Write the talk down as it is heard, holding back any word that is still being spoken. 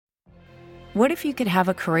What if you could have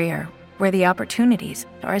a career where the opportunities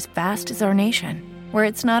are as vast as our nation, where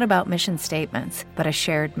it's not about mission statements, but a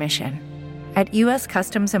shared mission? At U.S.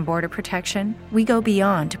 Customs and Border Protection, we go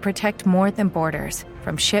beyond to protect more than borders.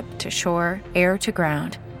 From ship to shore, air to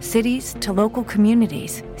ground, cities to local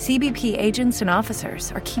communities, CBP agents and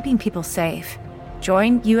officers are keeping people safe.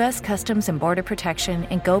 Join U.S. Customs and Border Protection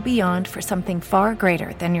and go beyond for something far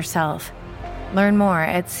greater than yourself. Learn more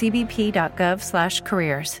at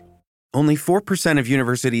cbp.gov/careers. Only 4% of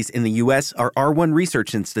universities in the U.S. are R1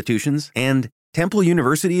 research institutions, and Temple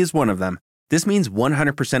University is one of them. This means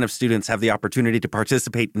 100% of students have the opportunity to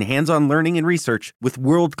participate in hands-on learning and research with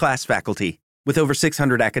world-class faculty. With over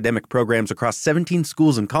 600 academic programs across 17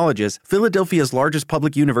 schools and colleges, Philadelphia's largest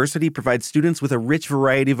public university provides students with a rich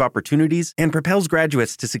variety of opportunities and propels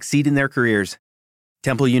graduates to succeed in their careers.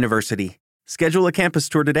 Temple University. Schedule a campus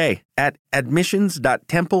tour today at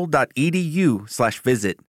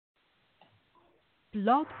admissions.temple.edu/visit.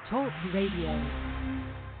 Blog Talk Radio.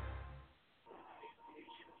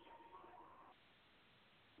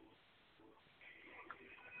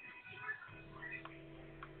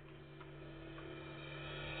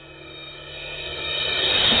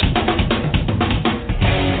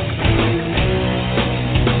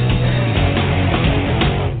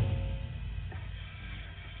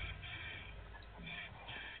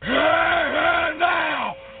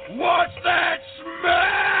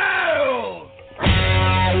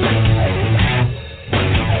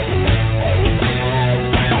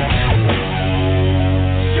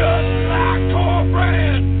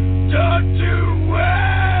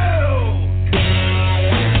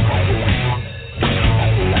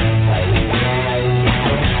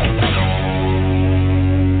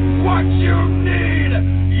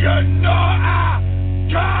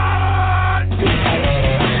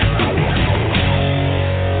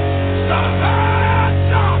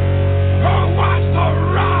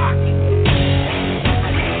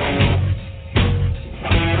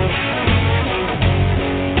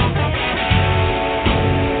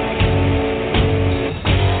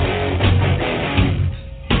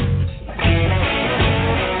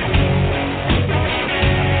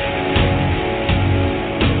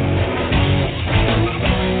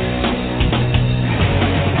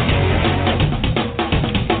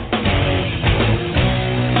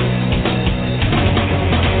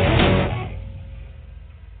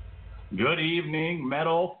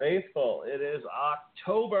 Faithful, it is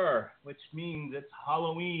October, which means it's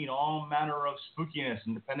Halloween, all manner of spookiness,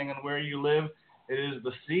 and depending on where you live, it is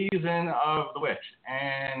the season of the witch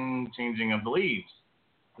and changing of the leaves.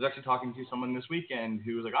 I was actually talking to someone this weekend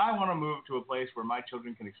who was like, I want to move to a place where my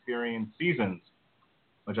children can experience seasons,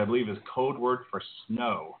 which I believe is code word for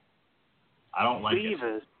snow. I don't like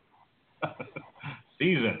it.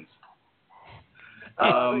 Seasons.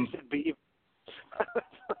 It should be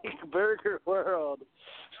like Burger World.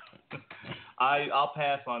 I'll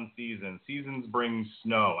pass on seasons. Seasons bring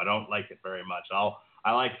snow. I don't like it very much. I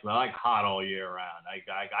like hot all year round. I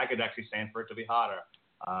could actually stand for it to be hotter.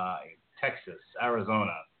 Texas,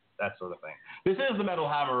 Arizona, that sort of thing. This is the Metal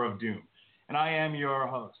Hammer of Doom, and I am your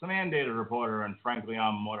host, the mandated reporter, and frankly,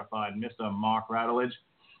 I'm mortified, Mr. Mark Radulich.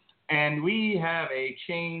 And we have a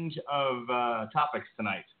change of topics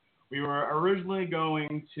tonight. We were originally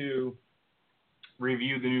going to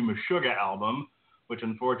review the new Meshuggah album, which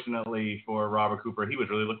unfortunately for Robert Cooper, he was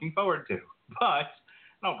really looking forward to. But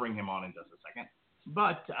I'll bring him on in just a second.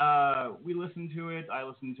 But we listened to it. I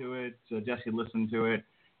listened to it. Jesse listened to it.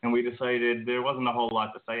 And we decided there wasn't a whole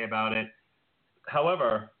lot to say about it.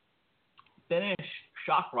 However, Finnish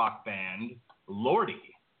shock rock band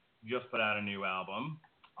Lordi just put out a new album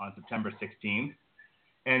on September 16th.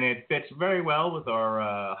 And it fits very well with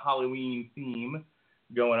our Halloween theme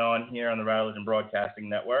going on here on the Radulich and Broadcasting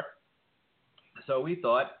Network. So we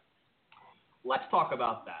thought, let's talk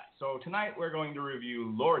about that. So tonight we're going to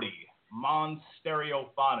review Lordi,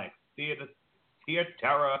 Monstereophonic,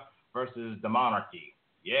 Theaterror versus Demonarchy.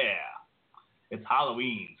 Yeah, it's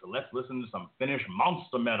Halloween, so let's listen to some Finnish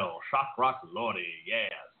Monster Metal, shock rock Lordi.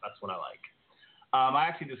 Yes, that's what I like. I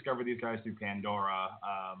actually discovered these guys through Pandora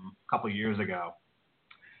a couple years ago.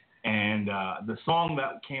 And the song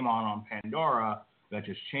that came on Pandora that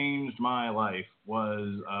just changed my life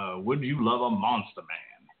was Would You Love a Monster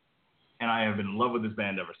Man? And I have been in love with this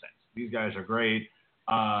band ever since. These guys are great.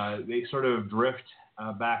 They sort of drift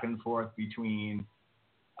back and forth between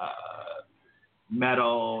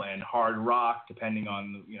metal and hard rock, depending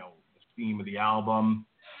on the theme of the album.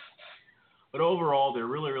 But overall, they're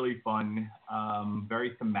really, really fun,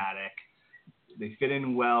 very thematic. They fit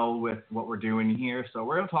in well with what we're doing here, so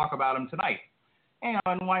we're going to talk about them tonight. and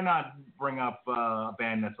why not bring up a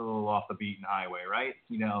band that's a little off the beaten highway, right?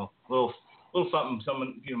 Little something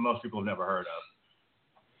most people have never heard of.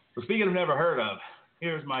 So speaking of never heard of,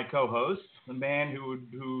 here's my co-host, the man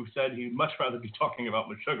who said he'd much rather be talking about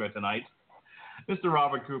Meshuggah tonight, Mr.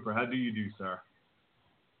 Robert Cooper. How do you do, sir?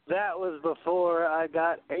 That was before I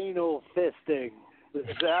got anal fisting. This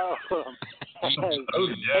album Oh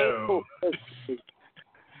no!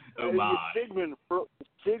 Oh my!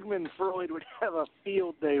 Sigmund Freud would have a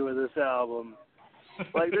field day with this album.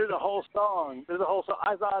 Like, there's a whole song.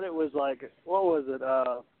 I thought it was like, what was it?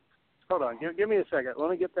 Hold on, give me a second.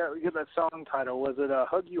 Let me get that song title. Was it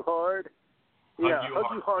Hug You Hard? Hug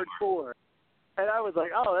You Hardcore. And I was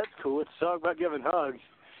like, oh, that's cool. It's a song about giving hugs.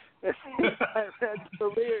 And I read the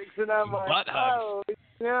lyrics, and I'm like, oh,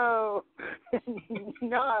 no,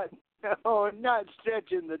 not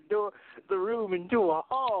stretching the room into a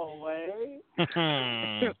hallway.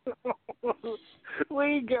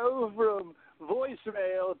 We go from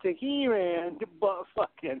voicemail to He-Man to butt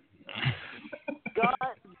fucking.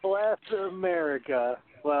 God bless America.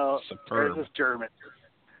 Well, there's this German.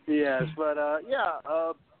 Yes, but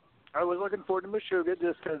I was looking forward to Meshuggah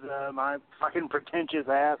just because my fucking pretentious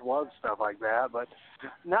ass loves stuff like that. But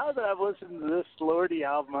now that I've listened to this Lordi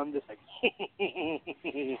album, I'm just like,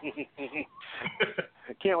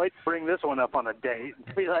 I can't wait to bring this one up on a date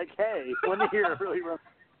and be like, hey, when you hear a really rough,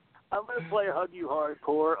 I'm going to play Hug You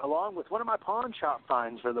Hardcore along with one of my pawn shop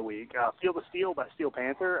finds for the week, Feel the Steel by Steel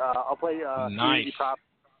Panther. I'll play Community Property.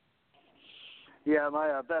 Yeah,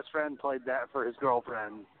 my best friend played that for his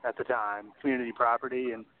girlfriend at the time, Community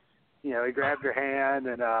Property, and he grabbed her hand,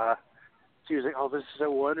 and she was like, oh, this is so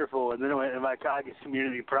wonderful. And then I went, and my God, it's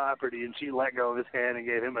Community Property, and she let go of his hand and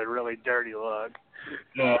gave him a really dirty look.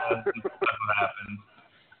 Yeah, that's what happened.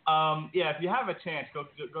 If you have a chance,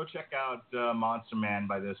 go check out Monster Man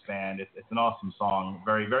by this band. It's an awesome song,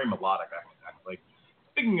 very, very melodic, actually.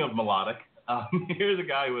 Speaking of melodic, here's a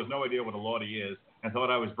guy who has no idea what a Lordi is and thought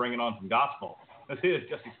I was bringing on some gospel. This is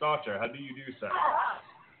Jesse Starcher. How do you do, sir?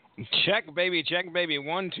 Check, baby.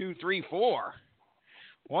 1, 2, 3, 4.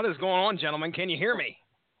 What is going on, gentlemen? Can you hear me?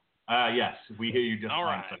 Yes, we hear you just all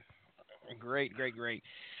fine. Right. Great.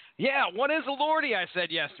 Yeah, what is a Lordi, I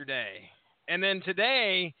said yesterday. And then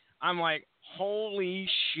today, I'm like, holy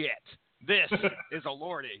shit, this is a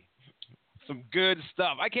Lordi. Some good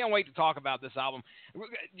stuff. I can't wait to talk about this album.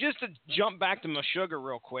 Just to jump back to Meshuggah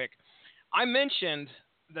real quick, I mentioned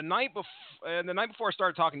the night before I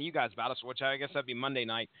started talking to you guys about it, which I guess that'd be Monday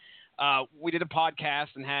night, we did a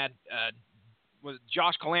podcast and had was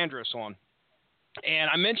Josh Calandris on. And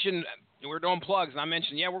I mentioned, we were doing plugs, and I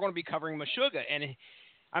mentioned, we're going to be covering Meshuggah. And,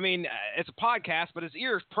 it's a podcast, but his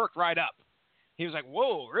ears perked right up. He was like,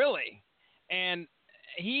 whoa, really? And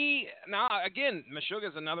Meshuggah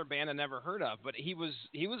is another band I never heard of, but he was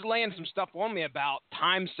laying some stuff on me about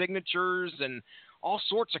time signatures and all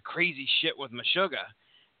sorts of crazy shit with Meshuggah.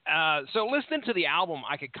 So listening to the album,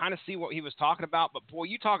 I could kind of see what he was talking about, but boy,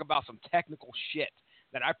 you talk about some technical shit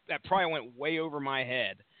that probably went way over my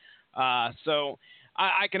head. So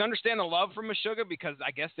I can understand the love for Meshuggah because I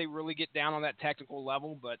guess they really get down on that technical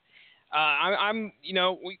level, but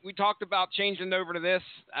we talked about changing over to this.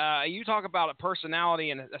 You talk about a personality,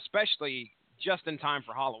 and especially just in time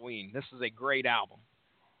for Halloween. This is a great album.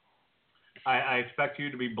 I expect you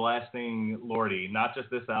to be blasting Lordi, not just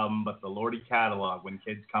this album, but the Lordi catalog when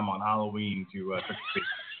kids come on Halloween to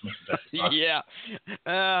trick-or-treat. Yeah.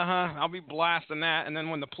 I'll be blasting that, and then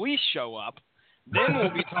when the police show up, then we'll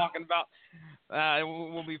be talking about.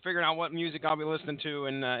 We'll be figuring out what music I'll be listening to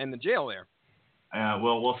in the jail there.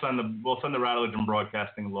 We'll send the Radulich and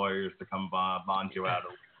Broadcasting lawyers to come bond you out.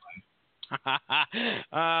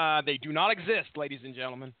 They do not exist, ladies and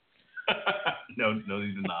gentlemen. No, they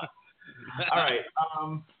do not. All right.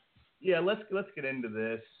 Let's get into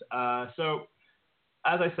this. So,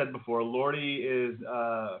 as I said before, Lordi is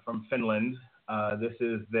from Finland. This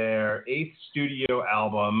is their 8th studio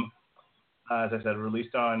album. As I said,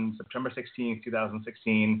 released on September 16th,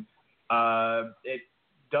 2016. It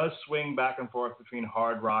does swing back and forth between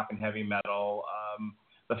hard rock and heavy metal.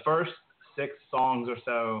 The first 6 songs or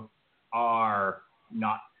so are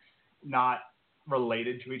not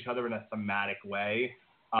related to each other in a thematic way.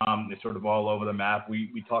 It's sort of all over the map.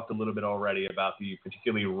 We talked a little bit already about the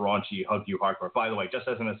particularly raunchy Hug You Hardcore. By the way, just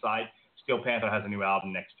as an aside, Steel Panther has a new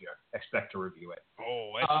album next year. Expect to review it.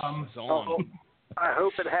 Oh, it's on. I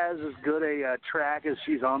hope it has as good a track as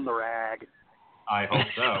She's on the Rag. I hope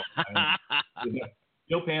so.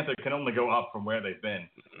 Steel Panther can only go up from where they've been.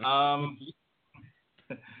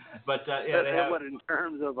 But they have. What, in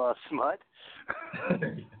terms of smut?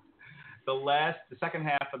 the second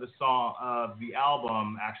half of the song of the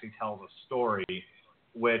album actually tells a story,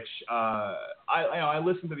 which I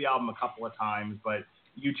listened to the album a couple of times, but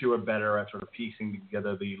you two are better at sort of piecing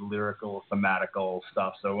together the lyrical, thematical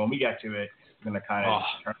stuff. So when we get to it, I'm going to kind of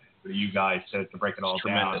turn it to you guys to break it all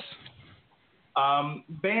down.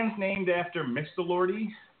 Band's named after Mr. Lordi.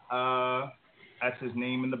 That's his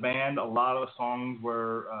name in the band. A lot of the songs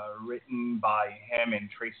were written by him and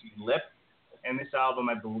Tracy Lipp. And this album,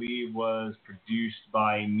 I believe, was produced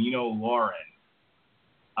by Nino Lauren.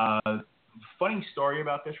 Funny story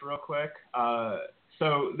about this real quick.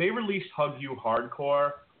 So they released Hug You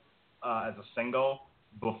Hardcore as a single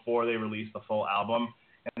before they released the full album.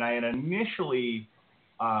 And I had initially,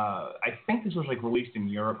 I think this was like released in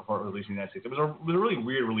Europe before it was released in the United States. It was a really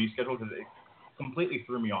weird release schedule because it completely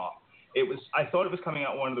threw me off. I thought it was coming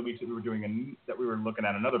out one of the weeks that we were doing that we were looking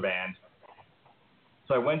at another band.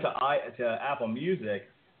 So I went to Apple Music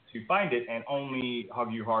to find it, and only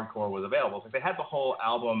Hug You Hardcore was available. So they had the whole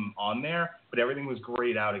album on there, but everything was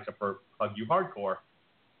grayed out except for Hug You Hardcore.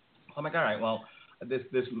 So I'm like, all right, well, this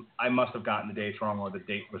I must have gotten the dates wrong, or the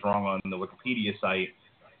date was wrong on the Wikipedia site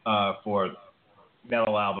for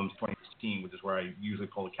Metal Albums 2016, which is where I usually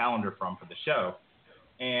pull the calendar from for the show.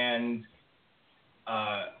 And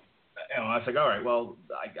I was like, all right, well,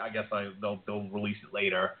 I guess they'll release it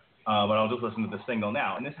later, but I'll just listen to the single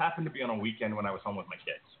now. And this happened to be on a weekend when I was home with my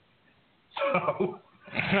kids. So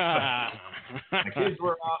the kids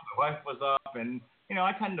were up, my wife was up, and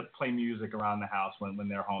I tend to play music around the house when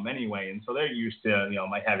they're home anyway, and so they're used to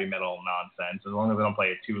my heavy metal nonsense. As long as I don't play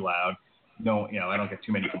it too loud, I don't get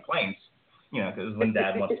too many complaints. Because when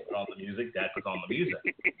Dad wants to put on the music, Dad puts on the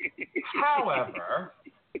music. However,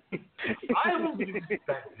 I was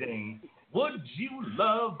expecting Would You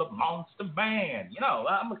Love the Monster Band?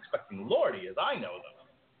 I'm expecting Lordi as I know them.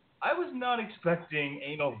 I was not expecting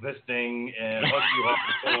Anal Fisting and Hug You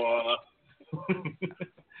Hardcore.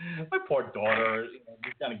 My poor daughter,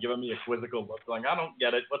 just kind of giving me a quizzical look, going, I don't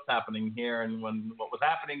get it. What's happening here? And what was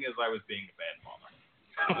happening is I was being a bad mama.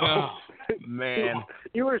 Oh, man.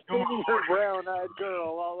 You were singing her brown-eyed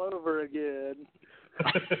girl all over again.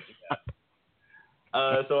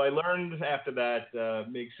 So I learned after that,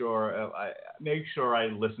 make sure I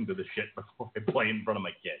listen to the shit before I play in front of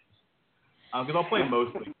my kids. Because I'll play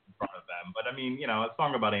mostly in front of them. But I mean, a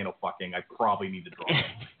song about anal fucking, I probably need to draw.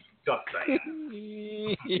 Just saying.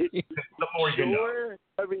 The more you know.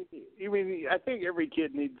 I mean, I think every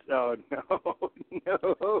kid needs. Oh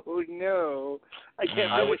no! I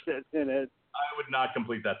can't finish that sentence. I would not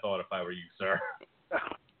complete that thought if I were you, sir.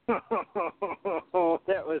 That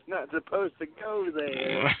was not supposed to go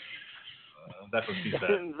there. That's what she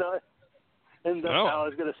said. And I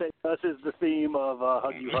was going to say, thus is the theme of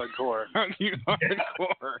Hug You Hardcore. Hug You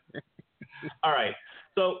Hardcore. All right.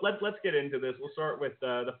 So let's get into this. We'll start with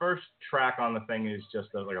the first track on the thing is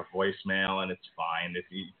just like a voicemail, and it's fine. If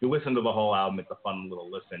you listen to the whole album, it's a fun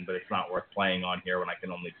little listen, but it's not worth playing on here when I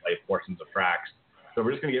can only play portions of tracks. So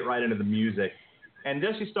we're just going to get right into the music. And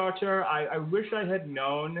Jesse Starcher, I wish I had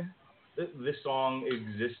known that this song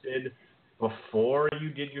existed before you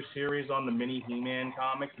did your series on the mini He-Man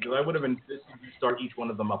comic, because I would have insisted you start each one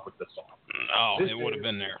of them up with this song. Oh, it would have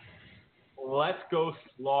been there. Let's Go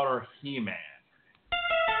Slaughter He-Man.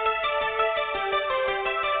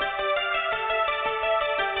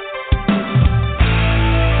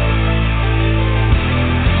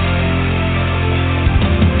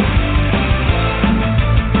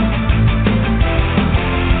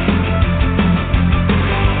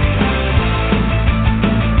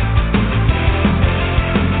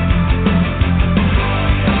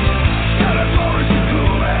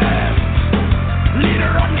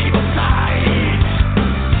 Leader on evil side,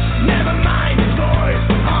 never mind.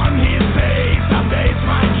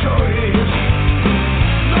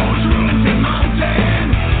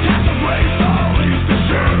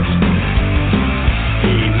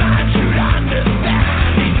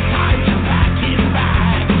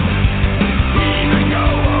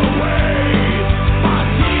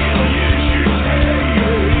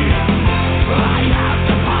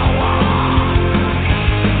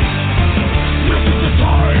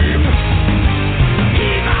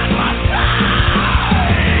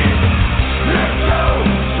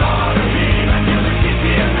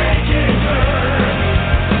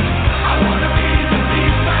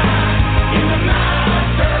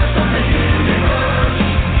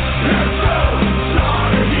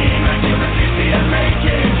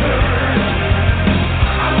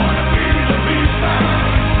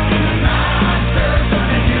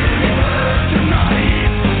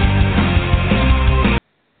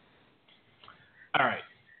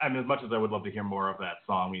 as much as I would love to hear more of that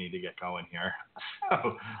song, we need to get going here.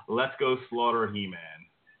 So let's go slaughter He-Man.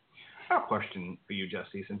 I have a question for you,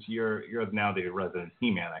 Jesse, since you're now the resident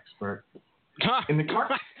He-Man expert. In the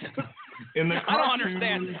cartoon, I don't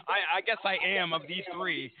understand. I guess I am of these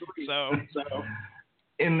three. So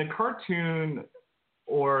in the cartoon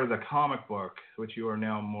or the comic book, which you are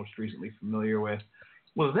now most recently familiar with,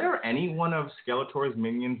 was there any one of Skeletor's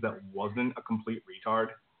minions that wasn't a complete retard?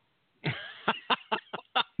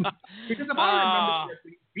 Because if I remember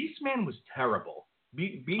correctly, Beastman was terrible.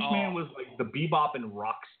 Beastman was like the Bebop and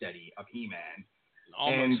Rocksteady of He-Man.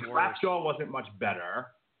 And Trapjaw wasn't much better.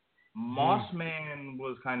 Mossman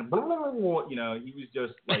was kind of, he was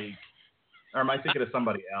just like, or am I thinking of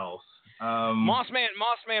somebody else?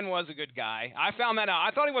 Mossman was a good guy. I found that out.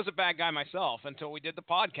 I thought he was a bad guy myself until we did the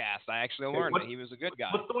podcast. I actually learned that he was a good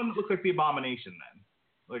guy. What's the one that looks like the Abomination then?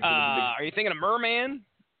 Like, are you thinking of Merman?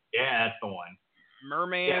 Yeah, that's the one.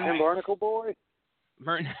 Merman. Yeah, Barnacle Boy.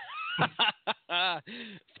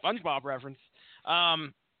 SpongeBob reference.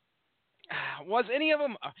 Was any of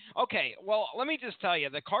them okay? Well, let me just tell you,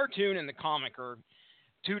 the cartoon and the comic are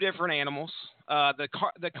two different animals.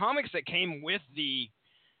 The comics that came with the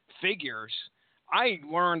figures, I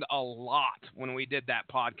learned a lot when we did that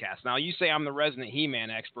podcast. Now, you say I'm the resident He-Man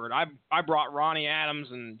expert. I brought Ronnie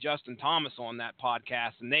Adams and Justin Thomas on that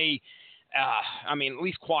podcast, and they, at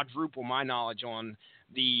least quadruple my knowledge on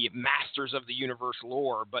the Masters of the Universe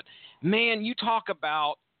lore. But man, you talk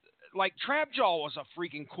about, like, Trapjaw was a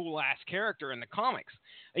freaking cool-ass character in the comics.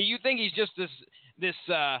 You think he's just this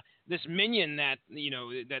minion that,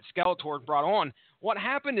 that Skeletor brought on. What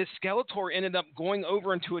happened is Skeletor ended up going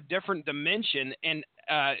over into a different dimension, and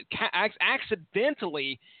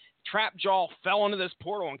accidentally Trapjaw fell into this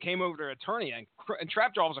portal and came over to Eternia, and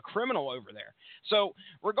Trapjaw was a criminal over there. So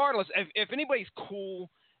regardless, if anybody's cool,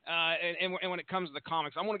 and when it comes to the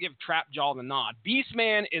comics, I'm going to give Trapjaw the nod.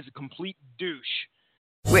 Beastman is a complete douche.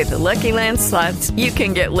 With the Lucky Land Slots, you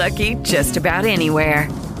can get lucky just about anywhere.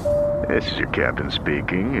 This is your captain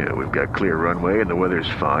speaking. We've got clear runway and the weather's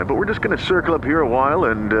fine, but we're just going to circle up here a while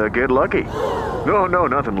and get lucky. No,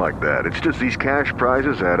 nothing like that. It's just these cash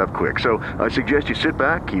prizes add up quick. So I suggest you sit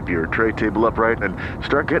back, keep your tray table upright, and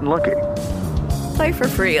start getting lucky. Play for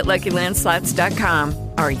free at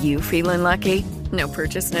LuckyLandSlots.com. Are you feeling lucky? No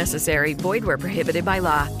purchase necessary. Void where prohibited by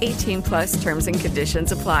law. 18+ terms and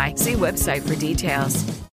conditions apply. See website for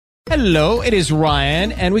details. Hello, it is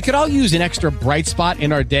Ryan, and we could all use an extra bright spot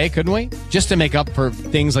in our day, couldn't we? Just to make up for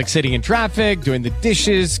things like sitting in traffic, doing the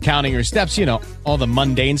dishes, counting your steps, all the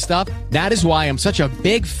mundane stuff. That is why I'm such a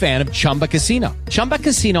big fan of Chumba Casino. Chumba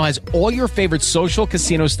Casino has all your favorite social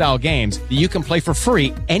casino-style games that you can play for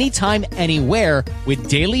free anytime, anywhere with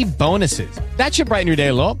daily bonuses. That should brighten your day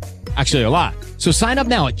a little. Actually, a lot. So sign up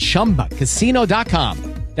now at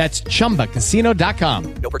ChumbaCasino.com. That's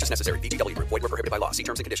ChumbaCasino.com. No purchase necessary. VGW Group. Void where prohibited by law. See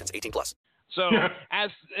terms and conditions. 18+. So as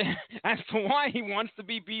to why he wants to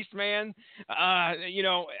be Beastman,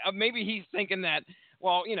 maybe he's thinking that,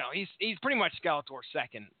 well, he's pretty much Skeletor's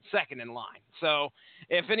second in line. So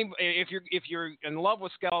if you're in love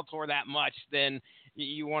with Skeletor that much, then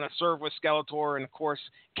you want to serve with Skeletor and, of course,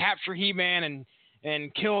 capture He-Man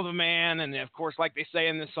and kill the man, and of course, like they say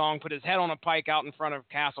in the song, put his head on a pike out in front of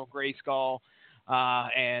Castle Grayskull,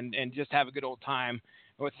 and just have a good old time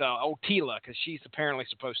with old Tila, because she's apparently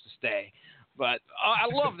supposed to stay. But I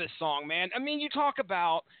love this song, man. I mean, you talk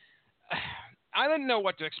about, I didn't know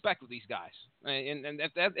what to expect with these guys, and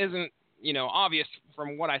that isn't obvious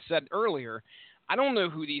from what I said earlier. I don't know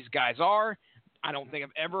who these guys are. I don't think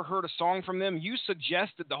I've ever heard a song from them. You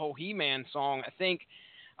suggested the whole He-Man song, I think.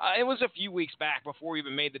 It was a few weeks back before we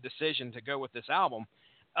even made the decision to go with this album.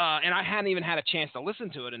 And I hadn't even had a chance to listen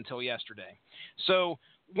to it until yesterday. So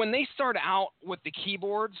when they start out with the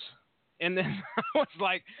keyboards, and then I was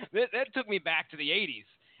like, that took me back to the 80s.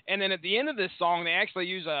 And then at the end of this song, they actually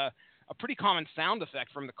use a pretty common sound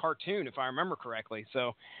effect from the cartoon, if I remember correctly.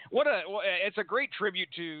 So it's a great tribute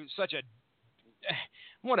to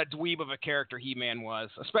what a dweeb of a character He-Man was,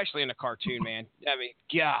 especially in a cartoon, man. I mean,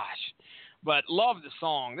 gosh. But love the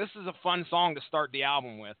song. This is a fun song to start the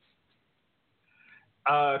album with.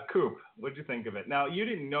 Coop, what'd you think of it? Now, you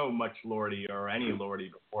didn't know much Lordi or any Lordi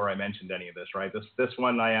before I mentioned any of this, right? This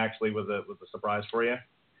one I actually was a surprise for you.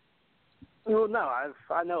 Well, no,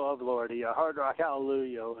 I know of Lordi. Hard Rock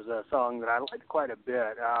Hallelujah was a song that I liked quite a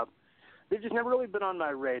bit. They've just never really been on my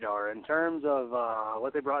radar in terms of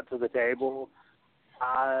what they brought to the table.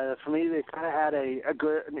 For me, they kind of had an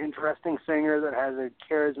interesting singer that has a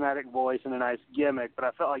charismatic voice and a nice gimmick, but I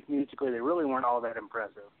felt like musically they really weren't all that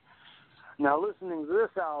impressive. Now, listening to this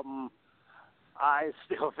album, I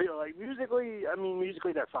still feel like musically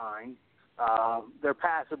they're fine. They're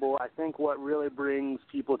passable. I think what really brings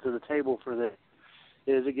people to the table for this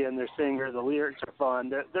is, again, their singer. The lyrics are fun.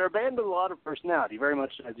 They're a band with a lot of personality, very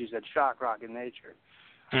much, as you said, shock rock in nature.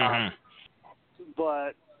 Mm-hmm.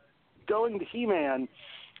 But going to He-Man,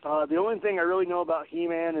 the only thing I really know about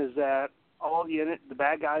He-Man is that all the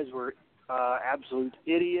bad guys were absolute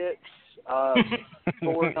idiots.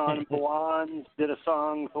 4 non-blondes did a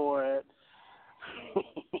song for it.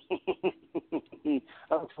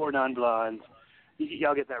 4 non-blondes.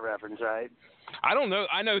 Y'all get that reference, right? I don't know.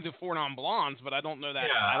 I know the 4 non-blondes, but I don't know that.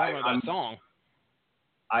 Yeah, I don't know that song.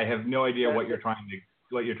 I have no idea what you're trying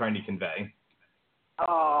to convey.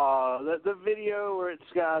 Oh, the video where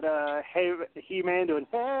it's got He-Man doing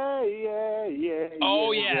hey yeah yeah.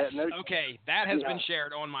 Oh yeah, yes. Okay, that has been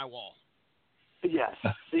shared on my wall. Yes.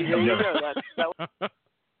 See, there you go.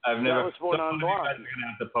 I've never. That was 4 non-blondes. You guys are gonna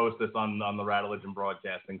have to post this on the Radulich and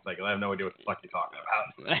Broadcasting cycle. I have no idea what the fuck you're talking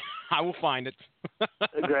about. I will find it.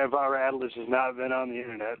 Grandpa Radulich has not been on the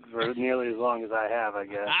internet for nearly as long as I have, I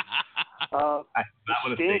guess.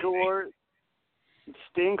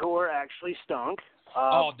 Stinkor actually stunk.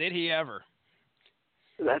 Did he ever?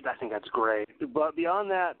 I think that's great. But beyond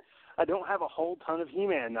that, I don't have a whole ton of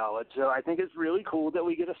He-Man knowledge, so I think it's really cool that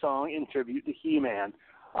we get a song in tribute to He-Man.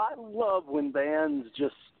 I love when bands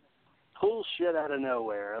just pull shit out of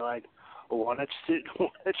nowhere. Like, want a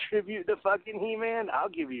tribute to fucking He-Man? I'll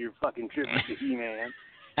give you your fucking tribute to He-Man.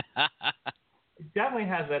 It definitely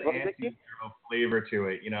has that anti-hero flavor to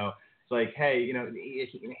it, you know. It's like, hey, you know,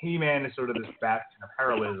 He-Man is sort of this bastion of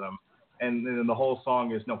heroism, and then the whole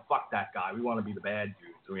song is, no, fuck that guy. We want to be the bad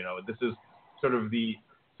dude. So, you know, this is sort of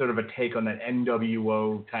a take on that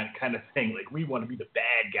NWO kind of thing. Like, we want to be the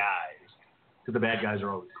bad guys, because the bad guys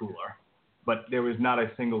are always cooler. But there was not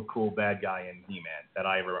a single cool bad guy in He-Man that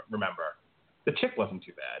I ever remember. The chick wasn't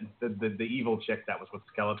too bad. The evil chick that was with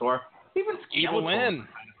Skeletor. Even Skeletor. Evil Lynn.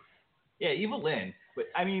 Yeah, Evil Lynn. But,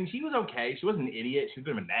 I mean, she was okay. She wasn't an idiot. She was a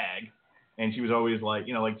bit of a nag. And she was always like,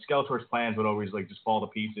 you know, like Skeletor's plans would always like just fall to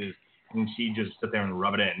pieces, and she'd just sit there and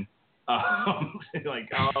rub it in. Like,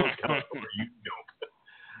 oh, Skeletor, you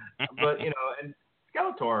dope. But, you know, and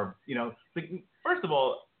Skeletor, you know, first of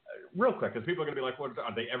all, real quick, because people are going to be like, what,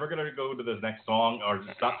 are they ever going to go to this next song or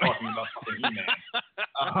just stop talking about fucking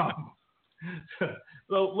He-Man?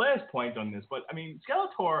 So, last point on this, but, I mean,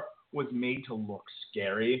 Skeletor was made to look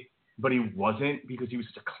scary, but he wasn't because he was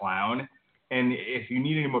such a clown. And if you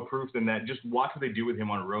need any more proof than that, just watch what they do with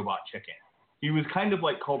him on Robot Chicken. He was kind of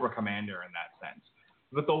like Cobra Commander in that sense.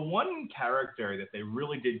 But the one character that they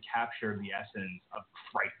really did capture the essence of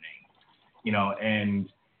frightening, you know,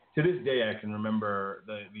 and to this day I can remember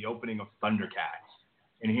the opening of Thundercats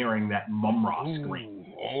and hearing that Mum-Ra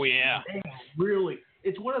scream. Oh yeah. Really,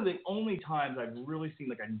 it's one of the only times I've really seen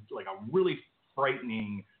like a really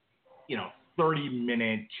frightening, you know,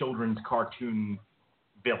 30-minute children's cartoon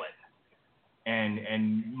villain.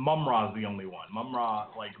 And Mum-Ra is the only one. Mum-Ra,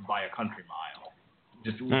 like, by a country mile.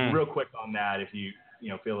 Just real quick on that, if you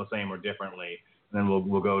feel the same or differently, and then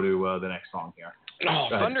we'll go to the next song here. Oh,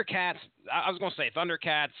 Thundercats! I was gonna say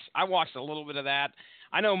Thundercats. I watched a little bit of that.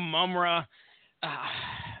 I know Mum-Ra.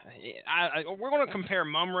 We're gonna compare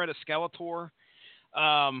Mum-Ra to Skeletor.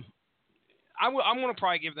 I'm gonna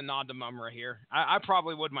probably give the nod to Mum-Ra here. I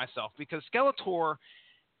probably would myself, because Skeletor.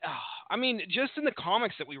 I mean, just in the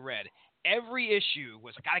comics that we read, every issue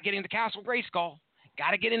was, I gotta get into Castle Grayskull.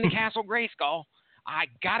 Gotta get into Castle Grayskull. I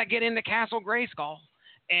gotta get into Castle Grayskull.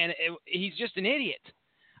 And he's just an idiot.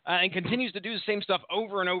 And continues to do the same stuff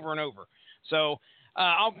over and over and over. So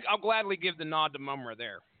I'll gladly give the nod to Mum-Ra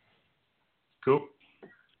there. Cool.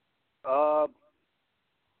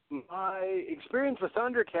 My experience with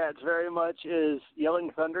Thundercats very much is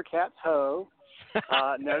yelling Thundercats ho,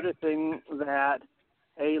 noticing that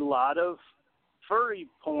a lot of furry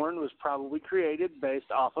porn was probably created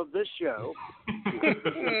based off of this show.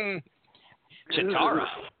 Chitara.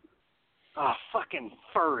 Oh, fucking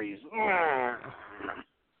furries.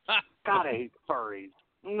 God, I hate furries.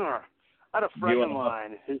 I had a friend of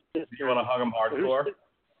mine. His sister, you want to hug him hardcore?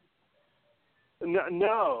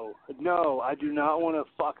 No, I do not want to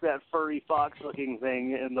fuck that furry fox-looking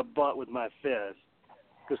thing in the butt with my fist.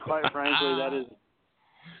 Because quite frankly,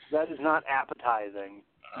 that is not appetizing.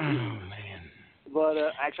 Oh, man. But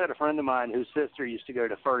actually, I had a friend of mine whose sister used to go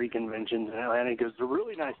to furry conventions in Atlanta. He goes, they're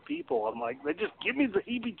really nice people. I'm like, they just give me the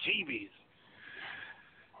heebie-jeebies.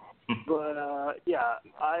 But, yeah,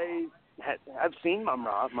 I've seen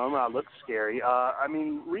Mum-Ra. Mum-Ra looks scary. I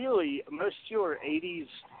mean, really, most of your 80s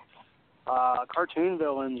cartoon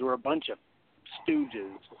villains were a bunch of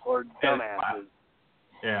stooges or dumbasses.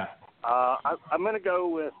 Yeah. I'm going to go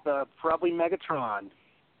with probably Megatron.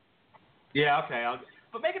 Yeah, okay.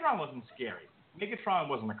 But Megatron wasn't scary. Megatron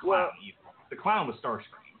wasn't a clown either. The clown was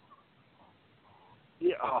Starscream.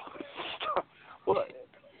 Yeah. Well,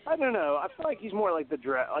 I don't know. I feel like he's more like the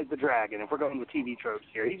dragon. If we're going with TV tropes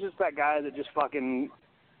here, he's just that guy that just fucking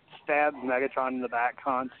stabs Megatron in the back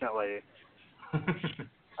constantly.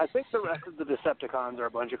 I think the rest of the Decepticons are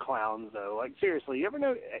a bunch of clowns, though. Like, seriously, you ever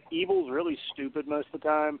know evil's really stupid most of the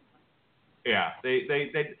time? Yeah,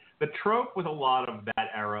 the trope with a lot of that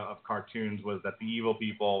era of cartoons was that the evil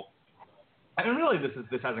people, and really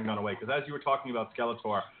this hasn't gone away, because as you were talking about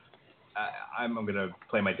Skeletor, I'm going to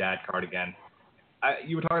play my dad card again.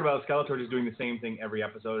 You were talking about Skeletor just doing the same thing every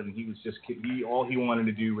episode, and he was just all he wanted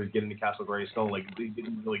to do was get into Castle Grayskull. Like, they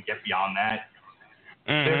didn't really get beyond that.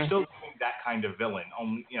 Mm-hmm. They're still doing that kind of villain,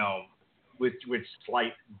 only with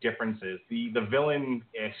slight differences. The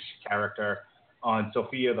villain-ish character on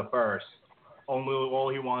Sophia the First, all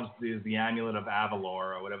he wants is the amulet of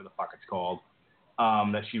Avalor, or whatever the fuck it's called,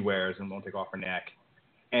 that she wears and won't take off her neck.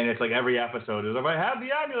 And it's like every episode is, if I have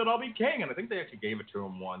the amulet, I'll be king. And I think they actually gave it to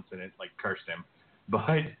him once, and it like cursed him.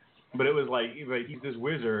 But it was like he's this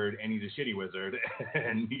wizard, and he's a shitty wizard,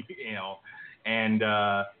 and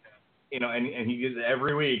and he gets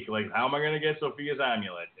every week, like, how am I going to get Sophia's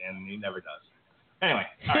amulet? And he never does. Anyway,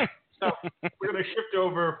 all right. So we're going to shift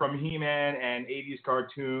over from He-Man and 80s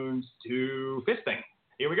cartoons to fisting.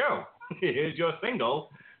 Here we go. Here's your single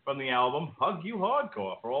from the album Hug You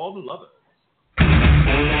Hardcore for all the lovers.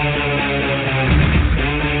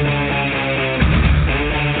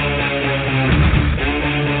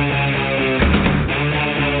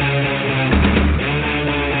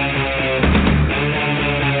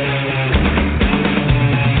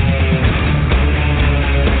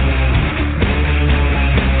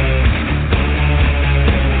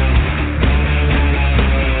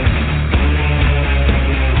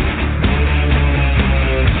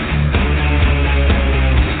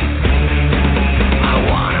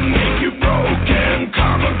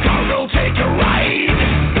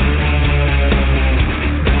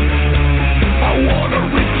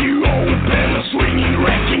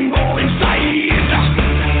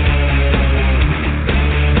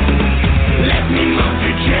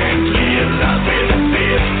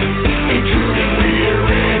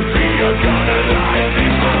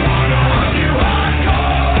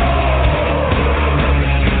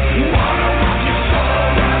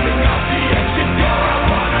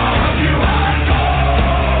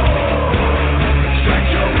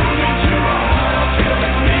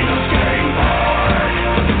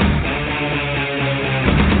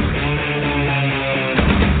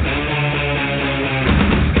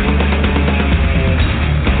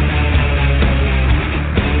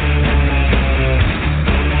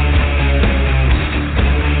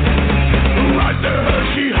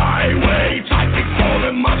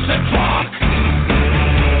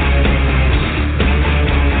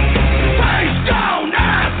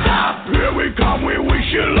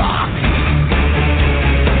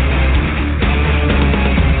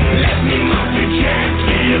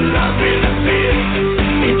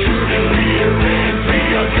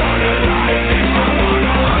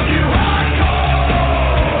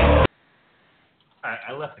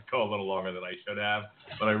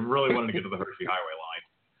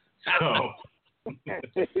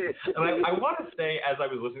 And I want to say, as I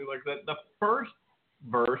was listening, like the first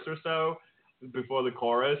verse or so before the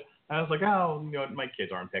chorus, I was like, oh, my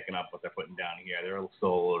kids aren't picking up what they're putting down here. They're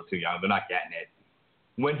still a little too young. They're not getting it.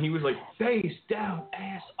 When he was like, face down,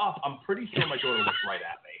 ass up, I'm pretty sure my daughter looked right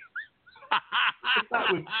at me.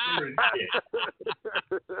 That was weird shit.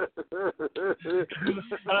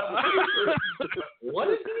 What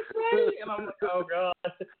did he say? And I'm like, oh god.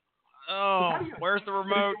 Oh, where's the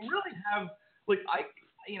remote? You really have, like,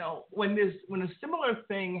 when a similar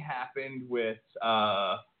thing happened with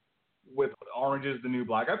Orange Is the New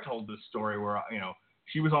Black. I've told this story where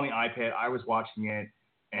she was on the iPad, I was watching it,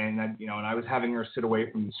 and I was having her sit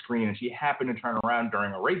away from the screen, and she happened to turn around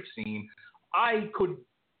during a rape scene. I could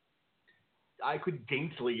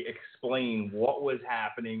daintily explain what was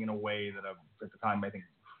happening in a way that at the time I think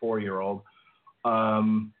 4-year-old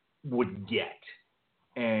would get,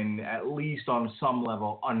 and at least on some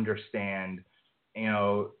level understand,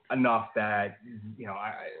 enough that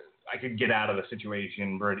I could get out of the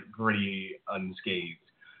situation pretty unscathed.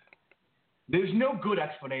 There's no good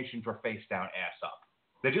explanation for face down, ass up.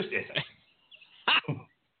 There just isn't.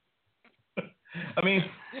 I mean,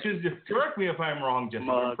 just correct me if I'm wrong, Jesse.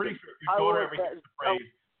 I'm pretty sure if your daughter ever gets the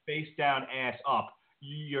phrase face down, ass up,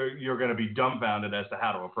 you're going to be dumbfounded as to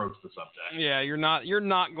how to approach the subject. Yeah, you're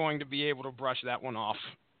not going to be able to brush that one off.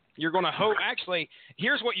 You're going to hope. Actually,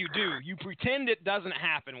 here's what you do: you pretend it doesn't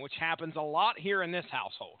happen, which happens a lot here in this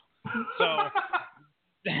household. So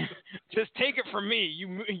just take it from me.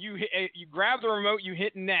 You grab the remote, you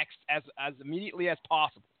hit next as immediately as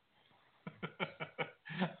possible.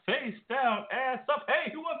 Face down, ass up.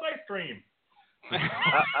 Hey, who wants ice cream?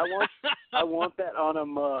 I want that on a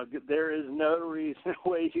mug. There is no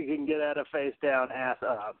way you can get out of face down, ass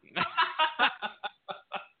up.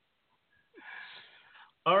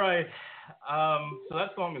 All right. So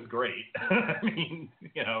that song is great. I mean,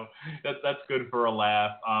 that's good for a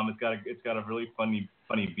laugh. It's got a really funny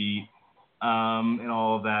beat, and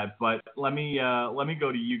all of that. But let me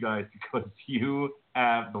go to you guys because you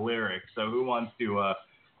have the lyrics. So who wants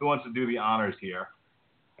to do the honors here?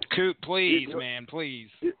 Coop, please, man, please.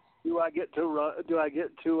 Do I get to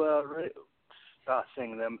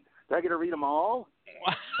sing them? Do I get to read them all?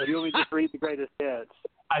 Or do you want me to just read the greatest hits?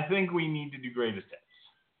 I think we need to do greatest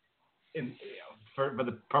hits, for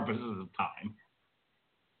the purposes of time.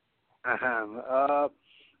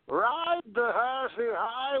 Ride the happy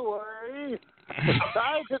highway,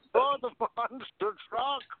 take it for the monster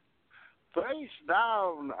truck. Face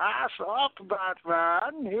down, ass up,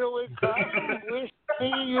 Batman. Here we come. Wish me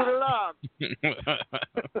you luck.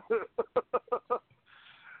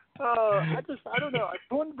 I don't know. I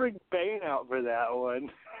want to bring Bane out for that one.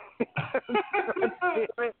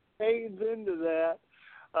 It fades into that.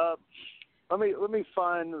 Let me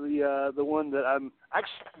find the one that I'm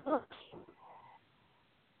actually.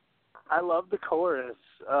 I love the chorus.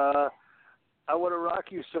 I want to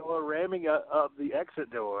rock you so ramming up the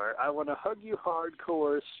exit door. I want to hug you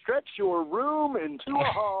hardcore, stretch your room into a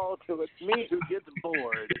hall till it's me who gets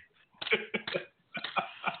bored.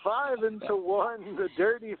 5 into 1, the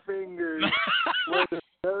dirty fingers where the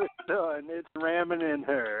nose done, it's ramming in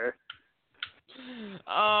her.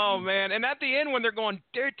 Oh, man. And at the end when they're going,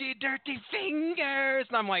 dirty, dirty fingers,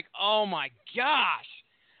 and I'm like, oh, my gosh.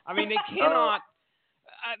 I mean, they cannot.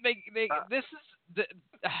 This is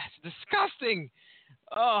it's disgusting.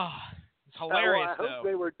 Oh, it's hilarious. I hope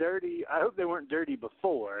they were dirty. I hope they weren't dirty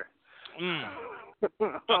before. Well,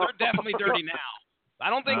 they're definitely dirty now.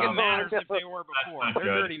 I don't think it matters if they were before.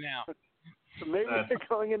 They're dirty now. Maybe they're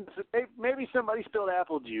going into. Maybe somebody spilled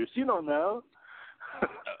apple juice. You don't know.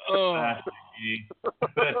 Oh.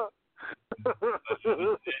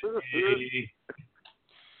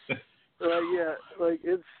 Yeah, like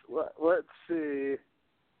it's. Let's see.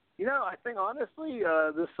 I think honestly,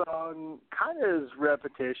 this song kind of is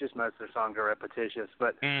repetitious. Most of the songs are repetitious,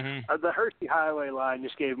 but the Hershey Highway line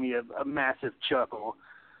just gave me a massive chuckle.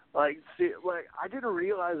 I didn't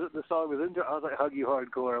realize that the song was into. I was like, "Hug You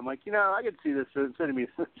Hardcore." I'm like, I could see this sending me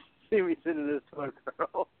sending this to a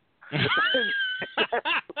girl.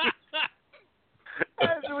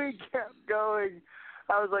 As we kept going,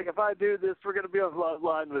 I was like, if I do this, we're gonna be on love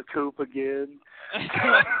line with Coop again.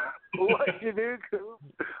 What you do, Coop?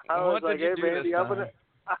 I was like, hey, Mandy, I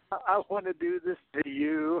want to do this to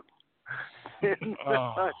you.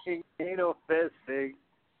 Fucking anal fisting.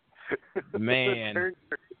 Man.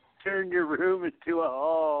 Turn your room into a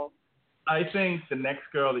hall. I think the next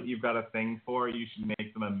girl that you've got a thing for, you should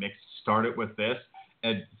make them a mix. Start it with this,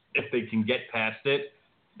 and if they can get past it,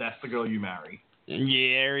 that's the girl you marry. Yeah,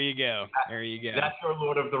 there you go. There you go. That's your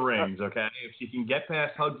Lord of the Rings, okay? If she can get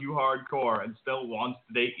past Hug You Hardcore and still wants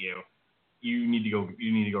to date you, you need to go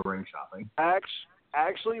ring shopping.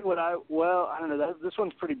 Actually, I don't know. This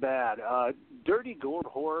one's pretty bad. Dirty Gourd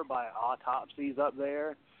Horror by Autopsy's up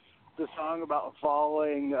there. The song about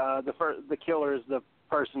following the killer is the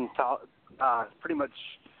person pretty much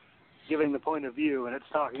giving the point of view, and it's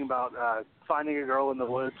talking about finding a girl in the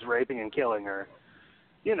woods, raping and killing her.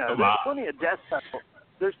 There's plenty of death metal.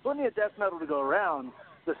 There's plenty of death metal to go around.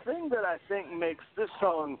 The thing that I think makes this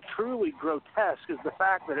song truly grotesque is the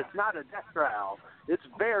fact that it's not a death growl. It's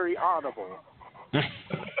very audible.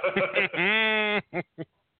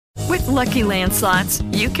 With Lucky Land Slots,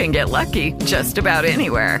 you can get lucky just about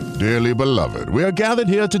anywhere. Dearly beloved, we are gathered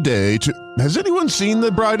here today to... Has anyone seen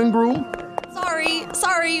the bride and groom?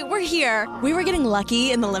 Sorry, we're here. We were getting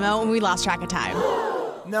lucky in the limo and we lost track of time.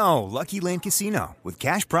 No, Lucky Land Casino, with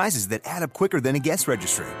cash prizes that add up quicker than a guest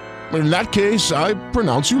registry. In that case, I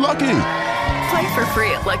pronounce you lucky. Play for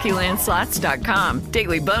free at LuckyLandSlots.com.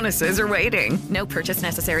 Daily bonuses are waiting. No purchase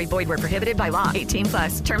necessary. Void where prohibited by law.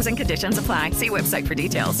 18+. Terms and conditions apply. See website for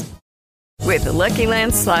details. With Lucky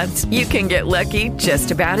Land Slots, you can get lucky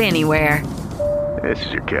just about anywhere. This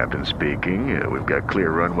is your captain speaking. We've got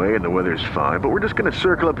clear runway and the weather's fine, but we're just going to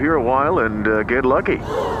circle up here a while and get lucky.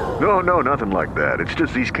 No, nothing like that. It's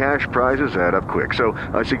just these cash prizes add up quick. So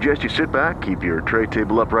I suggest you sit back, keep your tray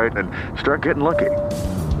table upright, and start getting lucky.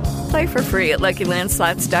 Play for free at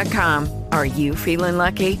LuckyLandSlots.com. Are you feeling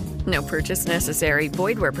lucky? No purchase necessary.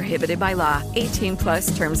 Void where prohibited by law.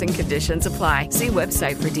 18+ terms and conditions apply. See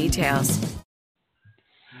website for details.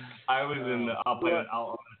 I was I'll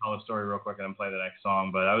tell the story real quick and then play the next song.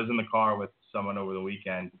 But I was in the car with someone over the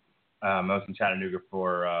weekend. I was in Chattanooga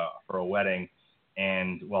for a wedding,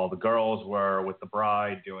 and the girls were with the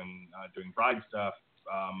bride doing bride stuff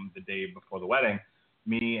the day before the wedding.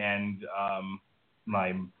 Me and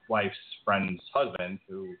my wife's friend's husband,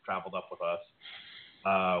 who traveled up with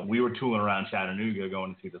us, we were tooling around Chattanooga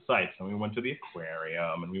going to see the sights, and we went to the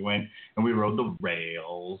aquarium, and we went and we rode the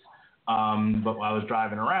rails. But while I was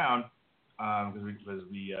driving around, because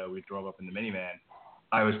we drove up in the minivan,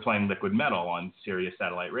 I was playing liquid metal on Sirius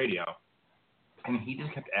satellite radio, and he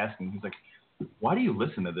just kept asking. He's like, "Why do you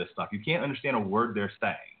listen to this stuff? You can't understand a word they're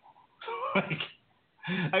saying."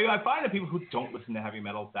 I find that people who don't listen to heavy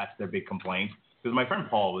metal, that's their big complaint. Because my friend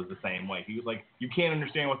Paul was the same way. He was like, "You can't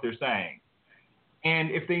understand what they're saying."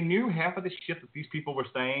 And if they knew half of the shit that these people were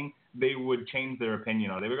saying, they would change their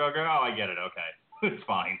opinion. Or they would go, "Oh, I get it. Okay, it's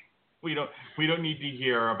fine. We don't need to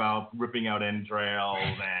hear about ripping out entrails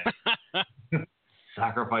and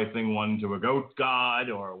sacrificing one to a goat god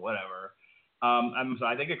or whatever." So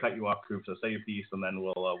I think I cut you off, Coop. So say your piece, and then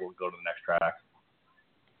we'll go to the next track.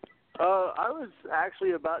 I was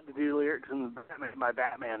actually about to do lyrics in my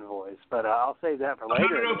Batman voice, but I'll save that for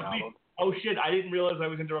later. No, oh shit! I didn't realize I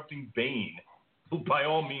was interrupting Bane. By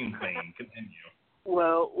all means, Bane, continue.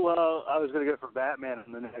 Well, I was going to go for Batman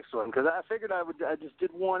in the next one because I figured I just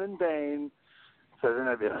did one in Bane, so then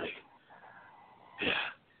I'd be like,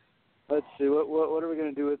 let's see, what are we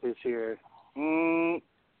going to do with this here?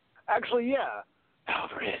 Actually, yeah.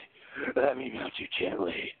 Alfred, let me melt you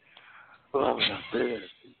gently. Welcome to this.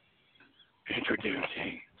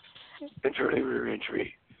 Introducing Intruder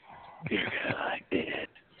Entry. You're going to like it.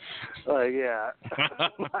 Yeah.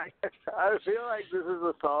 I feel like this is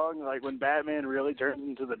a song, like when Batman really turns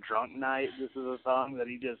into the Drunk Knight, this is a song that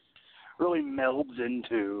he just really melds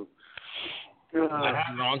into.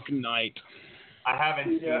 Drunk Knight. I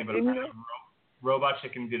haven't seen it, but Robot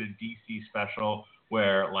Chicken did a DC special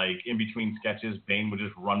where, like, in between sketches, Bane would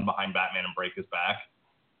just run behind Batman and break his back.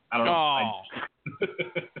 I don't know.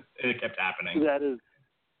 And it kept happening.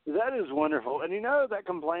 That is wonderful. And that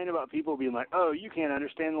complaint about people being like, "Oh, you can't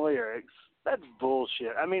understand the lyrics," that's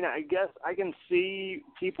bullshit. I mean, I guess I can see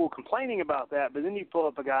people complaining about that, but then you pull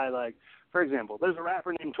up a guy like, for example, there's a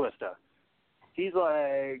rapper named Twista.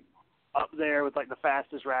 Like up there with like the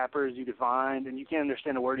fastest rappers you could find, and you can't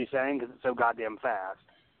understand a word he's saying because it's so goddamn fast.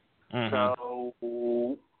 Mm-hmm.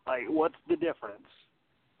 So, like, what's the difference?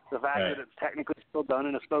 The fact that it's technically still done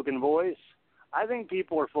in a spoken voice? I think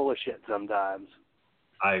people are full of shit sometimes.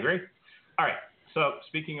 I agree. All right. So,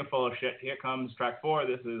 speaking of full of shit, here comes track 4.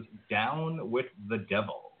 This is Down with the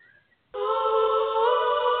Devil.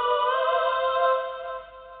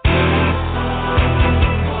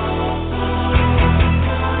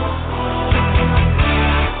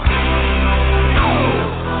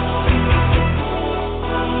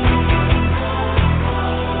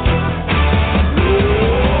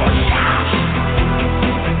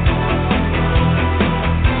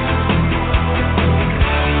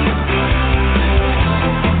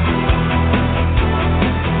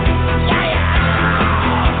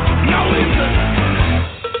 No,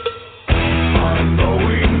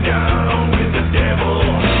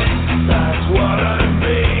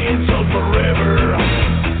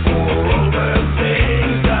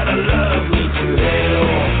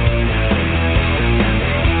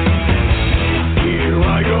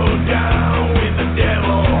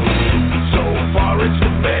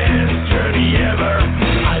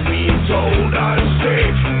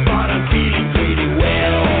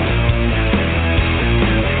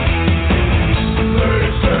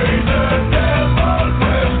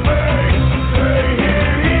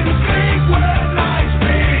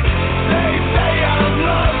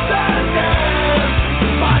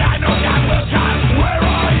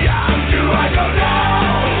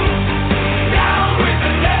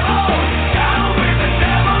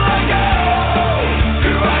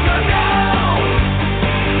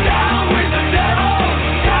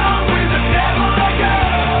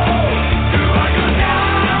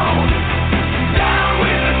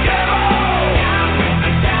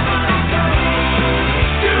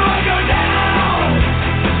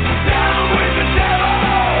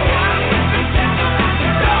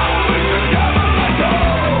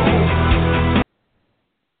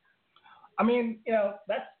 mean,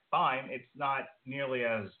 that's fine. It's not nearly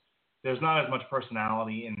as there's not as much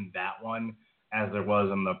personality in that one as there was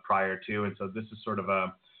in the prior two, and so this is sort of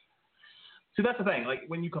a. So that's the thing. Like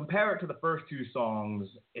when you compare it to the first two songs,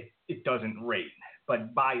 it doesn't rate,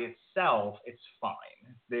 but by itself, it's fine.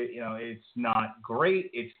 It's not great.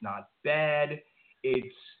 It's not bad.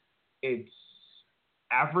 It's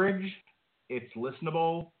average. It's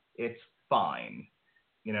listenable. It's fine.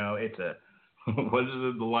 It's a what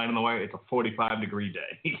is the line on the wire? It's a 45-degree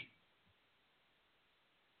day.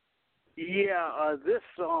 Yeah, this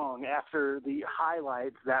song after the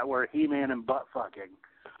highlights that were He-Man and butt fucking.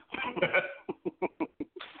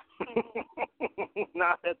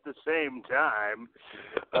 Not at the same time.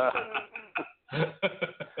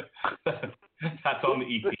 That's on the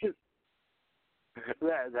EP.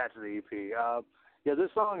 That's the EP. Yeah,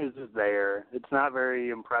 this song is just there. It's not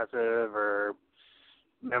very impressive or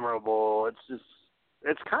memorable.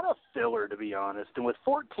 It's kind of filler, to be honest. And with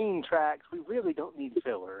 14 tracks, we really don't need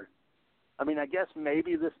filler. I mean, I guess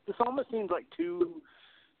maybe this almost seems like two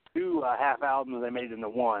half albums they made into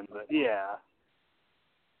one, but yeah.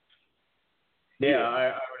 Yeah, I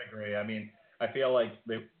would agree. I mean, I feel like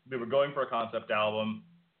they were going for a concept album,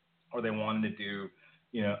 or they wanted to do,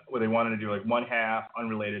 where they wanted to do like one half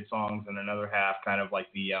unrelated songs and another half kind of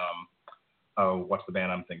like the what's the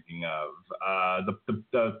band I'm thinking of?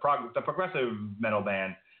 The progressive metal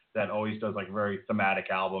band that always does like very thematic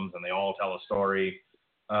albums and they all tell a story.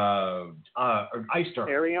 Iced Earth.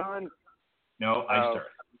 Arion? No, Iced Earth.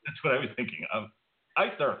 That's what I was thinking of.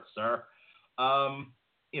 Iced Earth, sir.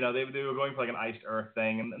 They were going for like an Iced Earth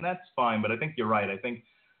thing, and that's fine. But I think you're right. I think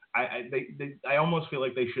I almost feel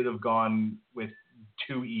like they should have gone with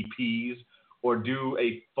 2 EPs or do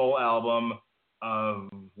a full album of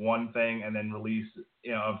one thing and then release,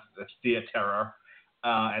 of Theaterror,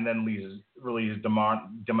 and then release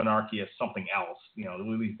Demonarchy as something else.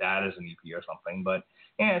 Release that as an EP or something. But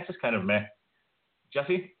yeah, it's just kind of meh.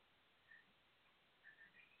 Jesse?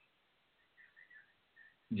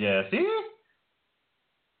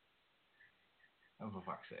 Oh, for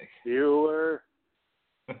fuck's sake. You were.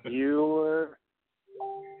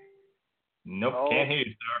 Nope, can't hear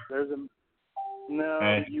you, sir.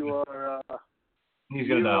 Hey. You are. He's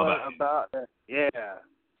gonna dial back. Yeah.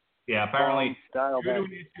 Yeah, apparently,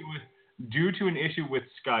 due to an issue with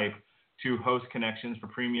Skype to host connections for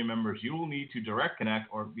premium members, you will need to direct connect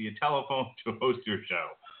or via telephone to host your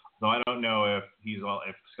show. So I don't know if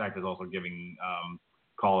Skype is also giving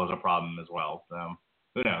callers a problem as well. So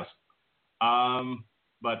who knows?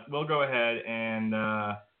 But we'll go ahead and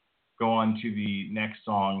go on to the next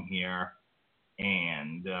song here.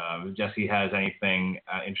 And if Jesse has anything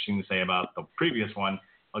interesting to say about the previous one,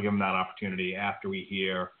 I'll give him that opportunity after we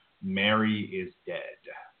hear Mary is Dead.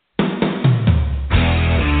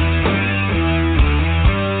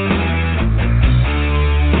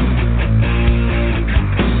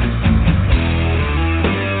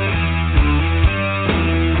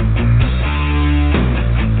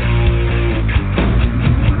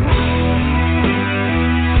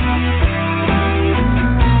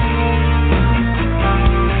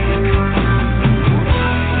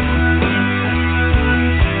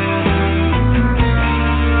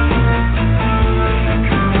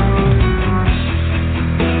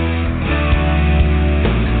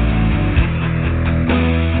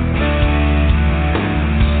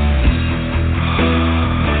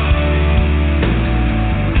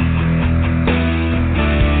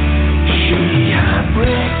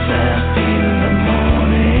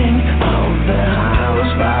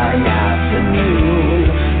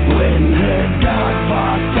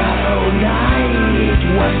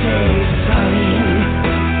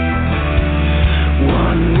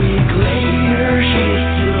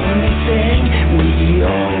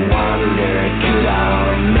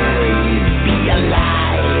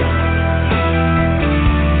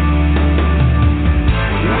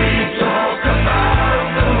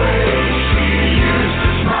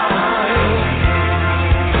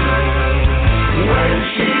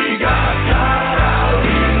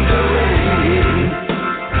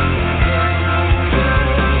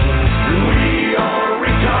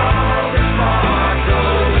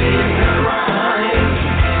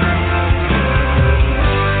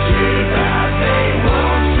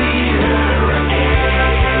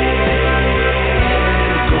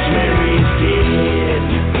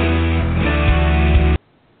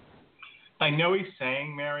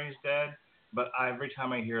 Every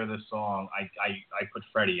time I hear this song, I put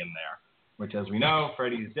Freddie in there, which, as we know,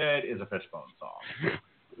 Freddie's Dead is a Fishbone song.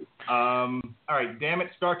 All right, damn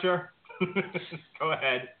it, Starcher. Go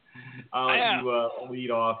ahead. I'll let you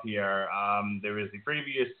lead off here. There is the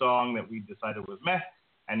previous song that we decided was meh,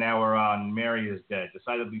 and now we're on Mary is Dead.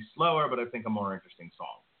 Decidedly slower, but I think a more interesting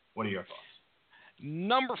song. What are your thoughts?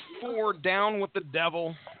 Number 4, Down with the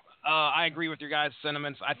Devil. I agree with your guys'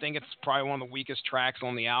 sentiments. I think it's probably one of the weakest tracks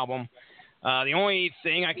on the album. The only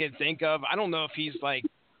thing I could think of, I don't know if he's like,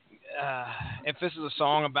 if this is a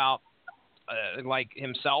song about like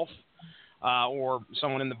himself or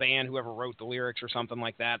someone in the band, whoever wrote the lyrics or something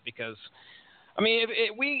like that, because, I mean,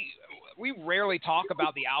 we rarely talk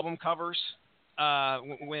about the album covers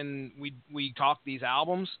when we talk these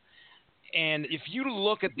albums. And if you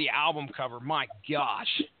look at the album cover, my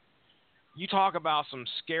gosh, you talk about some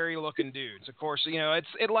scary looking dudes. Of course, you know,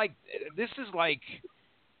 this is like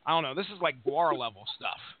Guar level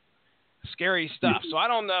stuff, scary stuff. So I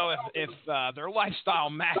don't know if their lifestyle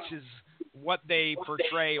matches what they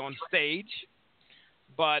portray on stage,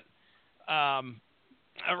 but Down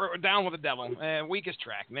with the Devil, weakest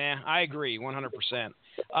track, man. I agree 100%.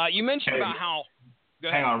 You mentioned about how.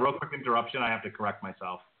 Hang on, real quick interruption. I have to correct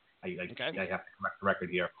myself. I have to correct the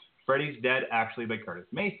record here. Freddy's Dead, actually by Curtis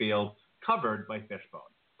Mayfield, covered by Fishbone.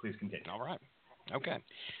 Please continue. All right. Okay.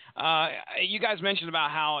 You guys mentioned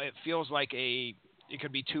about how it feels like it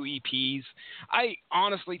could be 2 EPs. I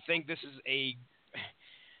honestly think this is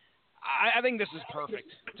I think this is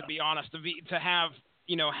perfect, to be honest, to have,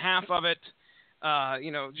 you know, half of it,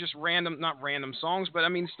 you know, just not random songs, but I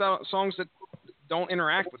mean songs that don't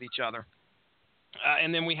interact with each other.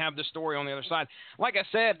 And then we have the story on the other side. Like I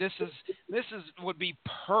said, this would be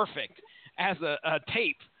perfect as a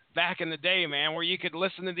tape back in the day, man, where you could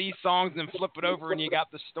listen to these songs and flip it over and you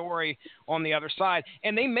got the story on the other side.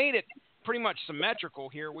 And they made it pretty much symmetrical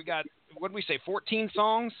here. We got, what did we say, 14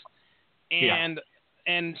 songs? And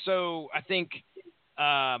so I think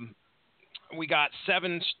we got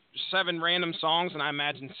seven random songs, and I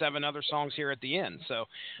imagine 7 other songs here at the end. So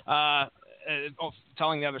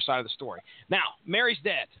telling the other side of the story. Now, Mary's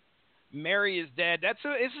Dead. Mary is Dead. This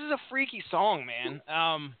is a freaky song, man.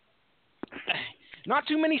 Not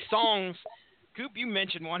too many songs. Coop, you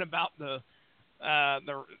mentioned one about the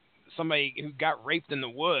somebody who got raped and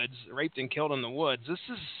killed in the woods. This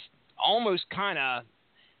is almost kind of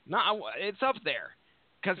it's up there,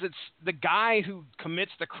 because it's the guy who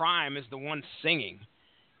commits the crime is the one singing,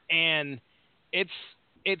 and it's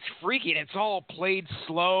freaky. It's all played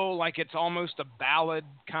slow, like it's almost a ballad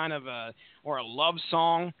kind of or a love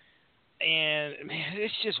song, and man,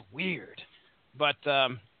 it's just weird. But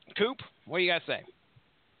Coop, what do you guys say?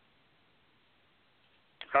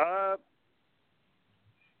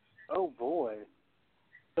 Oh boy,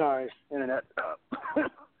 sorry, internet.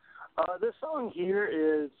 This song here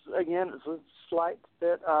is, again, it's a slight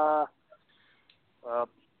bit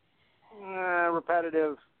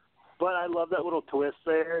repetitive, but I love that little twist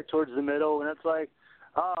there towards the middle, and it's like,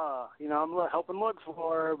 you know, I'm helping look for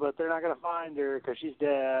her, but they're not going to find her because she's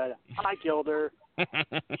dead. I killed her.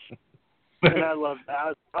 And I love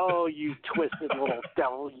that. Oh, you twisted little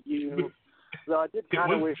devil, you. So I did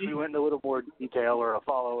kind of wish we went into a little more detail or a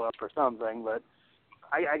follow-up or something, but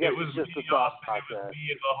I guess it's just a thought process. It was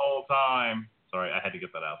me the whole time. Sorry, I had to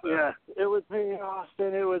get that out there. Yeah, it was me,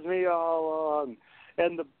 Austin. It was me all along.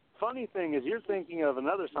 And the funny thing is, you're thinking of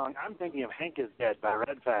another song. I'm thinking of Hank is Dead by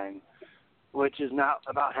Red Fang, which is not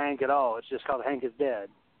about Hank at all. It's just called Hank is Dead.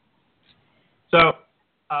 So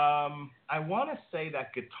I want to say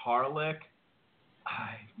that guitar lick,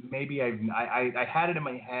 maybe I had it in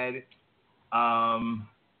my head, and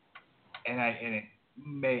I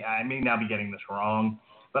may now be getting this wrong,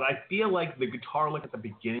 but I feel like the guitar lick at the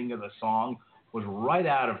beginning of the song was right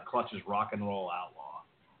out of Clutch's Rock and Roll Outlaw.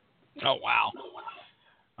 Oh wow!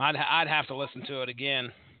 I'd have to listen to it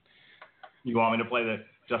again. You want me to play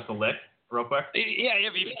just the lick real quick? Yeah,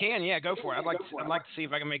 if you can, yeah, go for it. I'd like to see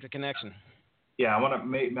if I can make the connection. Yeah, I want to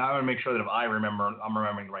make sure that if I'm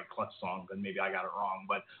remembering the right Clutch song, then maybe I got it wrong.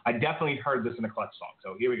 But I definitely heard this in a Clutch song.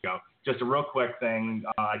 So here we go. Just a real quick thing.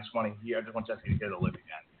 I just want Jesse to hear the lick again.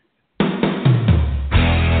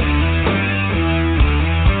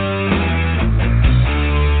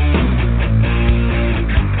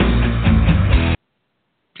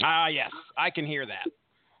 Yes, I can hear that.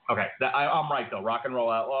 Okay, I'm right though. Rock and Roll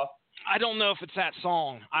Outlaw. I don't know if it's that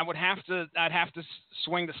song. I'd have to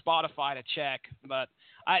swing to Spotify to check, but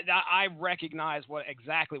I recognize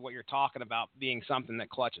exactly what you're talking about being something that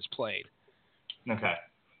Clutch has played. Okay.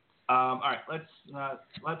 All right.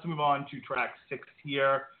 Let's move on to track 6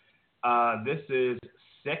 here. This is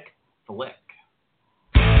Sick Flick.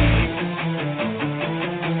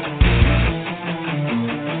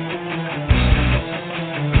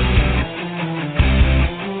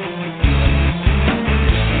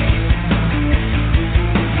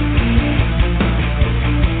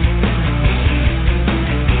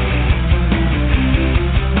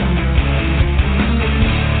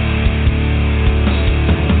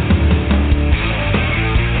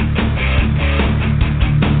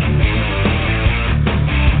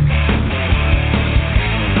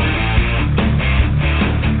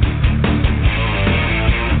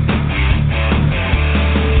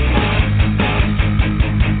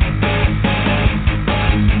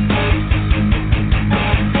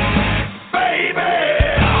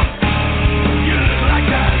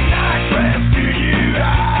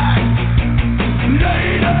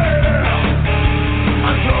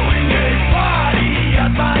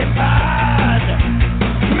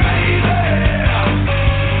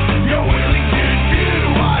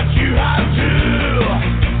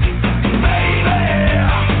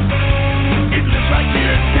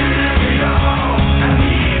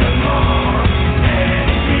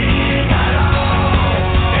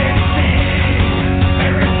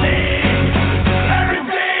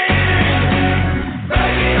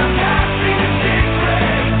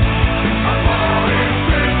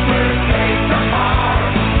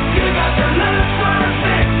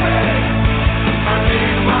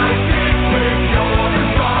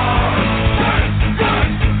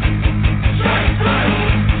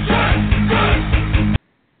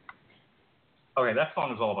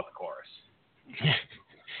 with the chorus.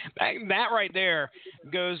 That right there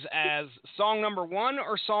goes as song number 1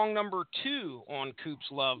 or song number 2 on Coop's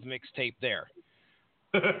Love mixtape there.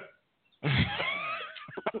 Let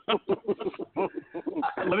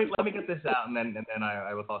me get this out, and then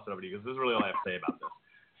I will toss it over to you, because this is really all I have to say about this.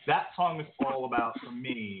 That song is all about, for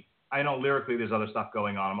me, I know lyrically there's other stuff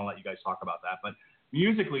going on. I'm going to let you guys talk about that. But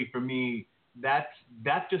musically, for me, that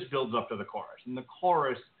just builds up to the chorus. And the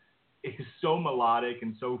chorus is so melodic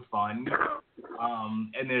and so fun.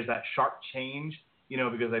 And there's that sharp change,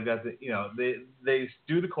 because they've got they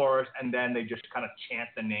do the chorus and then they just kind of chant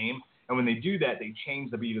the name. And when they do that, they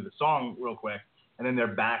change the beat of the song real quick. And then they're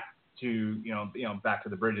back to, back to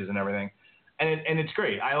the bridges and everything. And it's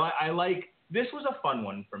great. I like, this was a fun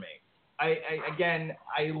one for me. I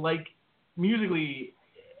like, musically,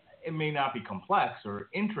 it may not be complex or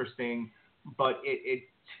interesting, but it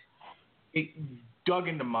dug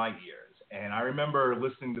into my ears. And I remember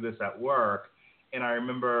listening to this at work, and I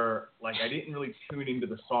remember, I didn't really tune into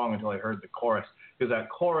the song until I heard the chorus, because that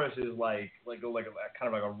chorus is like a kind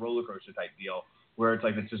of like a roller coaster type deal, where it's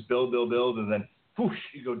it's just build, and then whoosh,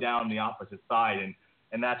 you go down the opposite side,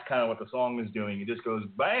 and that's kind of what the song is doing. It just goes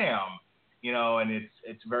bam, and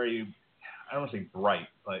it's very, I don't want to say bright,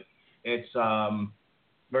 but it's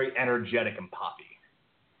very energetic and poppy.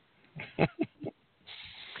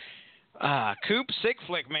 Coop, sick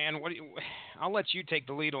flick, man. I'll let you take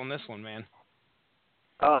the lead on this one, man.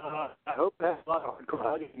 I hope that's a lot of hardcore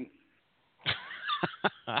hugging.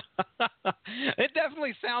 It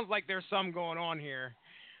definitely sounds like there's some going on here.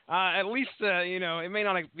 At least, it may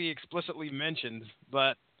not be explicitly mentioned,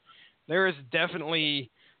 but there is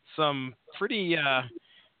definitely some pretty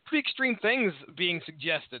extreme things being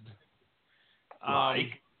suggested.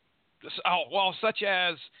 Such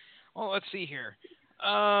as, let's see here.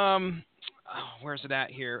 Where's it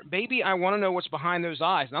at here? Baby, I want to know what's behind those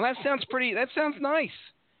eyes. Now that sounds nice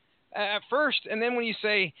at first, and then when you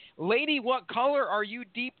say, lady, what color are you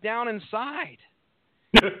deep down inside?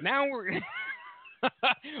 Now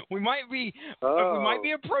we might be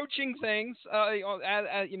approaching things.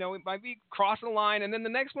 It might be crossing the line, and then the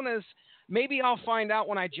next one is, maybe I'll find out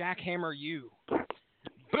when I jackhammer you.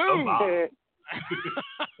 Boom.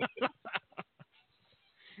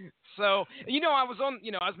 So, I was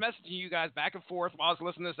messaging you guys back and forth while I was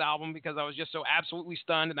listening to this album, because I was just so absolutely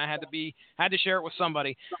stunned, and I had to share it with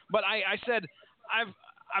somebody. But I said, I've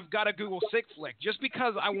got to Google sick flick, just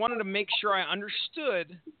because I wanted to make sure I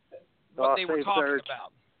understood what they were talking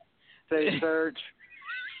about. Say search.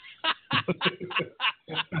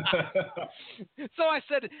 So I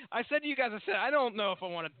said to you guys, I don't know if I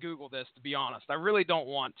want to Google this, to be honest. I really don't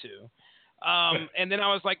want to. And then I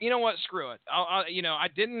was like, you know what? Screw it. I'm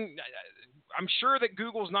sure that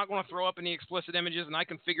Google's not going to throw up any explicit images, and I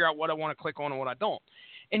can figure out what I want to click on and what I don't.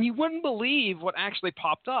 And you wouldn't believe what actually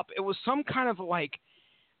popped up. It was some kind of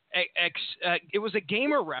it was a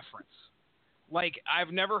gamer reference.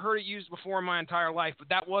 I've never heard it used before in my entire life, but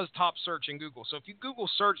that was top search in Google. So if you Google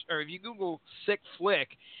sick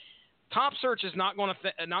flick, top search is not going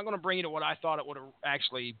to bring you to what I thought it would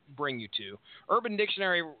actually bring you to. Urban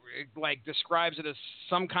Dictionary describes it as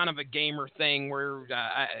some kind of a gamer thing where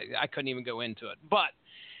I couldn't even go into it. But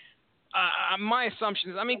my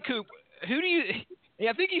assumption is, Coop, who do you?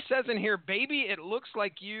 I think he says in here, baby, it looks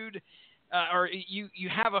like you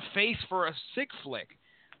have a face for a sick flick.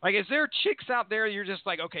 Is there chicks out there you're just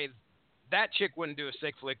like, okay, that chick wouldn't do a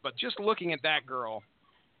sick flick, but just looking at that girl,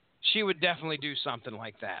 she would definitely do something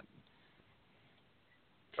like that.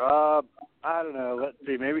 I don't know. Let's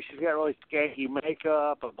see. Maybe she's got really skanky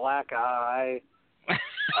makeup, a black eye.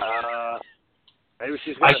 Maybe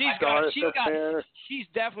she's got hair. She's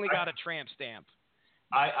definitely got a tramp stamp.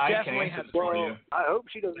 I definitely can answer for you. I hope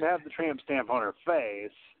she doesn't have the tramp stamp on her face.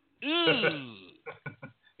 You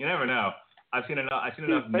never know. I've seen enough.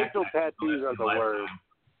 Facial tattoos are the word.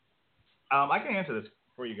 I can answer this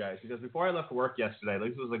for you guys, because before I left work yesterday,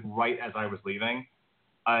 this was right as I was leaving.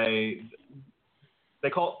 They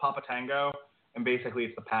call it Papa Tango, and basically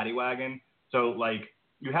it's the paddy wagon. So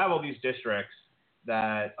you have all these districts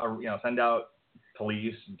that are, send out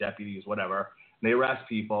police, deputies, whatever. And they arrest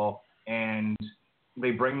people, and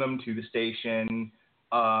they bring them to the station,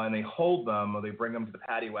 and they hold them, or they bring them to the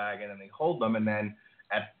paddy wagon, and they hold them, and then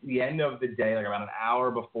at the end of the day, about an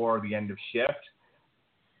hour before the end of shift,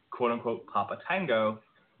 quote-unquote Papa Tango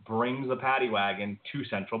brings the paddy wagon to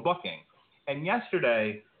central booking. And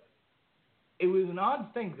yesterday, it was an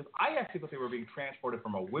odd thing, because I actually thought they were being transported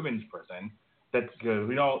from a women's prison. That's good.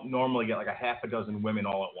 We don't normally get a half a dozen women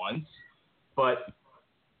all at once. But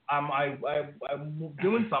I'm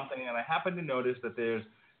doing something, and I happen to notice that there's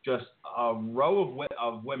just a row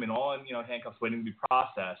of women all in handcuffs waiting to be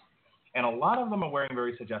processed, and a lot of them are wearing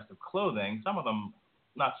very suggestive clothing. Some of them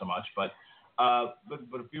not so much, but a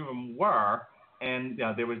few of them were, and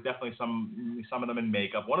there was definitely some of them in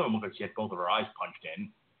makeup. One of them looked like she had both of her eyes punched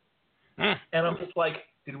in, and I'm just like,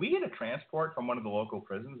 did we get a transport from one of the local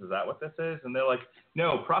prisons? Is that what this is? And they're like,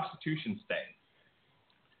 no, prostitution sting.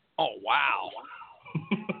 Oh, wow.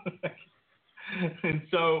 And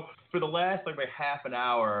so for the last like half an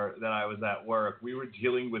hour that I was at work, we were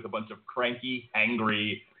dealing with a bunch of cranky,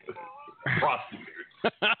 angry prostitutes.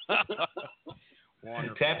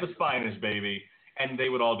 Tampa's finest, baby. And they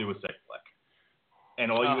would all do a sick flick.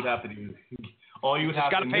 And all you would have to do is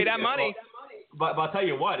got to pay that money. But I'll tell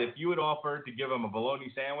you what, if you had offered to give them a bologna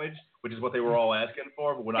sandwich, which is what they were all asking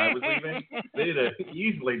for, but when I was leaving, they'd have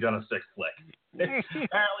easily done a sick flick.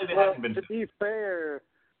 Apparently they hadn't been. To be fair,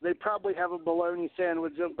 they probably have a bologna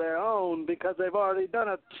sandwich of their own because they've already done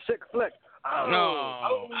a sick flick.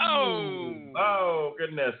 Oh,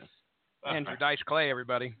 goodness. Andrew Dice Clay,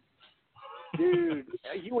 everybody. Dude,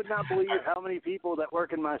 you would not believe how many people that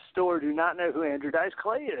work in my store do not know who Andrew Dice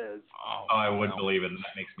Clay is. Oh, I wouldn't believe it, and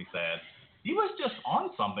that makes me sad. He was just on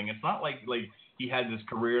something. It's not like he had this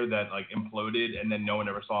career that imploded and then no one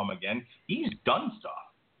ever saw him again. He's done stuff.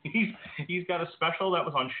 He's got a special that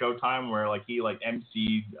was on Showtime where he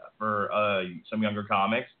emceed for some younger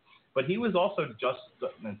comics, but he was also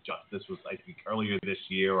this was I think earlier this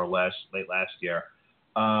year or late last year.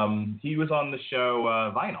 He was on the show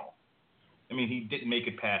Vinyl. I mean, he didn't make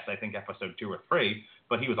it past I think episode 2 or 3,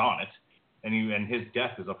 but he was on it, and his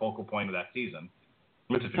death is a focal point of that season,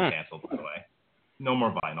 which has been canceled by the way. No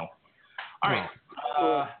more Vinyl. All right,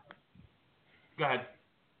 go ahead.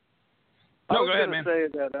 No, go ahead, man.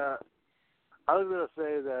 I was going to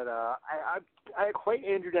say that I equate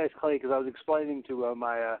Andrew Dice Clay because I was explaining to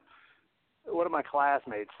one of my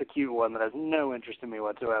classmates, the cute one that has no interest in me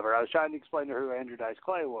whatsoever. I was trying to explain to her who Andrew Dice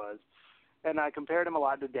Clay was, and I compared him a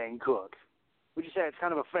lot to Dane Cook. Would you say it's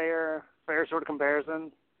kind of a fair sort of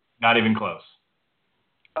comparison? Not even close.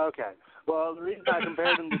 Okay. Well, the reason I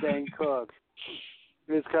compared him to Dane Cook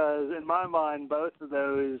is because, in my mind, both of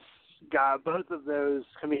those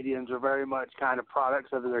comedians were very much kind of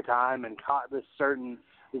products of their time and caught this certain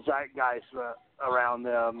zeitgeist around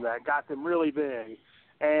them that got them really big.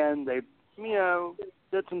 And they,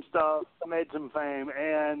 did some stuff, made some fame,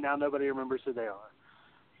 and now nobody remembers who they are.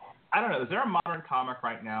 I don't know. Is there a modern comic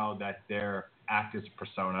right now that their act is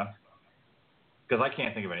persona? Because I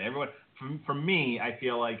can't think of any. Everyone, for me, I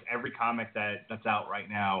feel like every comic that's out right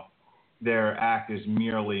now, their act is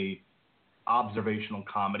merely observational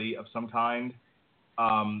comedy of some kind.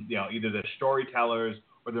 Either they're storytellers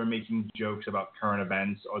or they're making jokes about current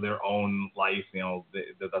events or their own life.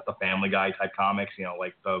 The Family Guy type comics.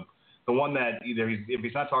 Like the one that either if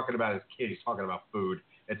he's not talking about his kid, he's talking about food.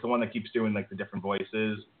 It's the one that keeps doing the different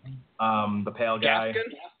voices. The pale guy.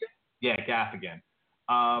 Gaffigan? Yeah, Gaffigan.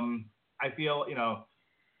 I feel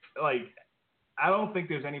I don't think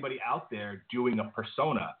there's anybody out there doing a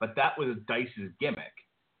persona, but that was Dice's gimmick.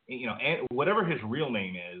 And whatever his real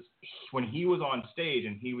name is, when he was on stage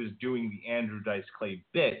and he was doing the Andrew Dice Clay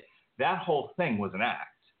bit, that whole thing was an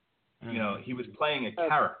act. Mm-hmm. He was playing a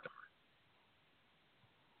character.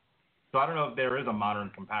 So I don't know if there is a modern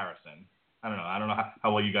comparison. I don't know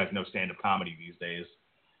how well you guys know stand-up comedy these days.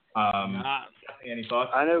 Any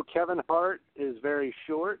thoughts? I know Kevin Hart is very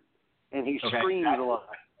short, and he screams a lot.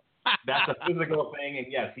 That's a physical thing, and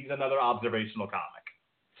yes, he's another observational comic.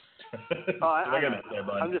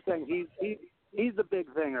 I'm just saying he's the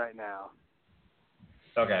big thing right now.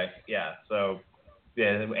 Okay, yeah. So,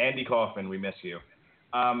 Andy Kaufman, we miss you.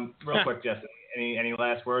 Real quick, Jesse, any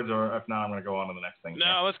last words, or if not, I'm going to go on to the next thing.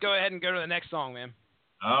 No, let's go ahead and go to the next song, man.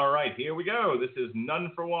 All right, here we go. This is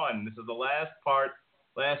None for One. This is the last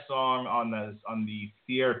song on the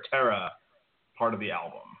Theaterror part of the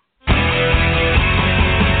album.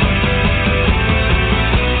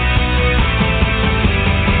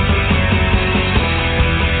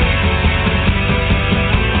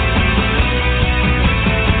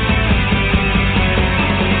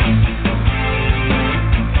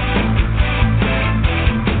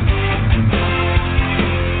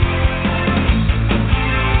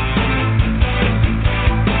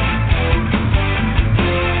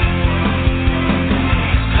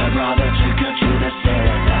 I'd rather take her to the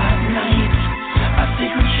theater.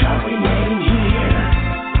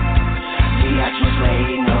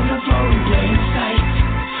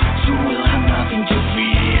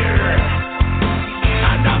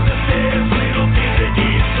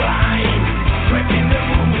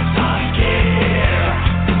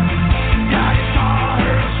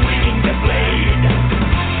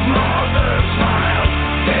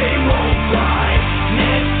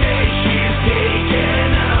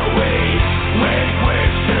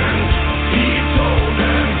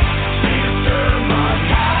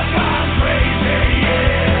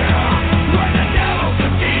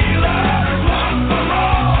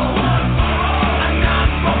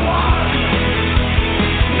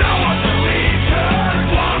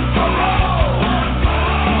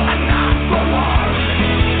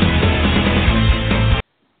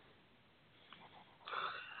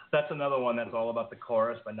 That's another one that's all about the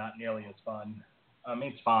chorus, but not nearly as fun. I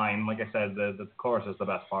mean, it's fine. Like I said, the chorus is the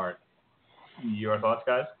best part. Your thoughts,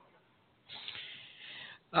 guys?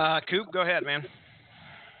 Coop, go ahead, man.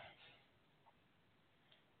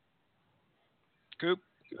 Coop?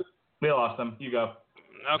 We lost him. You go.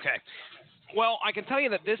 Okay. Well, I can tell you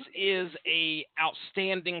that this is a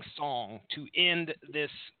outstanding song to end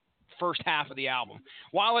this first half of the album.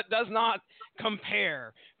 While it does not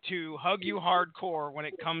compare to Hug You Hardcore when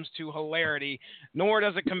it comes to hilarity, nor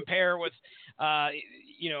does it compare with, I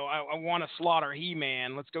want to slaughter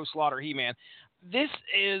He-Man. Let's go slaughter He-Man. This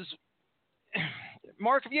is...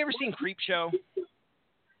 Mark, have you ever seen Creepshow?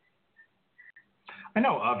 I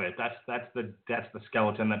know of it. That's the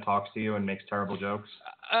skeleton that talks to you and makes terrible jokes.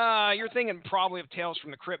 You're thinking probably of Tales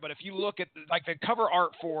from the Crypt, but if you look at the cover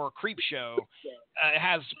art for Creepshow, it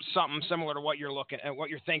has something similar to what you're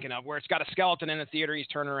thinking of, where it's got a skeleton in the theater, he's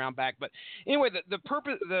turning around back. But anyway, the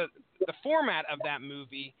purpose, the format of that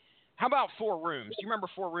movie. How about Four Rooms? Do you remember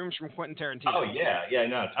Four Rooms from Quentin Tarantino? Oh yeah,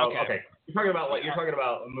 no. Okay. You're talking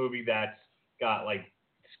about a movie that's got like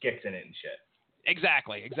skits in it and shit.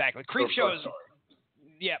 Exactly. Creepshow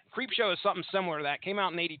is something similar to that. Came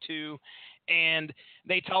out in '82, and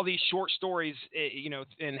they tell these short stories,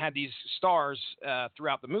 and had these stars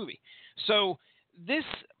throughout the movie. So this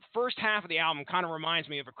first half of the album kind of reminds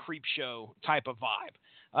me of a Creepshow type of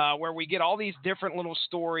vibe, where we get all these different little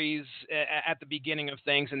stories at the beginning of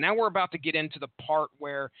things, and now we're about to get into the part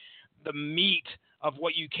where the meat of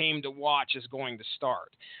what you came to watch is going to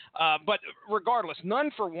start. But regardless,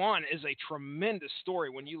 None for One is a tremendous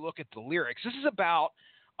story when you look at the lyrics. This is about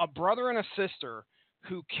a brother and a sister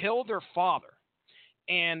who killed their father,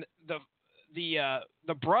 and the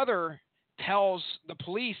brother tells the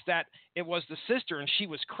police that it was the sister and she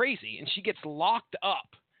was crazy, and she gets locked up.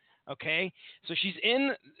 Okay, so she's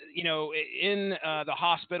in the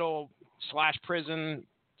hospital / prison,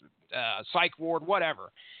 psych ward,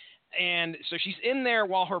 whatever. And so she's in there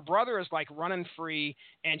while her brother is like running free,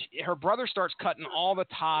 and her brother starts cutting all the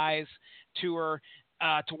ties to her,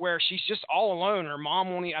 to where she's just all alone. Her mom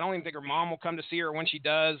won't. I don't even think her mom will come to see her. When she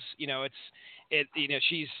does, she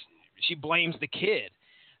blames the kid.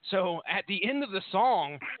 So at the end of the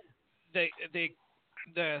song,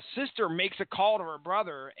 the sister makes a call to her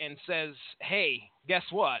brother and says, "Hey, guess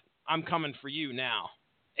what? I'm coming for you now."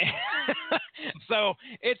 So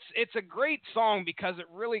it's a great song because it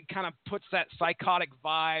really kind of puts that psychotic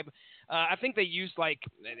vibe. I think they used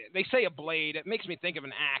they say a blade. It makes me think of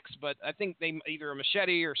an axe, but I think they either a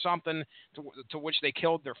machete or something to which they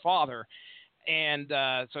killed their father. And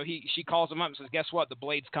so she calls him up and says, "Guess what? The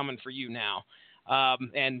blade's coming for you now."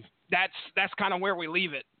 And that's kind of where we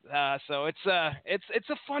leave it. So it's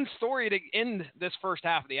a fun story to end this first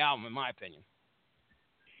half of the album, in my opinion.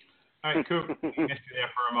 All right, Coop, missed you there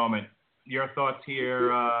for a moment. Your thoughts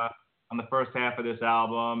here on the first half of this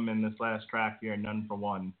album and this last track here, None for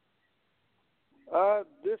One?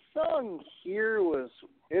 This song here was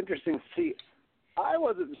interesting. See, I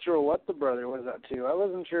wasn't sure what the brother was up to. I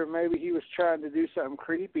wasn't sure maybe he was trying to do something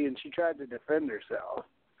creepy and she tried to defend herself.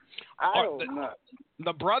 I don't know.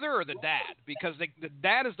 The brother or the dad? Because the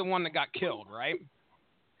dad is the one that got killed, right?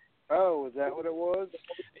 Oh, is that what it was?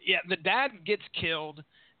 Yeah, the dad gets killed,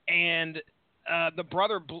 and the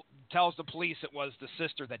brother tells the police it was the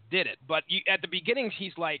sister that did it. But at the beginning,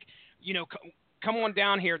 he's like, come on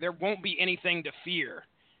down here. There won't be anything to fear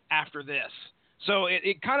after this. So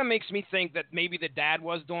it kind of makes me think that maybe the dad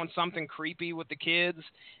was doing something creepy with the kids,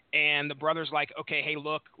 and the brother's like, okay, hey,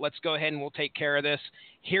 look, let's go ahead and we'll take care of this.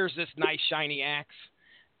 Here's this nice shiny axe.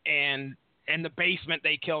 And in the basement,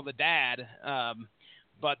 they kill the dad,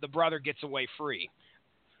 but the brother gets away free.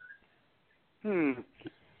 Because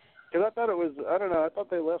I thought it was, I don't know, I thought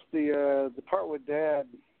they left the part with Dad.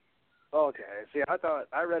 Okay, see,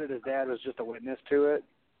 I read it as Dad was just a witness to it.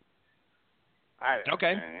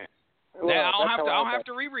 Okay. Well, yeah, I'll have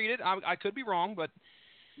to reread it. I could be wrong, but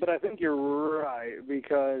I think you're right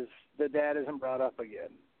because the dad isn't brought up again.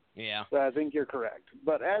 Yeah. So I think you're correct.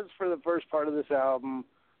 But as for the first part of this album,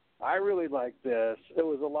 I really liked this. It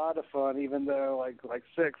was a lot of fun, even though like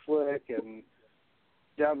Sick Flick and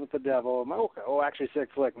Down with the Devil. Okay. Oh, actually, Sick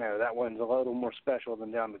Flick. No, that one's a little more special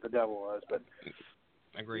than Down with the Devil was. But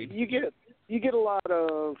agreed. You get a lot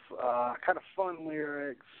of kind of fun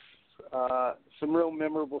lyrics. Some real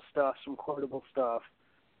memorable stuff, some quotable stuff.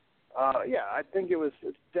 Yeah, I think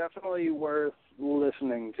it's definitely worth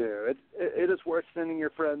listening to. It is worth sending your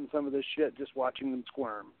friends some of this shit, just watching them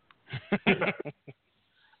squirm.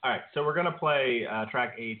 All right, so we're gonna play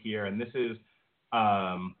track 8 here, and this is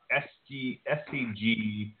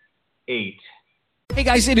SCG 8. Hey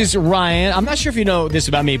guys, it is Ryan. I'm not sure if you know this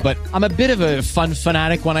about me, but I'm a bit of a fun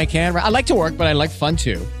fanatic when I can. I like to work, but I like fun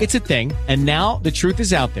too. It's a thing. And now the truth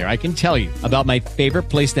is out there. I can tell you about my favorite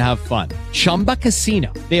place to have fun. Chumba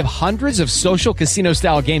Casino. They have hundreds of social casino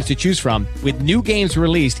style games to choose from with new games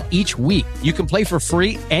released each week. You can play for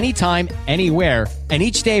free anytime, anywhere. And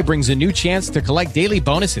each day brings a new chance to collect daily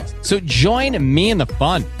bonuses. So join me in the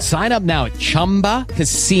fun. Sign up now at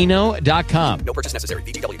ChumbaCasino.com. No purchase necessary.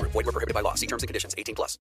 VGW Group. Void where prohibited by law. See terms and conditions.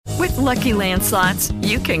 18+. With Lucky Land Slots,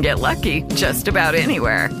 you can get lucky just about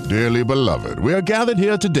anywhere. Dearly beloved, we are gathered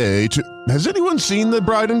here today to... Has anyone seen the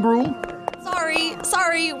bride and groom?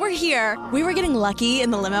 Sorry, we're here. We were getting lucky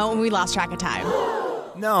in the limo and we lost track of time.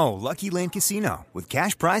 No, Lucky Land Casino, with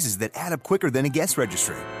cash prizes that add up quicker than a guest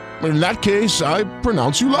registry. In that case, I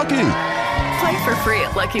pronounce you lucky. Play for free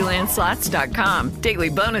at LuckyLandSlots.com. Daily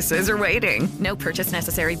bonuses are waiting. No purchase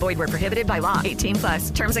necessary. Void where prohibited by law.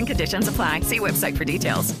 18+. Terms and conditions apply. See website for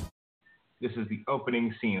details. This is the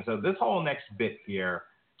opening scene. So this whole next bit here,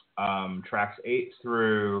 tracks 8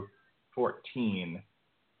 through 14,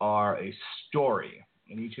 are a story.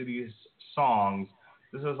 And each of these songs,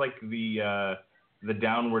 this is like the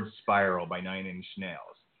Downward Spiral by 9 Inch Nails.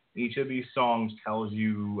 Each of these songs tells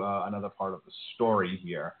you another part of the story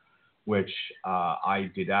here, which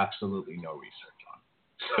I did absolutely no research on.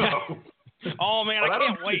 So, oh man, I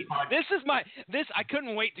can't wait. I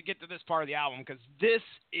couldn't wait to get to this part of the album because this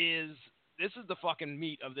is the fucking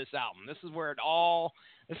meat of this album. This is where it all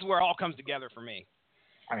comes together for me.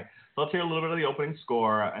 All right, so let's hear a little bit of the opening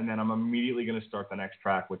score, and then I'm immediately going to start the next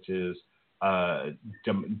track, which is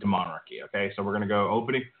Demonarchy. Okay, so we're going to go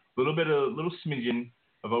opening, a little smidgen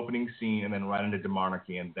of opening scene, and then right into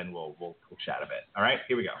Demonarchy, and then we'll chat a bit. All right,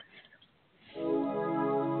 here we go.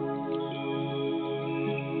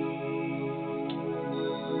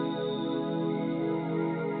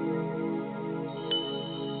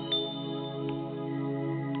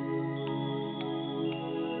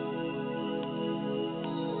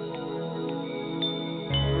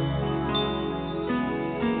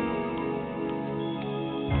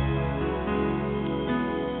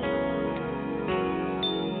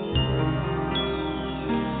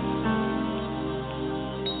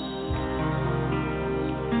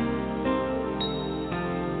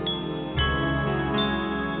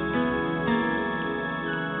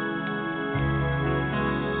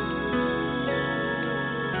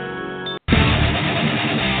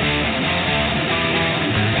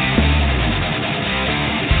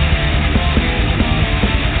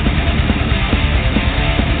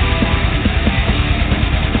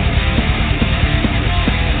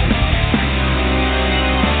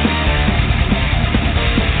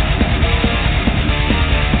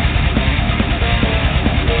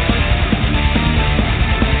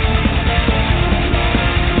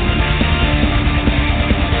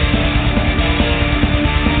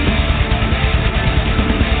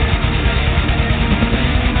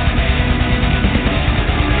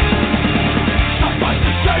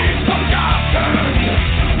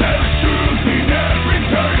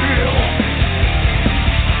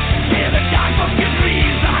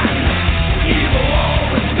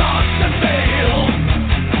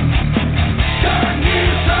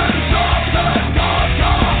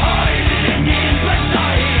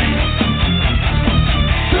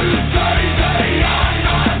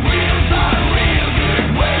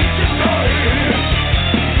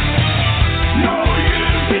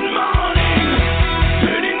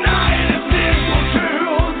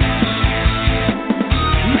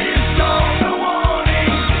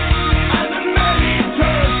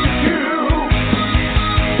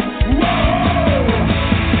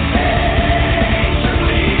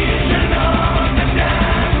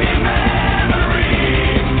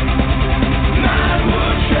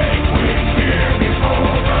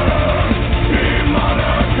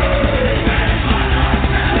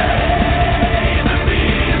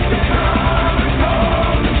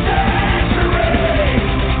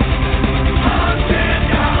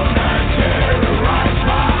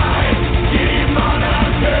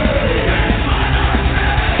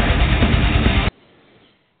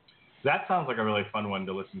 That sounds like a really fun one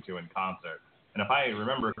to listen to in concert. And if I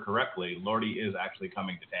remember correctly, Lordi is actually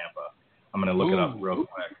coming to Tampa. I'm going to look it up real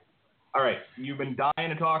quick. All right, you've been dying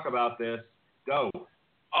to talk about this. Go.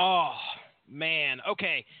 Oh, man.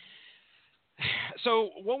 Okay. So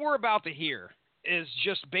what we're about to hear is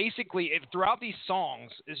just basically, throughout these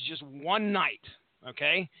songs, is just one night,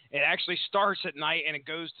 okay? It actually starts at night and it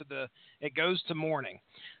goes to morning.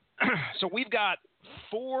 So we've got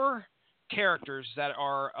 4 characters that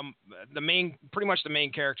are pretty much the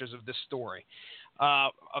main characters of this story. a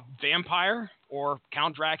vampire, or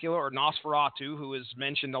Count Dracula, or Nosferatu, who is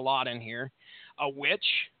mentioned a lot in here, a witch,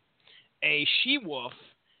 a she-wolf,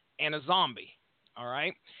 and a zombie. All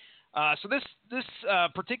right? So this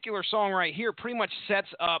particular song right here pretty much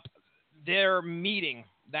sets up their meeting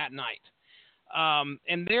that night.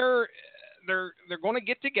 And they're going to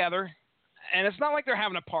get together, and it's not like they're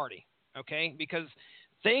having a party, okay? Because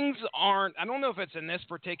things aren't. I don't know if it's in this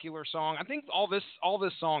particular song. I think all this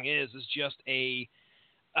song is just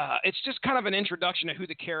it's just kind of an introduction to who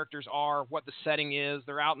the characters are, what the setting is.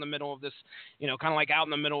 They're out in the middle of this, kind of like out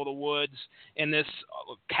in the middle of the woods in this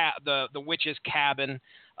the witch's cabin,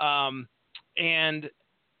 and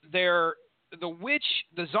the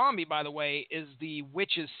zombie, by the way, is the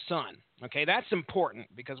witch's son. Okay, that's important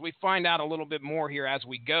because we find out a little bit more here as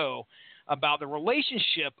we go about the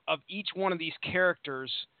relationship of each one of these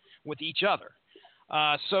characters with each other.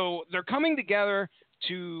 So they're coming together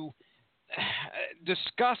to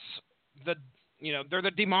discuss they're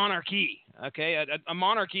the Demonarchy. Okay, a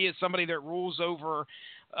monarchy is somebody that rules over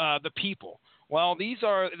the people. Well, this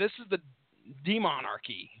is the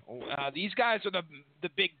Demonarchy. These guys are the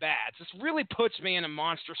big bads. This really puts me in a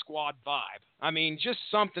Monster Squad vibe. I mean, just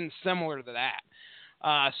something similar to that.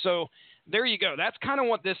 So there you go. That's kind of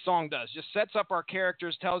what this song does. Just sets up our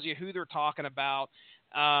characters, tells you who they're talking about.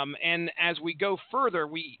 And as we go further,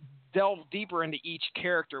 we delve deeper into each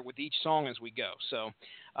character with each song as we go. So,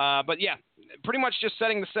 but yeah, pretty much just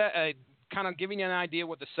setting the set, kind of giving you an idea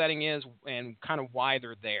what the setting is and kind of why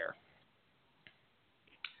they're there.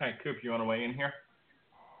 All right, Coop, you want to weigh in here?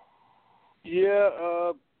 Yeah,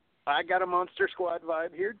 I got a Monster Squad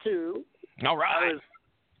vibe here too. All right.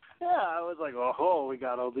 I was like, oh, we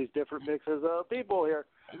got all these different mixes of people here.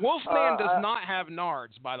 Wolfman does not have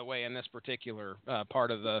nards, by the way, in this particular part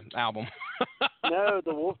of the album. No,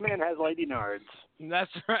 the Wolfman has lady nards. That's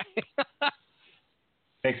right.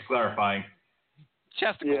 Thanks for clarifying.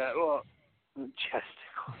 Chesticles. Yeah, well,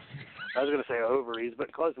 chesticles. I was going to say ovaries,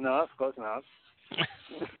 but close enough.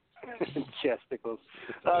 Chesticles.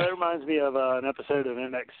 That reminds me of an episode of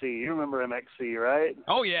MXC. You remember MXC, right?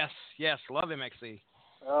 Oh, yes. Love MXC.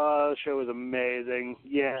 The show was amazing.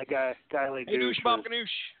 Yeah, guy like hey, douche. Bob Ganoush.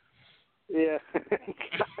 Yeah,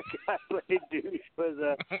 guy like douche was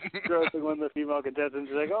grossing one of the female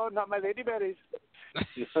contestants. He's like, oh, not my lady berries. I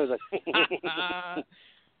was like,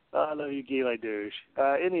 I love you, guy like douche.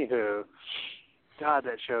 Anywho, God,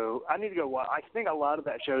 that show. I need to go watch. I think a lot of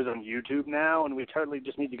that show's on YouTube now, and we totally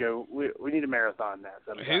just need to go. We need to marathon that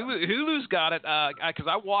sometime. Hulu's got it, because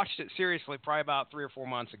I watched it seriously probably about 3 or 4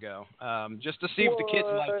 months ago, just to see if the kids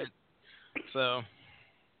liked it. So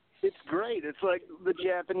it's great. It's like the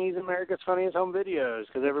Japanese America's Funniest Home Videos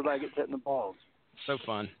because everybody gets hit in the balls. So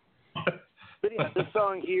fun. But yeah, this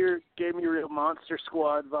song here gave me real Monster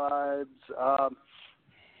Squad vibes.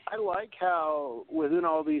 I like how within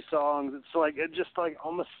all these songs, it's just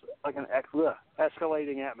almost like an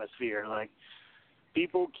escalating atmosphere. Like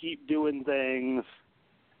people keep doing things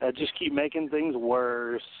that just keep making things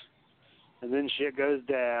worse, and then shit goes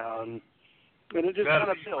down, and it just kind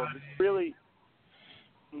of builds. It's really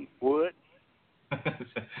what?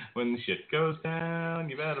 When the shit goes down,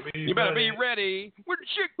 you better be ready. When the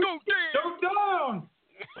shit goes down, go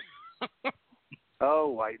down. Oh,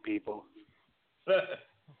 white people.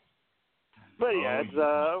 But yeah, it's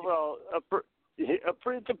overall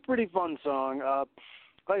it's a pretty fun song.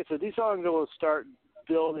 Like I said, these songs will start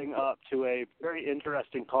building up to a very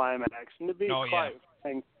interesting climax, and to be quite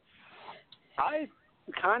frank, I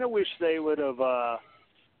kind of wish they would have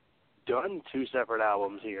done 2 separate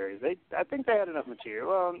albums here. I think they had enough material.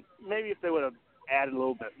 Well, maybe if they would have added a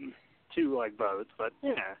little bit to both, but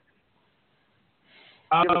yeah.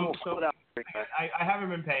 I haven't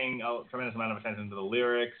been paying a tremendous amount of attention to the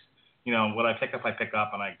lyrics. What I pick up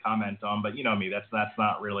and I comment on, but you know me, that's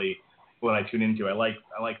not really what I tune into. I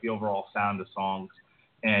like the overall sound of songs,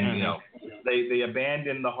 and they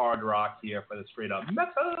abandon the hard rock here for the straight up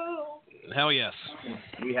metal. Hell yes.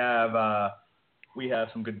 We have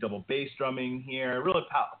some good double bass drumming here. Really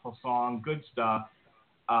powerful song, good stuff.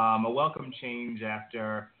 A welcome change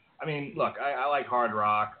after. I mean, look, I like hard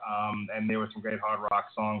rock, and there were some great hard rock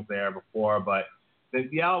songs there before, but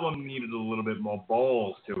the album needed a little bit more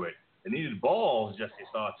balls to it. It needed balls, Jesse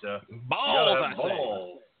Starcher.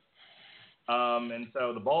 Balls. And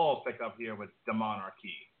so the balls pick up here with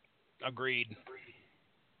Demonarchy. Agreed.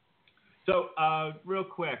 So, real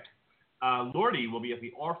quick, Lordi will be at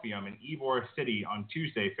the Orpheum in Ybor City on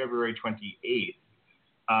Tuesday, February 28th.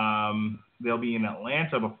 They'll be in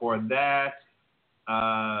Atlanta before that.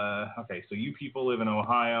 Okay, so you people live in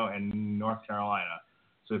Ohio and North Carolina.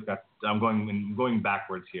 So we've got, I'm going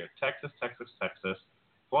backwards here. Texas,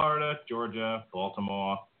 Florida, Georgia,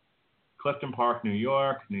 Baltimore, Clifton Park, New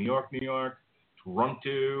York,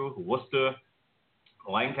 Toronto, Worcester,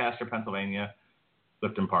 Lancaster, Pennsylvania,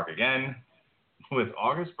 Clifton Park again, with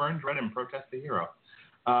August Burns Red and Protest the Hero.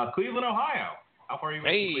 Cleveland, Ohio. How far are you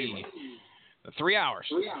away from Cleveland? 3 hours.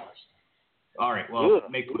 All right, well,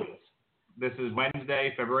 make this. This is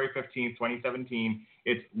Wednesday, February 15th, 2017.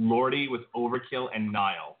 It's Lordi with Overkill and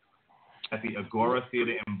Nile at the Agora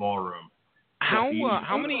Theater and Ballroom. How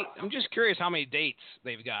many? I'm just curious how many dates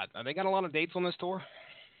they've got. They got a lot of dates on this tour?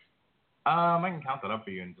 I can count that up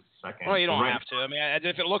for you in just a second. Well, you don't have to. I mean,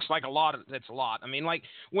 if it looks like a lot, it's a lot. I mean, like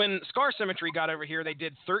when Scar Symmetry got over here, they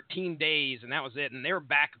did 13 days, and that was it, and they were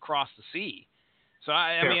back across the sea. So,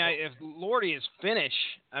 I mean, if Lordi is Finnish,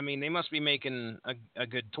 I mean, they must be making a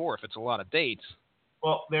good tour if it's a lot of dates.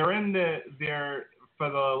 Well, they're for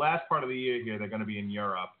the last part of the year here, they're going to be in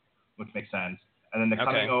Europe, which makes sense. And then they're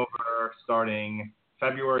coming over starting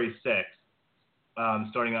February 6th,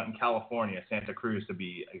 starting out in California, Santa Cruz to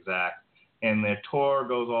be exact. And their tour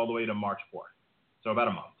goes all the way to March 4th. So about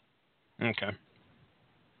a month. Okay.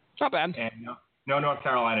 Not bad. And no North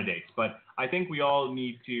Carolina dates. But I think we all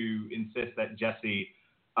need to insist that Jesse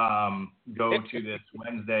go to this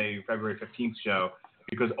Wednesday, February 15th show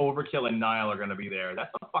because Overkill and Nile are going to be there. That's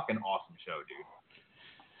a fucking awesome show, dude.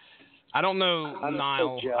 I don't know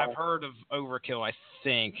Nile. I've heard of Overkill, I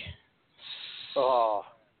think. Oh,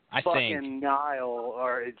 fucking think. Nile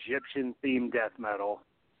or Egyptian-themed death metal.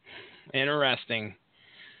 Interesting.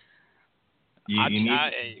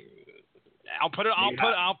 I'll put it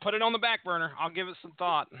on the back burner. I'll give it some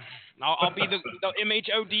thought. I'll be the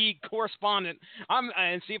MHOD correspondent.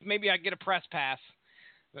 And see if maybe I get a press pass.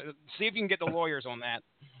 See if you can get the lawyers on that.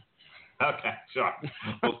 Okay, sure.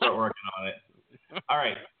 We'll start working on it. All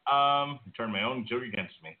right. Turn my own joke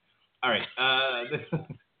against me. All right.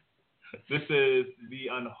 This is The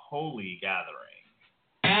Unholy Gathering.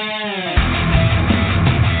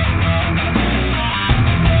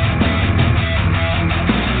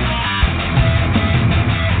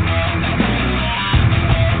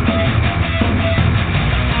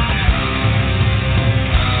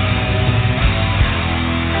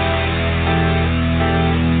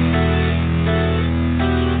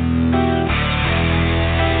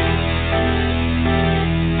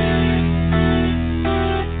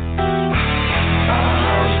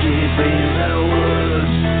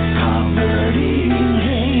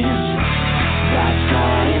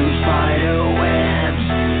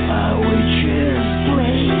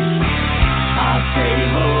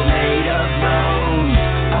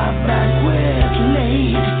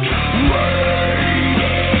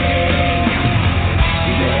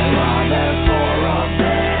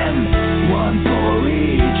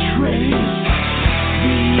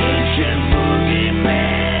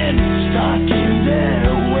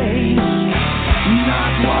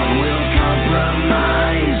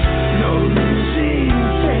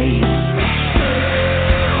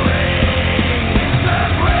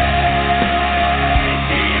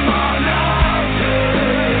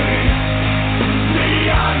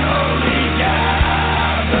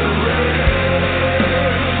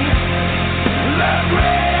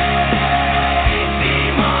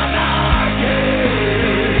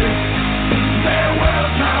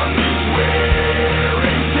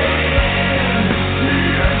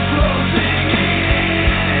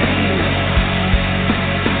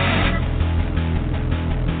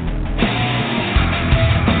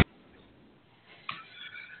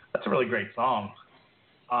 Song.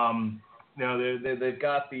 They've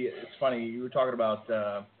got it's funny, you were talking about,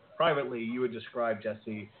 privately, you would describe,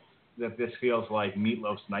 Jesse, that this feels like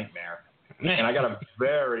Meatloaf's Nightmare. And I got a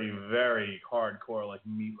very, very hardcore, like,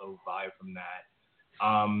 Meatloaf vibe from that.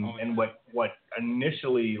 And what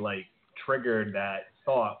initially, like, triggered that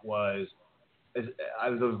thought was, as I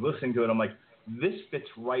was listening to it, I'm like, this fits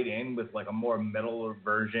right in with, like, a more metal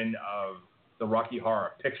version of the Rocky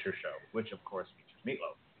Horror Picture Show, which, of course, features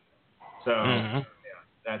Meatloaf. So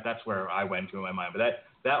that's where I went to in my mind. But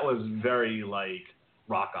that was very like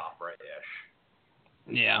rock opera-ish.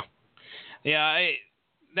 Yeah.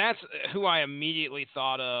 That's who I immediately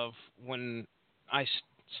thought of when I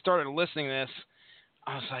started listening to this.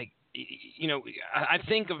 I was like, you know, I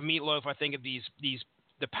think of Meatloaf. I think of the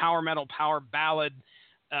power metal, power ballad,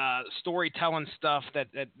 storytelling stuff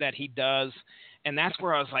that he does, and that's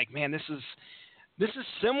where I was like, man, this is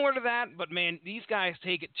similar to that, but man, these guys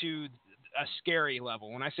take it to a scary level.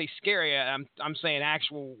 When I say scary, I'm saying a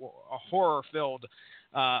horror filled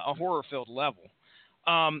level.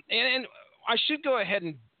 And I should go ahead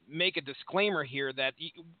and make a disclaimer here that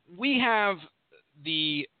we have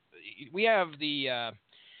we have the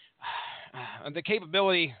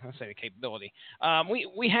capability. Let's say the capability.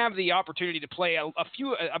 We have the opportunity to play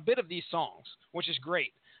a bit of these songs, which is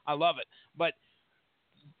great. I love it. But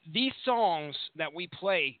these songs that we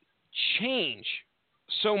play change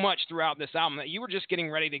so much throughout this album that you were just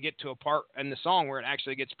getting ready to get to a part in the song where it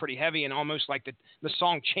actually gets pretty heavy and almost like the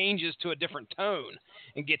song changes to a different tone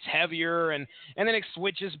and gets heavier and then it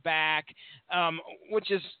switches back,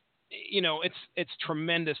 which is, it's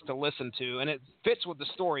tremendous to listen to, and it fits with the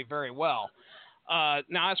story very well.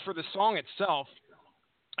 Now, as for the song itself,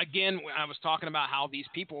 again, I was talking about how these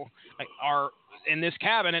people are in this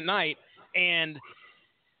cabin at night, and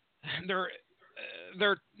they're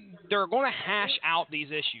going to hash out these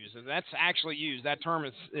issues. And that's actually used. That term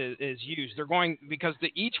is used. They're going because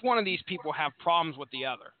each one of these people have problems with the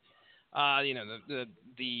other.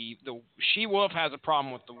 The she-wolf has a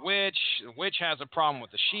problem with the witch has a problem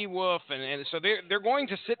with the she-wolf, and so they're going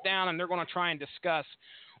to sit down and they're going to try and discuss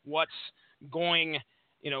what's going,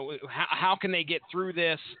 how can they get through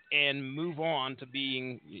this and move on to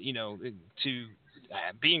being,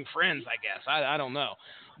 being friends, I guess. I don't know.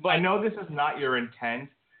 But I know this is not your intent,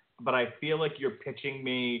 but I feel like you're pitching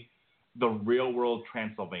me the real world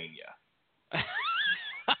Transylvania.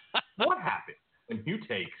 What happens when you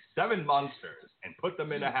take 7 monsters and put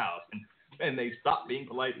them in a house and they stop being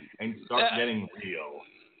polite and start getting real?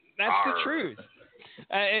 That's the truth.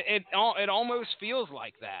 It almost feels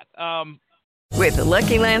like that. With the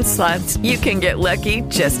Lucky Land Slots, you can get lucky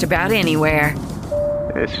just about anywhere.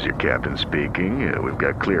 This is your captain speaking. We've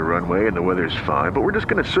got clear runway and the weather's fine, but we're just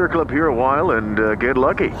going to circle up here a while and get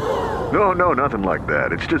lucky. No, nothing like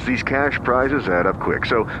that. It's just these cash prizes add up quick.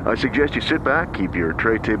 So I suggest you sit back, keep your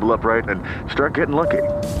tray table upright, and start getting lucky.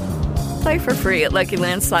 Play for free at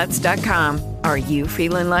LuckyLandSlots.com. Are you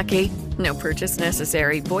feeling lucky? No purchase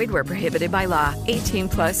necessary. Void where prohibited by law.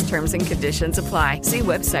 18+ terms and conditions apply. See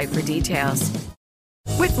website for details.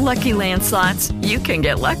 With Lucky Land Slots, you can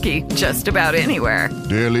get lucky just about anywhere.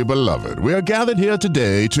 Dearly beloved, we are gathered here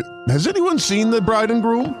today to... Has anyone seen the bride and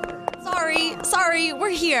groom? Sorry, we're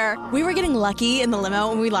here. We were getting lucky in the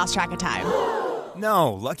limo and we lost track of time.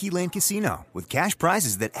 No, Lucky Land Casino, with cash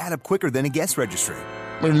prizes that add up quicker than a guest registry.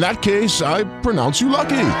 In that case, I pronounce you lucky.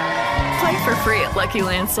 Play for free at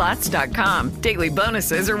LuckyLandSlots.com. Daily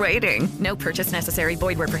bonuses are waiting. No purchase necessary.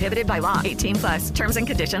 Void where prohibited by law. 18+. Terms and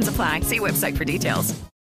conditions apply. See website for details.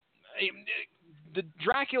 The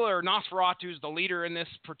Dracula or Nosferatu is the leader in this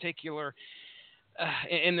particular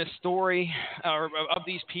in this story of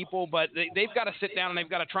these people, but they've got to sit down and they've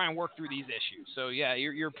got to try and work through these issues. So yeah,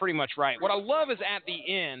 you're pretty much right. What I love is at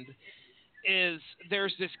the end is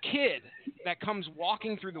there's this kid that comes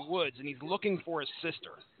walking through the woods and he's looking for his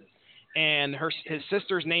sister, and his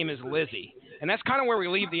sister's name is Lizzie, and that's kind of where we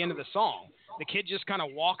leave the end of the song. The kid just kind of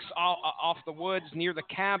walks off the woods near the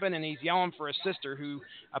cabin, and he's yelling for his sister, who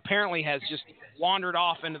apparently has just wandered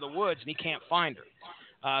off into the woods, and he can't find her.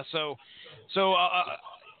 I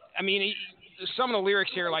mean, some of the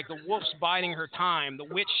lyrics here, like the wolf's biding her time, the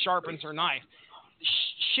witch sharpens her knife.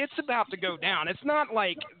 Shit's about to go down. It's not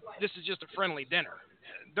like this is just a friendly dinner.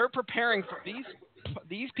 They're preparing for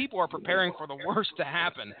these people are preparing for the worst to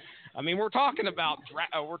happen. I mean, we're talking about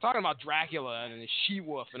Dracula and the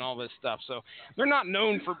she-wolf and all this stuff. So they're not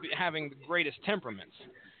known for having the greatest temperaments.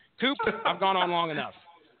 Coop, I've gone on long enough.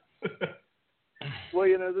 Well,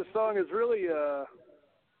 this song is really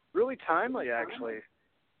timely, actually.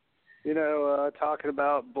 Talking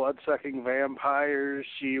about blood-sucking vampires,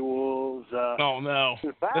 she-wolves. Oh, no.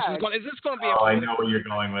 Is this going to be I know where you're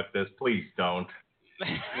going with this. Please don't.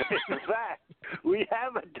 In fact, we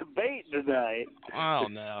have a debate tonight. Oh,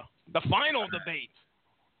 no. The final debate.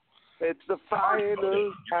 It's the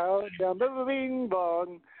final countdown. Bing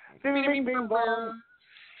bong. Bing bing bong.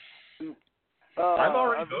 I've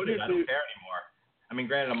already voted. I don't care anymore. I mean,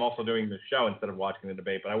 granted, I'm also doing the show instead of watching the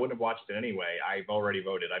debate, but I wouldn't have watched it anyway. I've already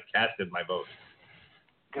voted. I've casted my vote.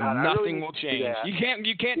 God, nothing will change.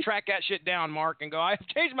 You can't track that shit down, Mark, and go, I've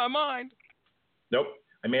changed my mind. Nope.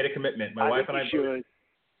 I made a commitment. My wife and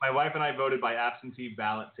I voted by absentee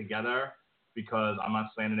ballot together because I'm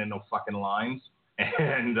not standing in no fucking lines.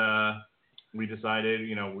 And we decided,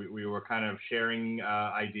 we were kind of sharing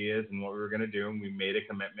ideas and what we were going to do, and we made a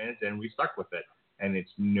commitment, and we stuck with it. And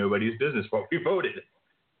it's nobody's business what we voted.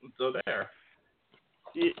 So there.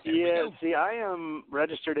 Yeah, see, I am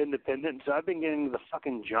registered independent, so I've been getting the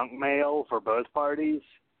fucking junk mail for both parties.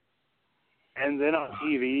 And then on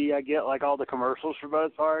TV, I get, all the commercials for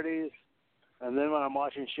both parties. And then when I'm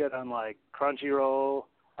watching shit on, Crunchyroll,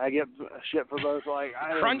 I get shit for both.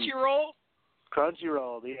 Crunchyroll?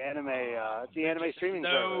 Crunchyroll, the anime streaming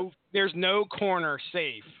service. There's no corner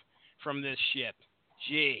safe from this shit.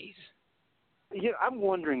 Jeez. Yeah, I'm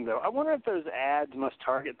wondering, though. I wonder if those ads must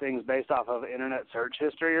target things based off of internet search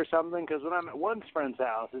history or something, because when I'm at one friend's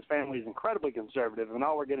house, his family is incredibly conservative, and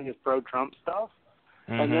all we're getting is pro-Trump stuff.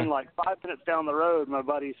 Mm-hmm. And then, like, 5 minutes down the road, my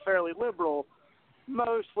buddy's fairly liberal,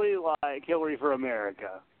 mostly like Hillary for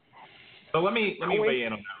America. So let me weigh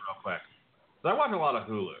in on that real quick. So I watch a lot of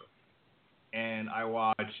Hulu, and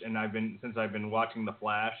since I've been watching The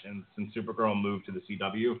Flash, and since Supergirl moved to the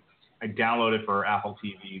CW, I downloaded for Apple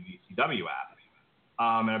TV the CW app.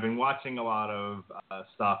 And I've been watching a lot of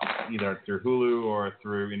stuff either through Hulu or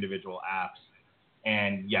through individual apps.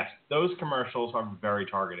 And yes, those commercials are very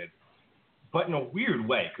targeted, but in a weird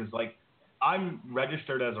way, because like I'm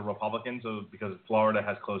registered as a Republican, so because Florida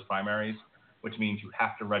has closed primaries, which means you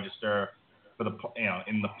have to register for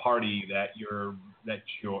in the party you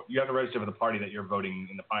have to register for the party that you're voting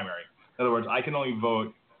in the primary. In other words, I can only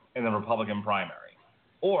vote in the Republican primary,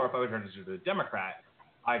 or if I was registered as a Democrat,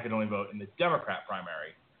 I could only vote in the Democrat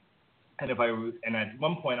primary. And at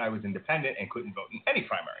one point I was independent and couldn't vote in any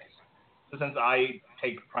primaries. So since I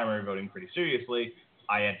take primary voting pretty seriously,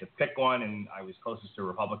 I had to pick one, and I was closest to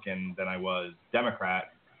Republican than I was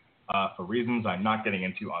Democrat for reasons I'm not getting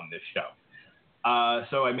into on this show.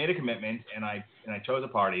 So I made a commitment, and I chose a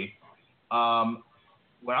party.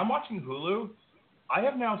 When I'm watching Hulu, I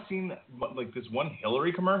have now seen this one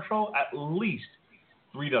Hillary commercial at least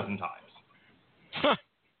 3 dozen times.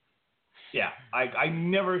 Yeah, I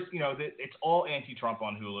never, it's all anti-Trump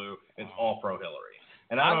on Hulu. It's all pro-Hillary.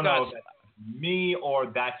 And I don't know if that's me or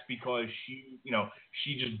that's because she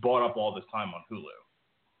just bought up all this time on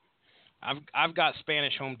Hulu. I've got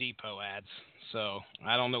Spanish Home Depot ads, so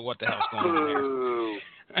I don't know what the hell's going on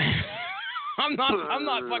there. I'm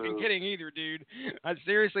not fucking kidding either, dude.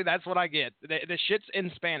 Seriously, that's what I get. The shit's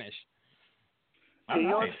in Spanish. You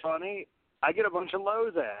know what's funny? I get a bunch of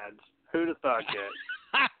Lowe's ads. Who'd have thought it?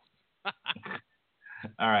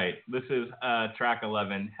 All right, this is track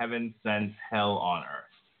 11, Heaven Sends Hell on Earth.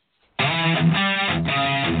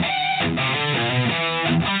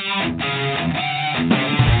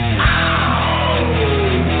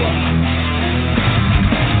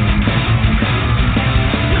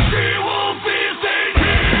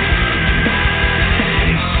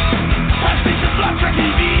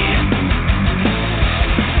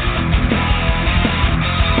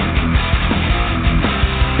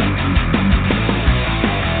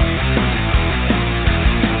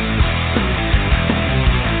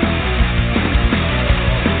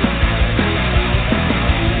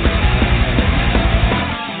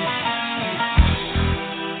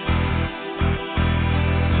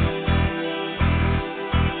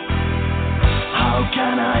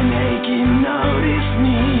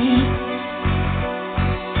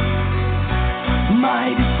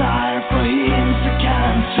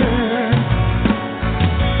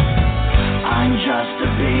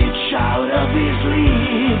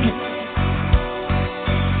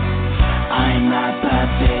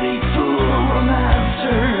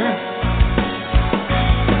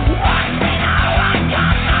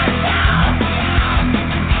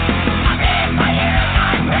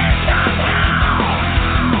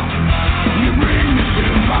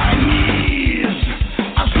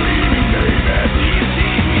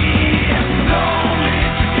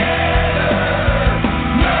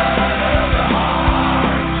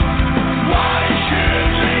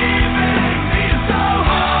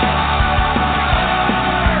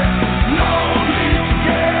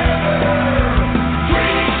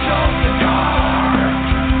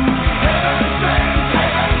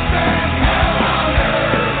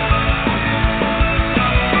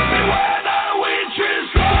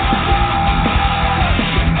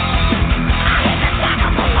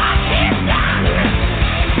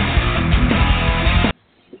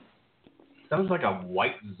 Like a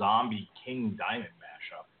White Zombie King Diamond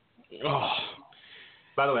mashup. Oh.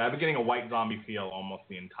 By the way, I've been getting a White Zombie feel almost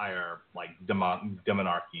the entire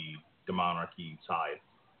Demonarchy side.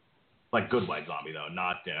 Like good White Zombie though,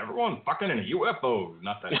 not everyone fucking in a UFO,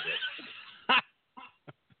 not that shit.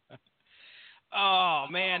 Oh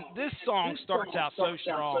man, this song starts out so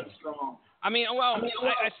strong. I mean, well,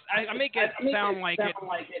 I make it sound like it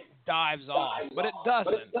dives off, but it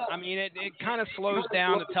doesn't. I mean, it kind of slows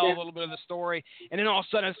down to tell a little bit of the story, and then all of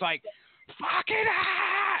a sudden it's like, fucking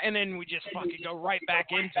and then we just fucking go right back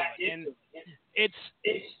into it. And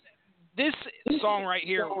this song right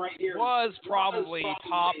here was probably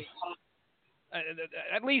pop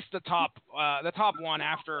at least the top one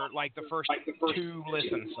after like the first 2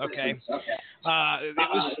 listens. Okay, it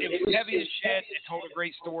was heavy as shit. It told a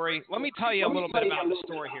great story. Let me tell you a little bit about the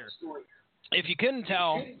story here. If you couldn't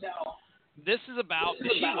tell, this is about the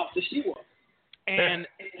She-Wolf. And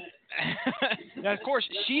of course,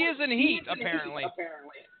 she is in heat, apparently.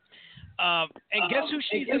 And guess who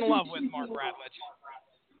she's in love with, Mark Radlich?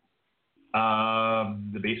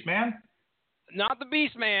 The Beastman? Not the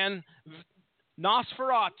Beastman,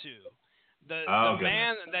 Nosferatu. The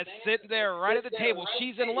man that's sitting there right at the table.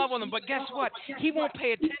 She's in love with him, but guess what? He won't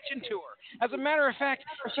pay attention to her. As a matter of fact,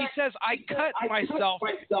 she says, I cut myself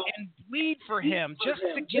and bleed for him just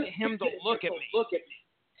to get him to look at me.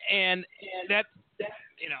 And that,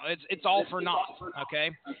 it's all for naught,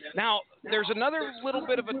 okay? Now, there's another little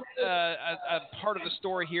bit of a part of the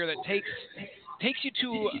story here that takes you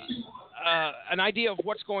to an idea of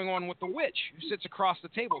what's going on with the witch who sits across the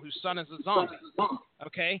table, whose son is a zombie,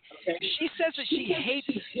 okay? She says that she hates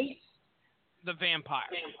the vampire.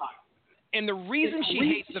 And the reason she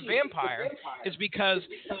hates the vampire is because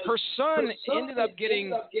her son ended up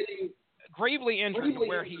getting gravely injured to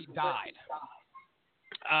where he died.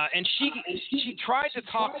 And she tried to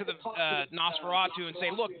talk to the Nosferatu and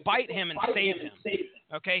say, look, bite him and save him.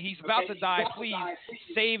 Okay, he's about to die. Please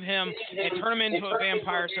save him and turn him into a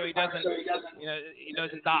vampire so he doesn't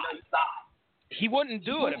die. He wouldn't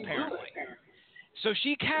do it, apparently. So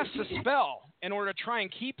she casts a spell in order to try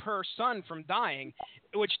and keep her son from dying,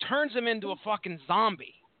 which turns him into a fucking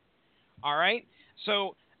zombie. All right?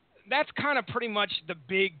 So that's kind of pretty much the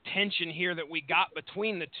big tension here that we got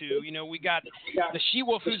between the two. We got the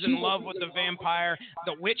She-Wolf who's in love with the vampire,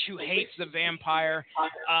 the witch who hates the vampire.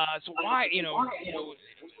 So why,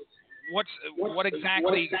 what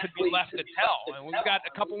exactly could be left to tell? And we've got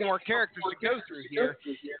a couple more characters to go through here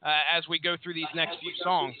as we go through these next few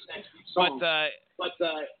songs. But I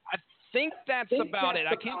think that's about it.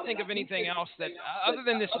 I can't think of anything else that, other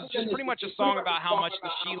than this is just pretty much a song about how much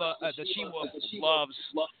the She-Wolf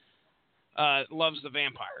loves the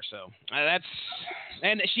vampire. So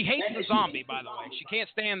and she hates the zombie, by the way. She can't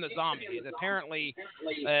stand the zombie. Apparently,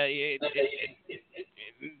 it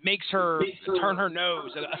makes her turn her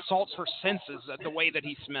nose. It assaults her senses the way that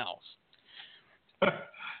he smells. Believe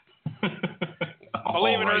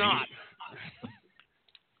it or not.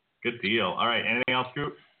 Good deal. All right. Anything else,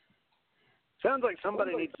 Coop? Sounds like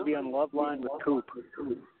somebody needs to be on Love Line with Coop.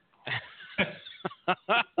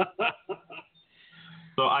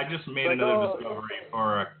 So I just made another discovery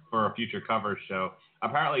for a future cover show.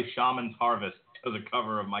 Apparently, Shaman's Harvest does a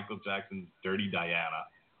cover of Michael Jackson's Dirty Diana.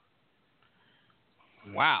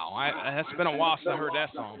 Wow, it's been a while since I heard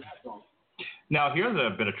that song. Now, here's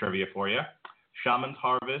a bit of trivia for you. Shaman's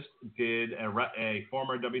Harvest did a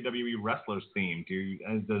former WWE wrestler's theme.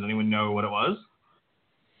 Does anyone know what it was?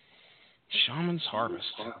 Shaman's Harvest.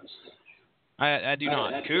 I do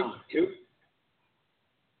not. Coop?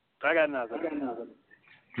 I got nothing.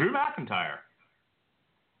 Drew McIntyre.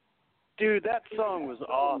 Dude, that song was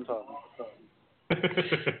awesome.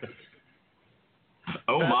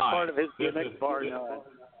 Oh That's my. part of his gimmick, bar none.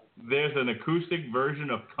 There's an acoustic version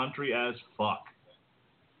of Country as Fuck.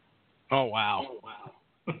 Oh, wow.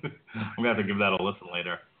 I'm going to have to give that a listen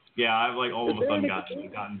later. Yeah, I've all of a sudden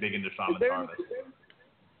gotten big into Shaman's Harvest.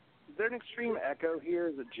 Is there an extreme echo here?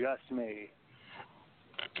 Is it just me?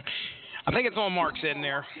 I think it's on Mark's in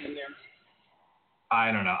there. I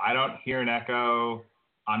don't know. I don't hear an echo.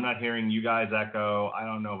 I'm not hearing you guys echo. I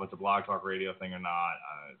don't know if it's a Blog Talk Radio thing or not.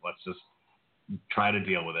 Let's just try to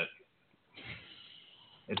deal with it.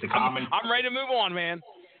 It's a common. I'm ready to move on, man.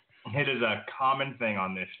 It is a common thing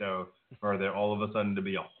on this show for there all of a sudden to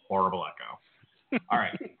be a horrible echo. All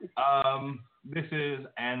right. This is,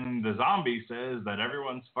 and the zombie says that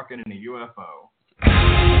everyone's fucking in a UFO.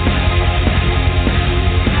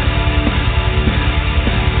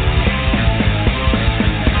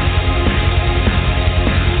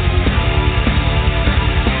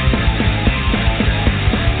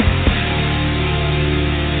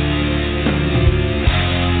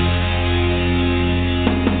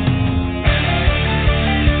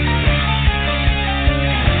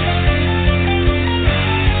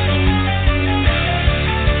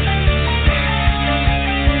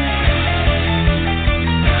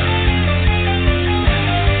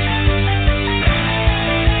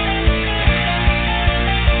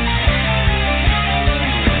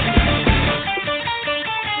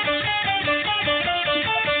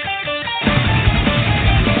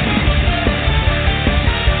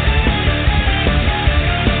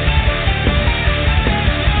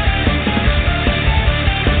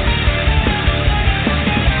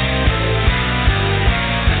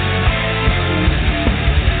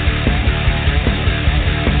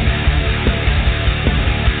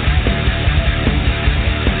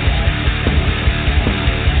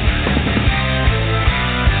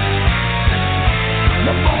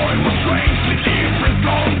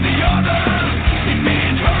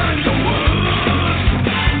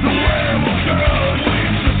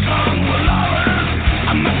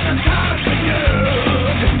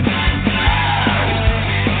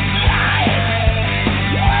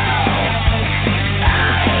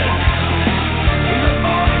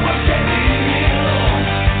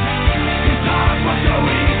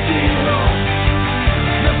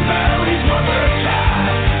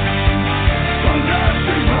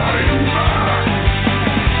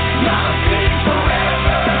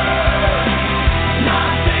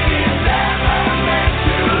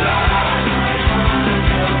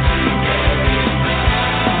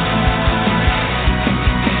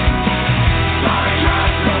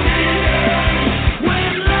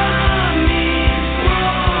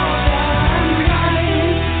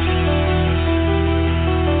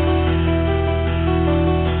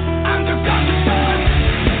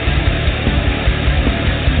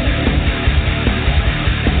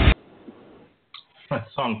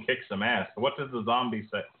 song kicks some ass. But what does the zombie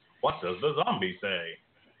say? What does the zombie say?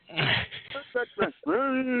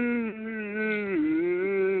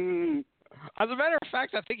 As a matter of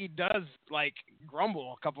fact, I think he does like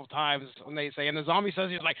grumble a couple of times when they say, and the zombie says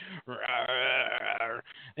he's like, "Rawr."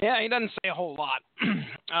 Yeah, he doesn't say a whole lot.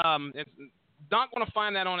 It's not going to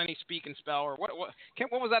find that on any speak and spell or what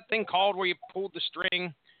was that thing called where you pulled the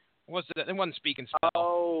string? It wasn't speak and spell.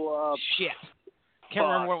 Oh, shit. Can't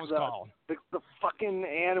remember what it was called. The fucking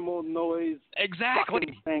animal noise.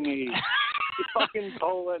 Exactly. Thingy. You fucking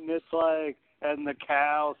pull it and it's like, and the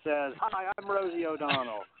cow says, "Hi, I'm Rosie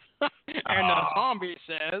O'Donnell." And the zombie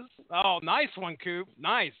says, "Oh, nice one, Coop.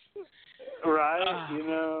 Nice." Right.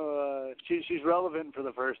 She's relevant for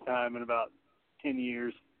the first time in about 10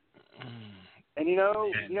 years. And you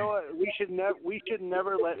know what? We should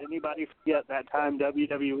never let anybody forget that time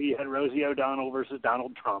WWE had Rosie O'Donnell versus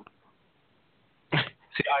Donald Trump.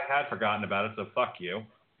 See, I had forgotten about it, so fuck you.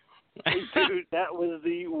 Dude, that was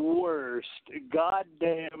the worst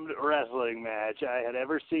goddamn wrestling match I had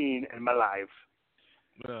ever seen in my life.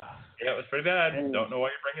 Yeah, it was pretty bad. Don't know why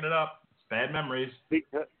you're bringing it up. It's bad memories.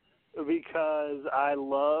 Because I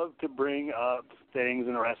love to bring up things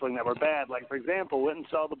in wrestling that were bad. Like, for example, went and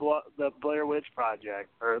saw the Blair Witch Project,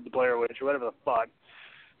 or the Blair Witch, or whatever the fuck.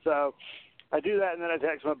 So I do that, and then I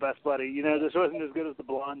text my best buddy, this wasn't as good as the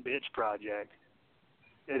Blonde Bitch Project.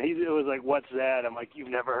 And it was like, "What's that?" I'm like, "You've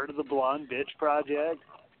never heard of the Blonde Bitch Project?"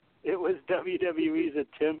 It was WWE's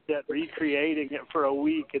attempt at recreating it for a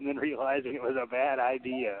week and then realizing it was a bad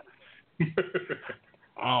idea.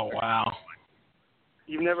 Oh, wow.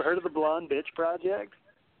 You've never heard of the Blonde Bitch Project?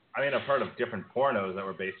 I mean, I've heard of different pornos that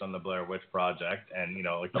were based on the Blair Witch Project, and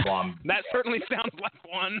like the blonde. That certainly sounds like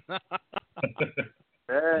one.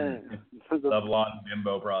 The Blonde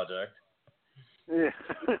Bimbo Project. Yeah.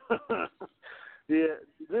 Yeah.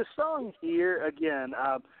 This song here again.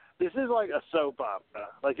 This is like a soap opera.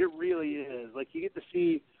 Like, it really is. Like, you get to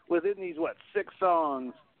see within these 6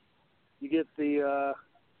 songs, you get the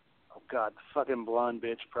the fucking Blonde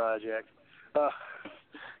Bitch Project.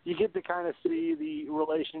 You get to kind of see the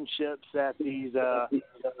relationships that these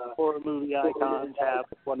horror movie icons have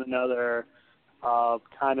with one another,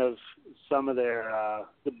 kind of some of their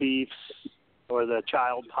the beefs or the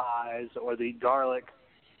child pies or the garlic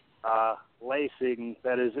lacing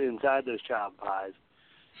that is inside those child pies,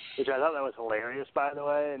 which I thought that was hilarious, by the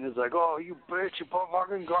way. And it's like, "Oh, you bitch, you put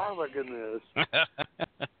fucking garlic in this."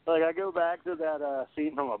 Like, I go back to that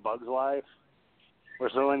scene from A Bug's Life, where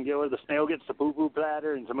the snail gets the poo-poo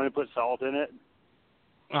platter and somebody puts salt in it.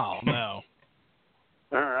 Oh, no.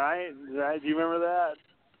 All right. Do you remember that?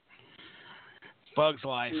 Bug's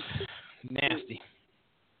Life. Nasty.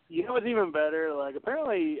 You know what's even better? Like,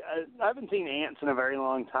 apparently, I haven't seen Ants in a very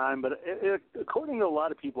long time, but according to a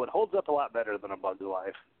lot of people, it holds up a lot better than A Bug's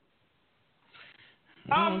Life.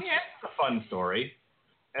 Yeah, it's a fun story.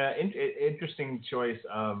 Interesting choice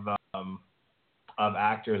of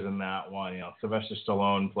actors in that one. Sylvester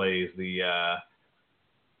Stallone plays the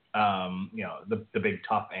big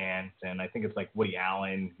tough ant, and I think it's like Woody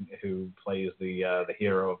Allen who plays the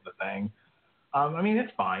hero of the thing. I mean,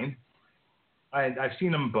 it's fine. I've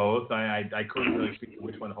seen them both. I couldn't really speak to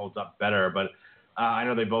which one holds up better, but I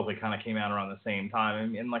know they both kind of came out around the same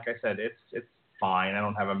time. And like I said, it's fine. I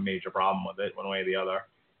don't have a major problem with it one way or the other.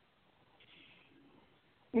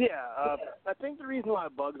 Yeah, I think the reason why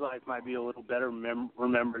Bug's Life might be a little better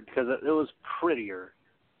remembered because it was prettier.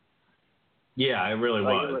 Yeah, it really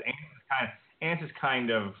was. Ants is kind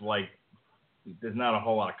of like, there's not a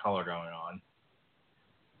whole lot of color going on.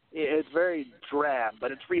 It's very drab,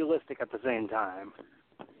 but it's realistic at the same time.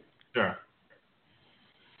 Sure.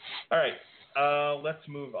 All right, let's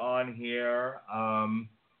move on here. I'm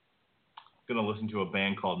going to listen to a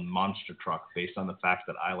band called Monster Truck based on the fact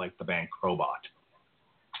that I like the band Crowbot.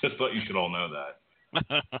 Just thought you should all know that.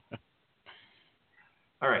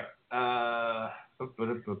 All right.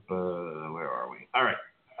 Where are we? All right.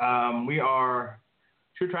 We are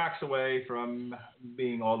 2 tracks away from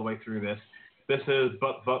being all the way through this. This is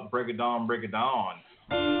But Break It Down, Break It Down.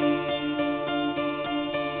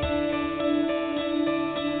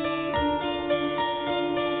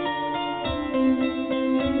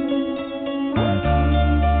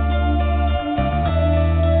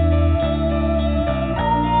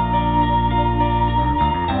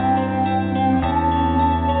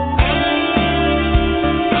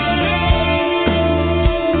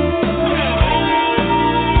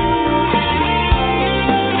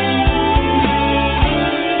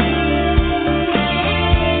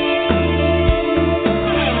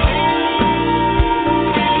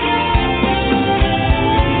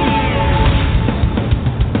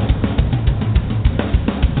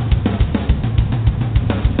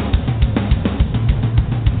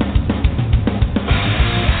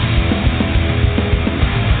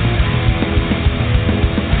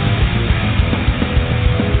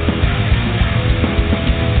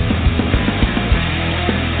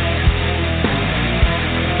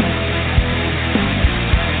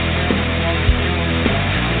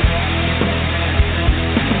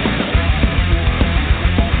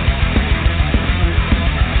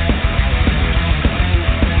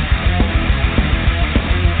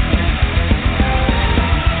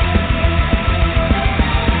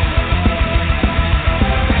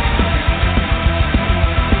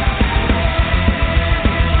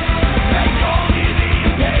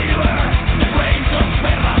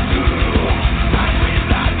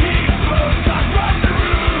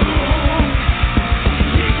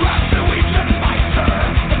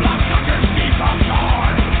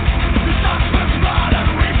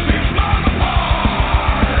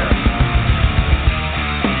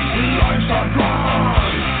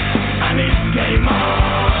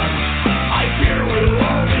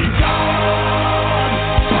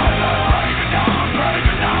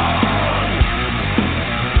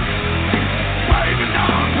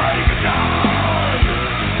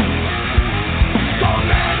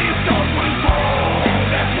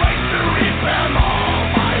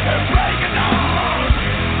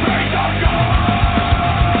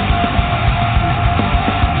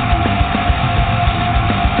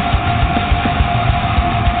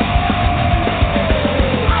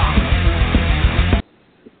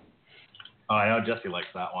 Oh, I know Jesse likes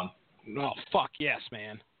that one. Oh, fuck yes,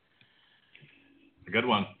 man. It's a good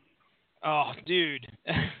one. Oh, dude.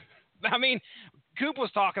 I mean, Coop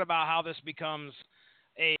was talking about how this becomes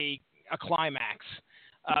a climax.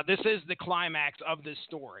 This is the climax of this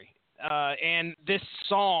story. And this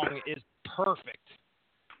song is perfect.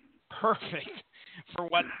 Perfect for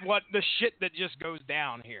what the shit that just goes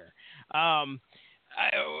down here.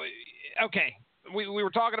 Okay. We were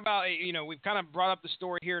talking about, we've kind of brought up the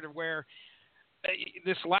story here to where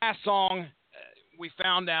this last song, we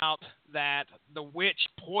found out that the witch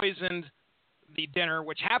poisoned the dinner,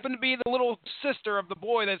 which happened to be the little sister of the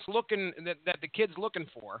boy that's looking that the kid's looking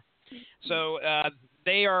for. So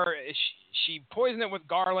she poisoned it with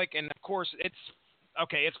garlic, and of course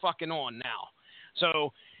it's fucking on now.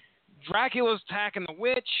 So Dracula's attacking the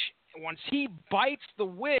witch. Once he bites the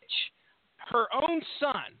witch, her own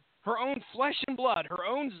son, her own flesh and blood, her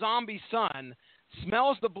own zombie son,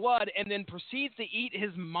 smells the blood and then proceeds to eat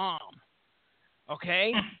his mom.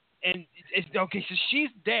 Okay? So she's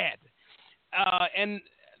dead. And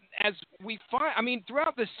as we find,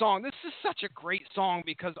 throughout this song, this is such a great song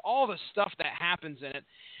because all the stuff that happens in it.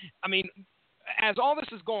 As all this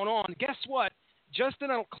is going on, guess what? Just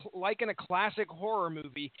like in a classic horror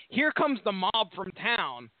movie, here comes the mob from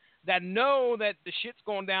town that know that the shit's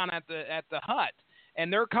going down at the hut,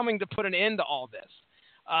 and they're coming to put an end to all this.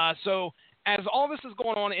 So as all this is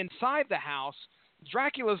going on inside the house,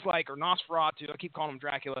 Dracula's or Nosferatu, I keep calling him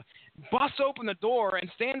Dracula, busts open the door and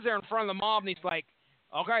stands there in front of the mob, and he's like,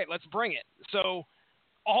 okay, let's bring it. So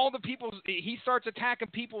all the people, he starts attacking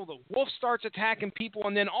people, the wolf starts attacking people,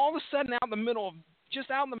 and then all of a sudden out in the middle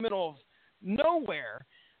of nowhere,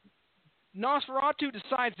 Nosferatu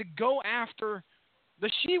decides to go after the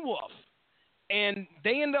she-wolf. And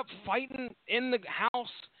they end up fighting in the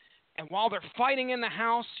house, and while they're fighting in the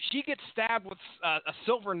house, she gets stabbed with a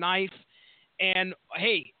silver knife. And,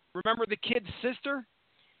 hey, remember the kid's sister?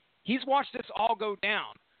 He's watched this all go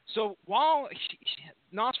down. So while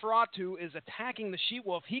Nosferatu is attacking the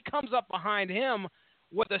she-wolf, he comes up behind him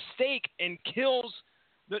with a stake and kills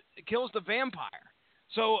the vampire.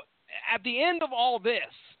 So at the end of all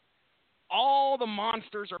this, all the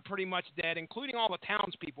monsters are pretty much dead, including all the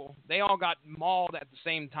townspeople. They all got mauled at the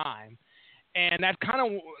same time. And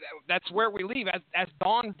that's where we leave. As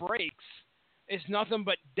dawn breaks, it's nothing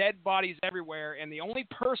but dead bodies everywhere, and the only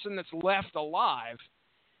person that's left alive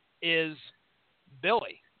is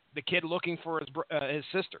Billy, the kid looking for his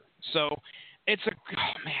sister. So it's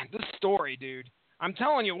this story, dude. I'm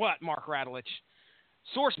telling you what, Mark Radulich,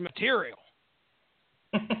 source material.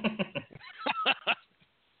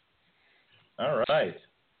 All right.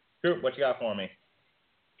 Coop, what you got for me?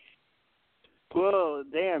 Well,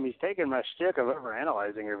 damn, he's taking my shtick of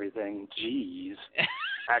overanalyzing everything. Jeez.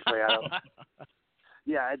 Actually, I don't.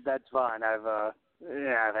 Yeah, that's fine. I've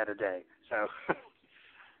had a day, so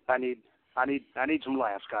I need some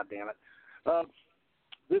laughs. God damn it.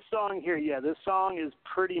 This song here, this song is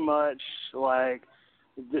pretty much like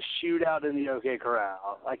the shootout in the OK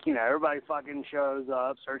Corral. Everybody fucking shows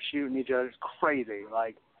up, starts shooting each other. It's crazy,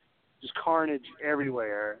 just carnage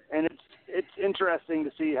everywhere. And it's interesting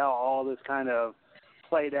to see how all this kind of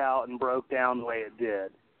played out and broke down the way it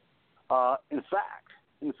did.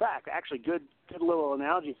 In fact, actually, good little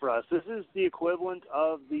analogy for us. This is the equivalent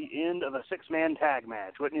of the end of a 6-man tag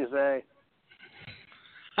match, wouldn't you say?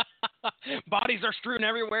 Bodies are strewn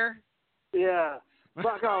everywhere. Yeah.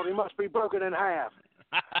 Fuck off, he must be broken in half.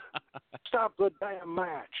 Stop the damn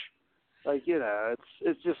match.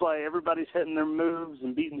 It's just like everybody's hitting their moves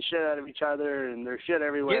and beating the shit out of each other, and there's shit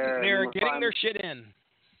everywhere. Getting their shit in.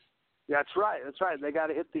 That's right. They got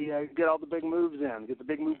to get all the big moves in, get the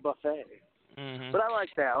big move buffet. Mm-hmm. But I like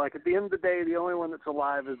that. At the end of the day, the only one that's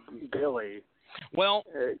alive is Billy. Well,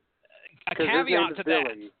 a caveat to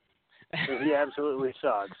Billy. He absolutely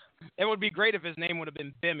sucks. It would be great if his name would have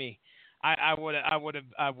been Bimmy. I would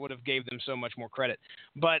have gave them so much more credit.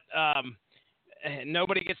 But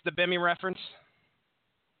nobody gets the Bimmy reference.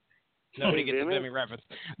 Nobody gets the Bimmy reference.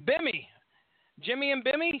 Bimmy, Jimmy and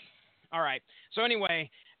Bimmy. All right. So anyway,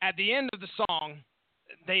 at the end of the song,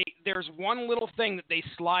 there's one little thing that they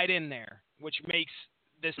slide in there, which makes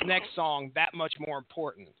this next song that much more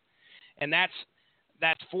important, and that's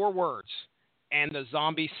 4 words. And the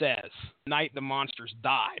zombie says, "Night the monsters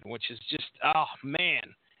died," which is just, oh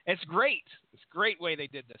man, it's great. It's a great way they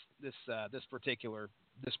did this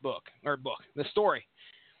story.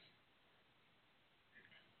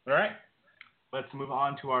 All right, let's move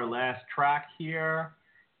on to our last track here.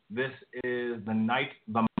 This is "The Night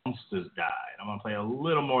the Monsters Died." I'm gonna play a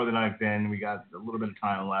little more than I've been. We got a little bit of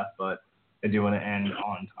time left, but I do want to end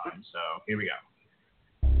on time, so here we go.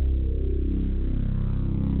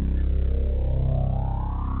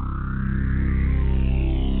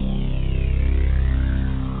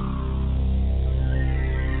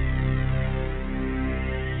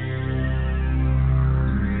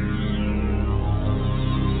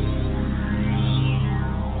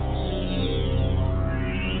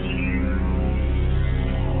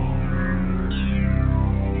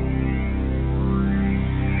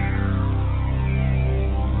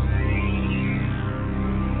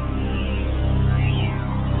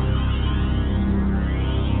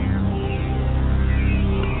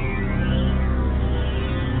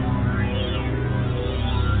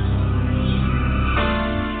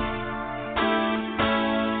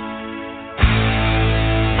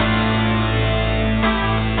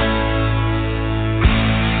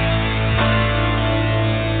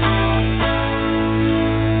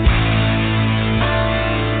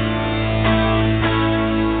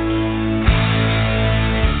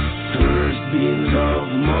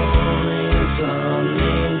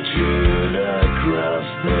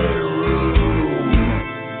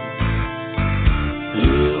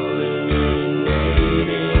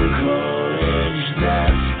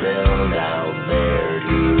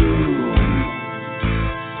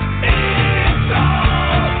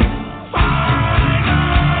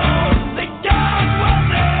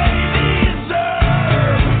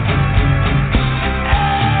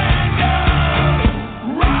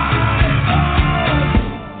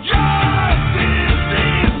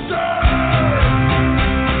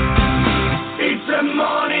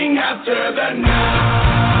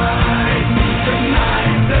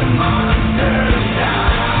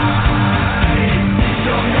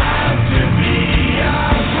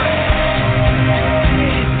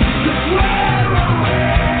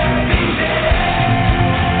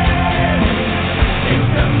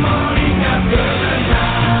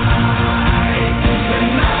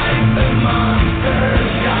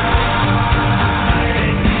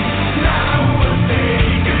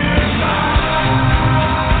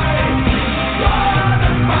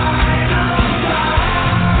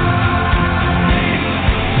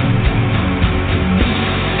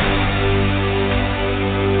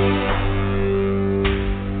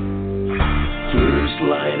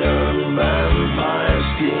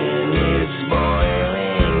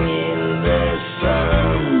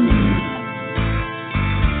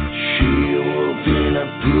 the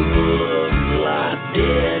pools like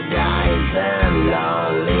dead eyes and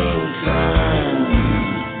lolling sun.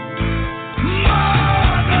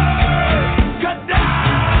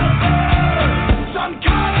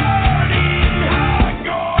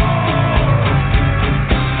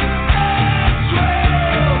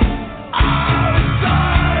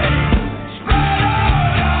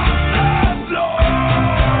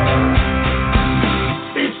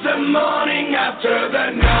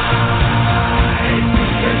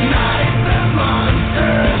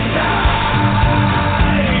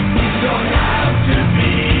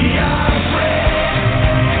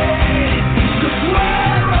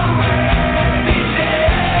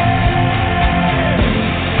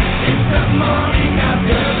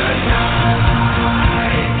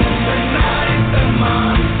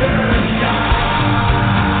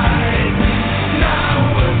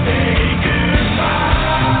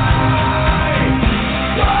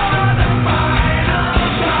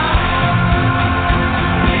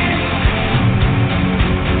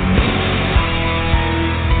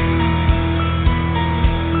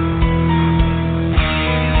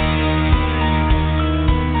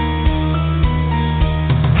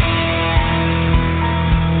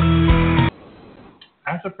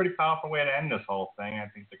 That's a pretty powerful way to end this whole thing. I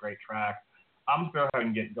think it's a great track. I'm just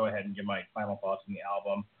going to go ahead and give my final thoughts on the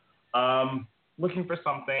album. Looking for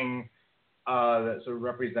something that sort of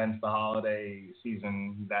represents the holiday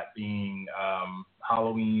season, that being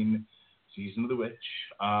Halloween, Season of the Witch.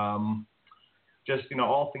 Just,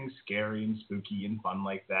 all things scary and spooky and fun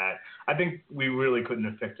like that. I think we really couldn't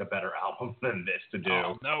have picked a better album than this to do.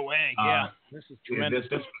 Oh, no way. Yeah, this is tremendous.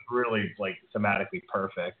 This was really, thematically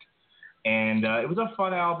perfect. And it was a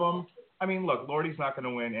fun album. I mean, look, Lordi's not going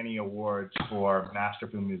to win any awards for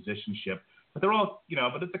masterful musicianship, but they're all,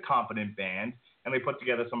 but it's a competent band, and they put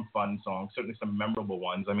together some fun songs, certainly some memorable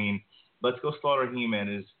ones. I mean, Let's Go Slaughter He-Man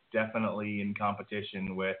is definitely in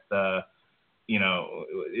competition with,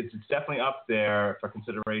 it's definitely up there for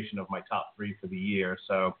consideration of my top 3 for the year,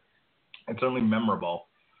 so it's certainly memorable.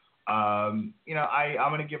 I'm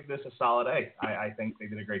going to give this a solid A. I think they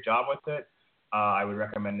did a great job with it. I would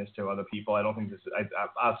recommend this to other people. I don't think this,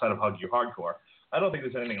 outside of Hug You Hardcore, I don't think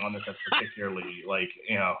there's anything on this that's particularly,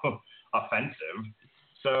 offensive.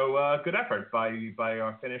 So, good effort by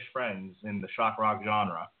our Finnish friends in the shock rock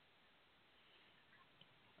genre.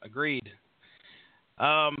 Agreed.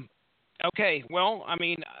 Okay, well, I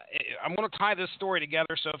mean, I'm going to tie this story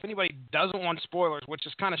together, so if anybody doesn't want spoilers, which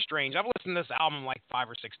is kind of strange, I've listened to this album 5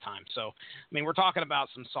 or 6 times, so, I mean, we're talking about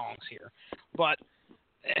some songs here. But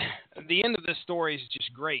the end of this story is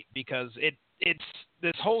just great because it's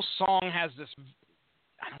this whole song has this,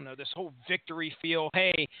 this whole victory feel.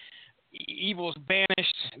 Hey, evil is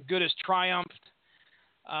banished, good is triumphed,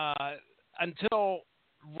 until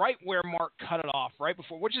right where Mark cut it off, right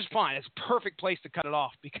before, which is fine. It's a perfect place to cut it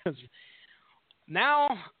off because now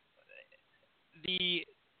the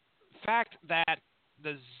fact that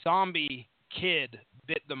the zombie kid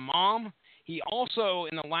bit the mom, he also,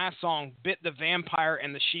 in the last song, bit the vampire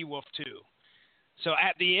and the she-wolf, too. So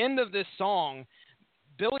at the end of this song,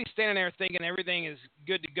 Billy's standing there thinking everything is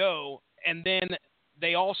good to go, and then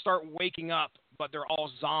they all start waking up, but they're all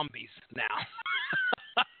zombies now.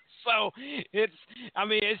 So it's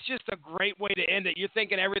just a great way to end it. You're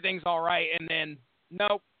thinking everything's all right, and then,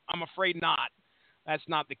 nope, I'm afraid not. That's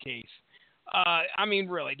not the case.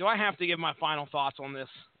 Really, do I have to give my final thoughts on this?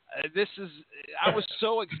 I was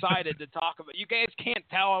so excited to talk about. You guys can't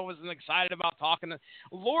tell I wasn't excited about talking to.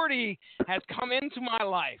 Lordi has come into my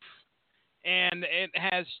life, and it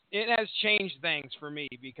has changed things for me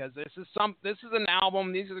because this is an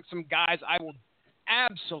album. These are some guys I will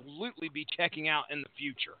absolutely be checking out in the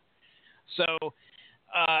future. So,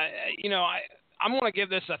 I'm going to give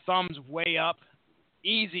this a thumbs way up.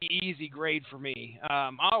 Easy grade for me.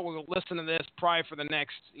 I will listen to this probably for the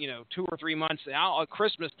next, 2 or 3 months.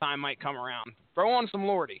 Christmas time might come around. Throw on some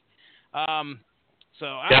Lordi. I'm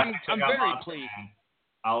very pleased.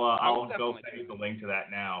 I'll go send you the link to that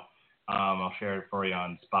now. I'll share it for you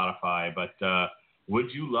on Spotify. But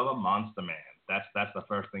Would You Love a Monster Man? That's the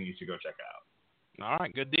first thing you should go check out. All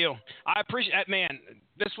right, good deal. I appreciate that, man.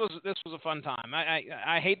 This was a fun time.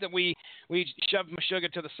 I hate that we shoved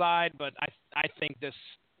Meshuggah to the side, but I think this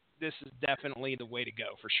is definitely the way to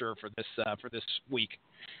go for sure for this week.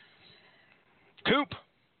 Coop.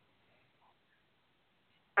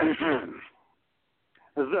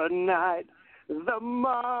 The night the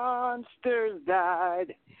monsters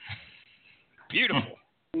died. Beautiful.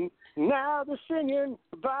 Now they're singing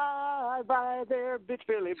bye bye there, bitch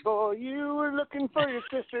Billy boy. You were looking for your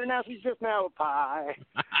sister, now she's just now a pie.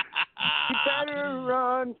 You better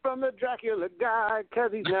run from the Dracula guy,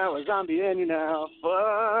 'cause he's now a zombie and you're now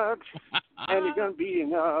fucked. And you're going to be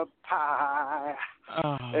in a pie.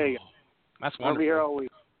 Oh, there you go. That's I'll wonderful. be here all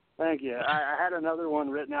week. Thank you. I had another one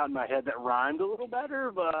written out in my head that rhymed a little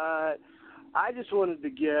better, but I just wanted to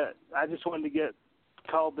get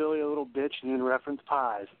call Billy a little bitch and then reference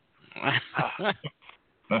pies.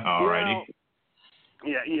 Alrighty.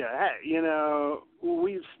 Hey,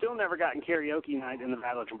 we've still never gotten karaoke night in the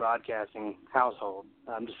Radulich and Broadcasting household.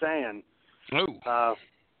 I'm just saying. Oh.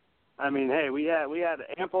 Hey, we had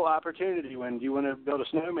ample opportunity when Do You Want to Build a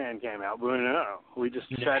Snowman came out, but no. We just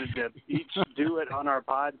decided to each do it on our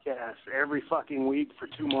podcast every fucking week for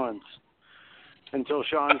 2 months until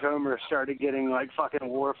Sean Comer started getting, fucking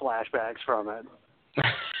war flashbacks from it.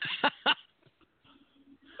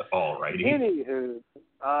 Alrighty. Anywho,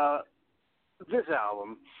 this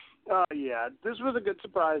album, this was a good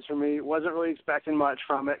surprise for me. Wasn't really expecting much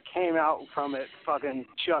from it. Came out from it fucking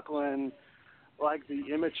chuckling like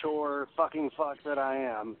the immature fucking fuck that I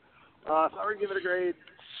am. If I were to give it a grade,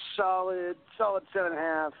 solid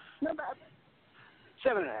 7.5. Not bad.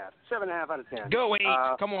 7.5. 7.5 out of 10. Go 8.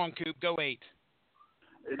 Come on, Coop. Go 8.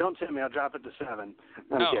 Don't tell me. I'll drop it to 7.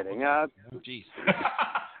 I'm kidding. Jeez.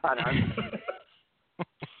 I know.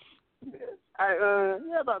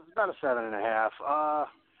 About a 7.5.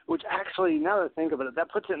 Which actually, now that I think about it, that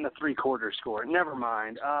puts it in the 3/4 score. Never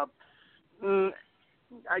mind. I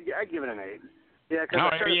give it an 8. Yeah, because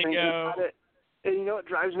I started thinking about it. And you know what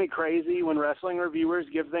drives me crazy when wrestling reviewers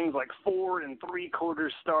give things like 4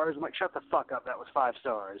 3/4 stars? I'm like, shut the fuck up. That was 5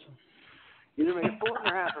 stars. Either make it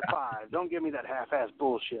 4.5 or 5. Don't give me that half-ass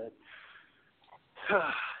bullshit.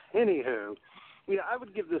 Anywho. Yeah, I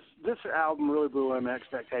would give this album really blew away my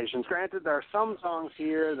expectations. Granted, there are some songs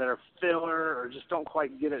here that are filler or just don't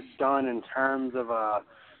quite get it done in terms of a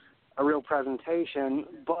real presentation,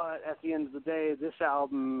 but at the end of the day, this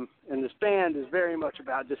album and this band is very much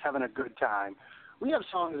about just having a good time. We have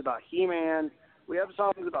songs about He-Man. We have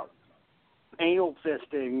songs about anal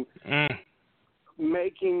fisting,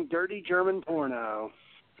 making dirty German porno,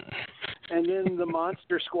 and then the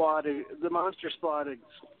Monster Squad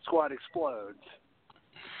explodes.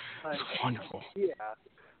 That's wonderful. Yeah.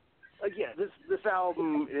 This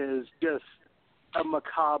album is just a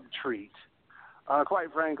macabre treat.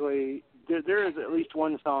 Quite frankly, there is at least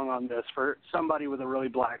one song on this for somebody with a really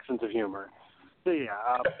black sense of humor. So 8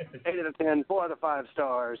 out of 10, 4 out of 5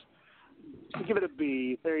 stars. Give it a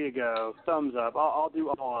B. There you go. Thumbs up. I'll do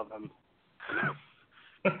all of them.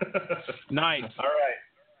 Nice. All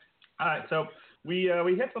right. So we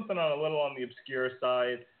hit something a little on the obscure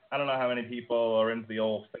side. I don't know how many people are into the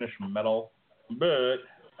old Finnish metal, but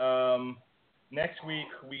next week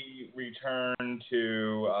we return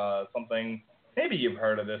to something. Maybe you've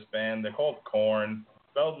heard of this band. They're called Korn,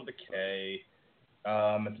 spelled with a K.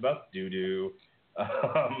 It's about doo-doo.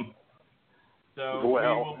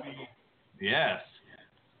 Yes,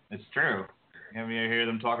 it's true. Have you hear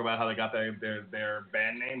them talk about how they got their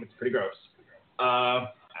band name? It's pretty gross. Ow,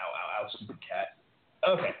 stupid cat.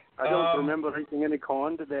 Okay. I don't remember drinking any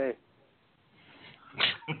corn today.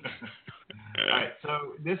 All right,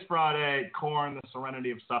 so this Friday, Korn, The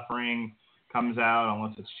Serenity of Suffering, comes out,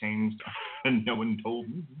 unless it's changed and no one told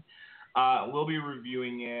me. We'll be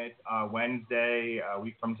reviewing it Wednesday, a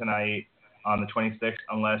week from tonight, on the 26th,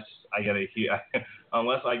 unless I get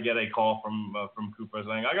a call from Cooper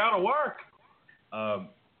saying, I gotta work.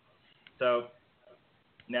 So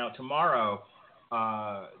now tomorrow,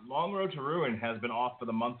 Long Road to Ruin has been off for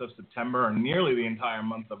the month of September and nearly the entire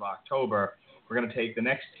month of October. We're going to take the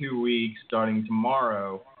next 2 weeks, starting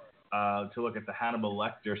tomorrow, to look at the Hannibal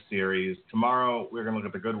Lecter series. Tomorrow, we're going to look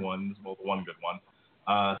at the good ones, well, the one good one,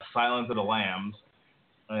 Silence of the Lambs,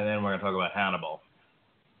 and then we're going to talk about Hannibal.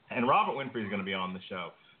 And Robert Winfrey is going to be on the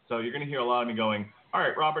show. So you're going to hear a lot of me going, all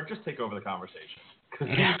right, Robert, just take over the conversation, because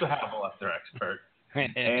he's the Hannibal Lecter expert.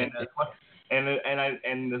 And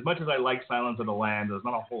as much as I like Silence of the Lambs, there's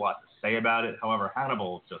not a whole lot to say about it. However,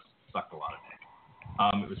 Hannibal just sucked a lot of dick.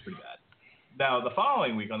 It was pretty bad. Now, the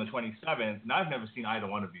following week, on the 27th, and I've never seen either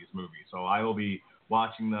one of these movies, so I will be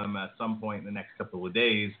watching them at some point in the next couple of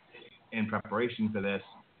days in preparation for this.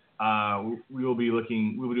 We will be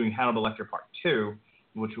doing Hannibal Lecter Part 2,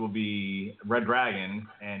 which will be Red Dragon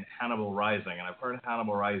and Hannibal Rising. And I've heard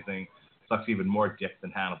Hannibal Rising sucks even more dick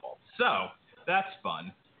than Hannibal. So, that's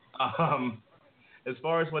fun. As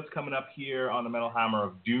far as what's coming up here on the Metal Hammer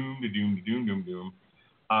of Doom.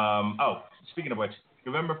 Speaking of which,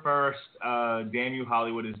 November 1st, Damn You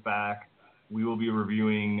Hollywood is back. We will be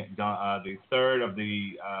reviewing the third of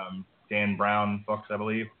the Dan Brown books, I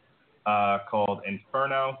believe, called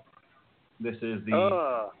Inferno. This is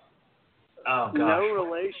the Oh, gosh. No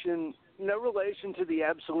relation to the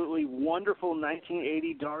absolutely wonderful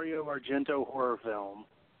 1980 Dario Argento horror film.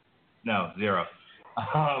 No, zero.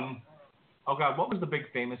 Oh God, what was the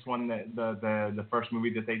big famous one that the first movie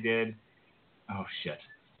that they did? Oh shit.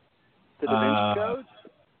 The Da Vinci Code?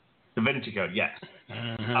 Da Vinci Code, yes.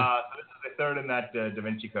 Mm-hmm. So this is the third in that Da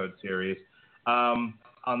Vinci Code series. On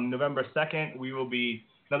November 2nd, we will be.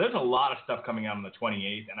 Now, there's a lot of stuff coming out on the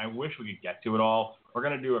 28th, and I wish we could get to it all. We're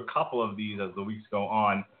going to do a couple of these as the weeks go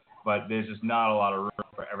on, but there's just not a lot of room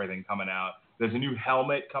for everything coming out. There's a new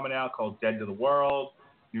helmet coming out called Dead to the World,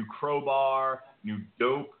 new Crowbar, new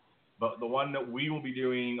Dope. But the one that we will be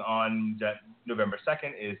doing on November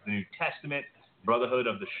 2nd is the New Testament, Brotherhood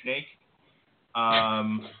of the Snake.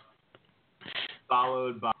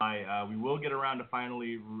 Followed by, we will get around to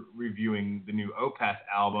finally reviewing the new Opeth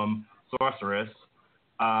album, Sorceress.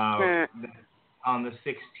 On the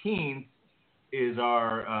 16th is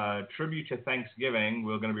our tribute to Thanksgiving.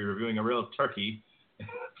 We're going to be reviewing a real turkey. It's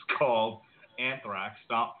called Anthrax,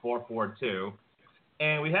 Stomp 442.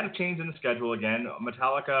 And we had a change in the schedule again.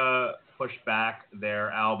 Metallica pushed back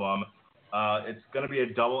their album. It's going to be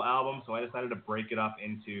a double album, so I decided to break it up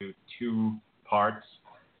into 2 parts.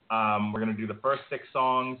 We're going to do the first 6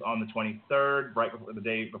 songs on the 23rd, right before the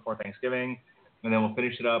day before Thanksgiving. And then we'll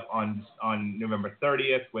finish it up on November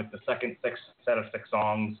 30th with the second set of 6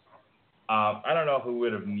 songs. I don't know who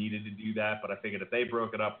would have needed to do that, but I figured if they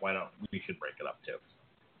broke it up, why don't we should break it up too?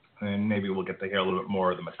 And maybe we'll get to hear a little bit more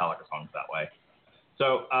of the Metallica songs that way.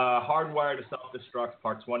 So Hardwired to Self-Destruct,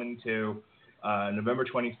 parts 1 and 2, November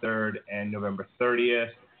 23rd and November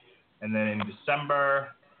 30th. And then in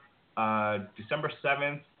December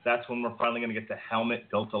 7th, that's when we're finally going to get the Helmet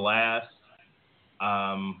Built to Last.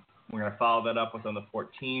 We're going to follow that up with on the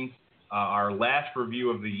 14th. Our last review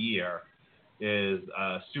of the year is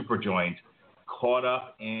Superjoint, Caught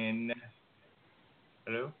Up in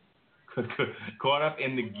the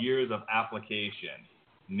Gears of Application.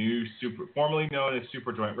 Formerly known as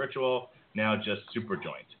Superjoint Ritual, now just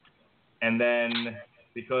Superjoint. And then,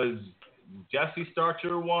 because Jesse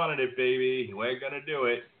Starcher wanted it, baby, we're going to do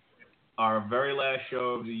it. Our very last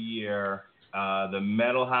show of the year, the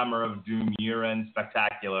Metal Hammer of Doom year-end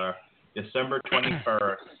spectacular, December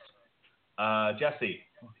 21st. Jesse,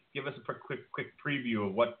 give us a quick preview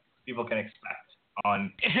of what people can expect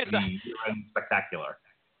on the year-end spectacular.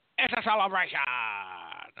 It's a celebration.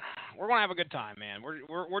 We're gonna have a good time, man.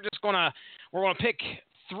 We're just gonna pick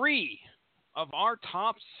 3 of our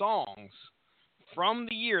top songs from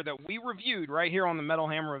the year that we reviewed right here on the Metal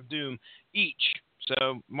Hammer of Doom each.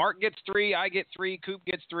 So Mark gets 3, I get 3, Coop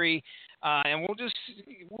gets 3, and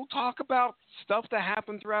we'll talk about stuff that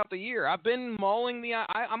happened throughout the year. I've been mulling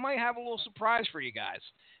I might have a little surprise for you guys.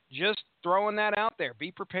 Just throwing that out there.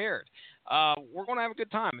 Be prepared. We're going to have a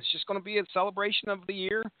good time. It's just going to be a celebration of the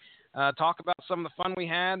year. Talk about some of the fun we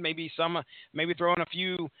had. Maybe throw in a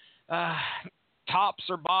few tops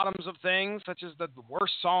or bottoms of things, such as the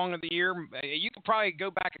worst song of the year. You could probably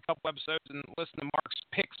go back a couple episodes and listen to Mark's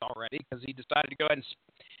picks already, because he decided to go ahead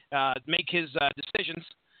and make his decisions.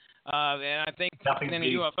 And I think fucking in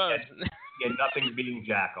UFOs. Yeah, nothing's beating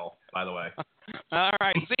Jackal, by the way. All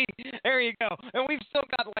right, see, there you go. And we've still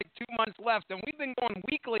got like 2 months left, and we've been going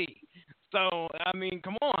weekly. So, I mean,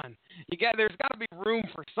 come on. There's got to be room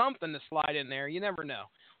for something to slide in there. You never know.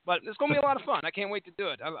 But it's going to be a lot of fun. I can't wait to do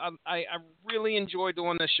it. I really enjoy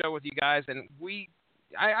doing this show with you guys, and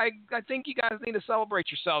I think you guys need to celebrate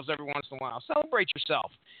yourselves every once in a while. Celebrate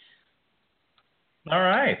yourself. All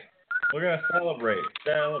right. We're going to celebrate.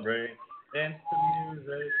 Dance to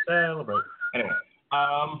music, celebrate. Anyway,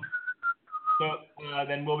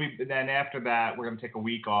 then after that, we're going to take a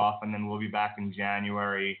week off, and then we'll be back in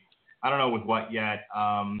January. I don't know with what yet.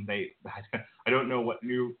 I don't know what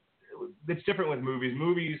new. It's different with movies.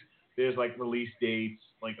 Movies, there's like release dates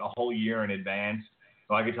like a whole year in advance.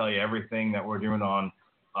 So I can tell you everything that we're doing on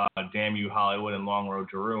Damn You Hollywood and Long Road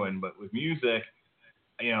to Ruin. But with music,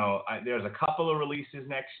 there's a couple of releases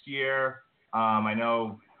next year. I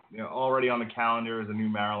know, already on the calendar is a new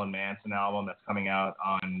Marilyn Manson album that's coming out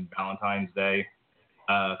on Valentine's Day,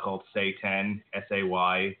 called Say 10,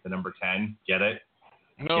 S-A-Y, the number 10. Get it?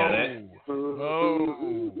 No. Get it?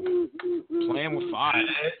 Oh. Playing with fire.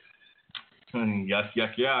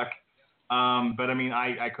 Yuck. But I mean,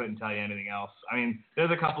 I couldn't tell you anything else. I mean,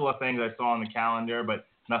 there's a couple of things I saw on the calendar, but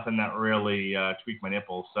nothing that really tweaked my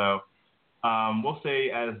nipples. So we'll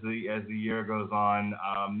see as the year goes on.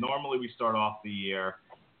 Normally we start off the year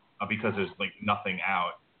because there's like nothing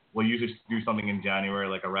out. We'll usually do something in January,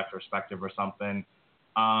 like a retrospective or something.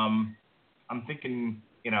 I'm thinking,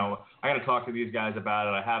 I got to talk to these guys about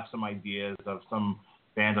it. I have some ideas of some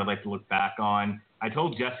bands I'd like to look back on. I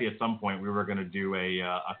told Jesse at some point we were going to do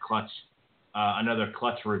another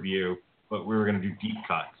Clutch review, but we were going to do deep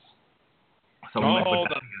cuts. So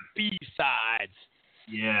the B-sides.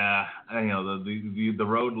 Yeah, the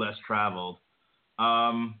road less traveled.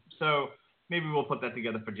 So maybe we'll put that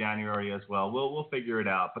together for January as well. We'll figure it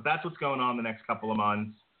out. But that's what's going on the next couple of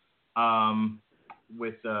months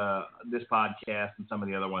with this podcast and some of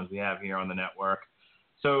the other ones we have here on the network.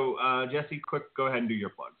 So, Jesse, go ahead and do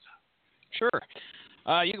your plugs. Sure.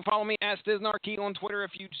 You can follow me at Demonarchy on Twitter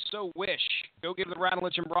if you so wish. Go give the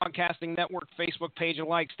Radulich and Broadcasting Network Facebook page a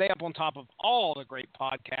like. Stay up on top of all the great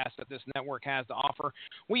podcasts that this network has to offer.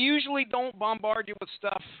 We usually don't bombard you with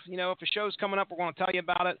stuff. You know, if a show's coming up, we're going to tell you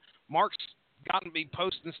about it. Mark's gotten to be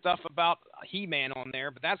posting stuff about He-Man on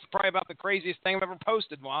there, but that's probably about the craziest thing I've ever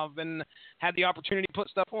posted while I've had the opportunity to put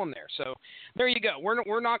stuff on there. So there you go.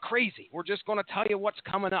 We're not crazy. We're just going to tell you what's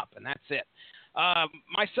coming up, and that's it.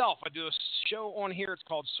 Myself, I do a show on here. It's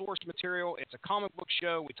called Source Material. It's a comic book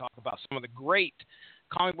show. We talk about some of the great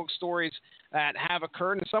comic book stories that have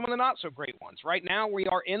occurred and some of the not so great ones. Right now, we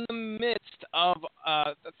are in the midst of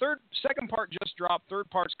the second part just dropped. Third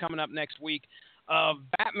part's coming up next week of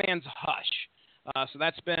Batman's Hush. So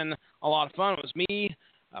that's been a lot of fun. It was me,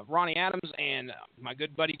 Ronnie Adams, and my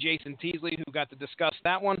good buddy Jason Teasley who got to discuss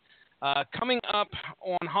that one. Coming up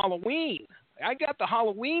on Halloween, I got the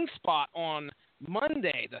Halloween spot on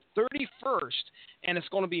Monday, the 31st, and it's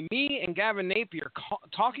going to be me and Gavin Napier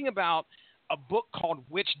talking about a book called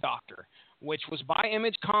Witch Doctor, which was by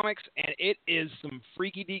Image Comics, and it is some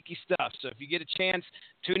freaky-deaky stuff. So if you get a chance,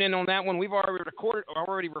 tune in on that one. We've already recorded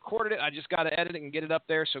it. I just got to edit it and get it up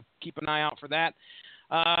there, so keep an eye out for that.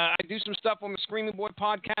 I do some stuff on the Screaming Boy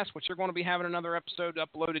podcast, which you're going to be having another episode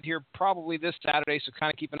uploaded here probably this Saturday, so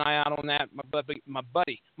kind of keep an eye out on that. My buddy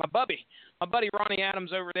Ronnie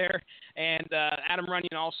Adams over there, and Adam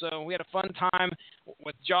Runyon also. We had a fun time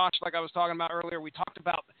with Josh, like I was talking about earlier. We talked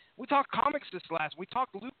comics this last. We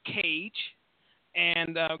talked Luke Cage,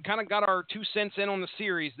 and kind of got our 2 cents in on the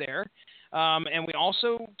series there. And we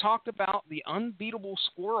also talked about the Unbeatable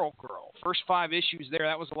Squirrel Girl. First 5 issues there.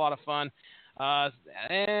 That was a lot of fun.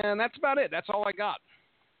 And that's about it. That's all I got.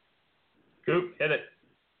 Coop, hit it.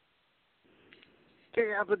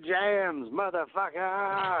 Kick out the jams,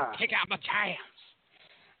 motherfucker. Kick out the jams.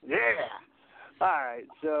 Yeah. All right.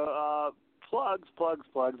 So, plugs.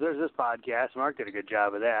 There's this podcast. Mark did a good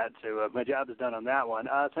job of that. So, my job is done on that one.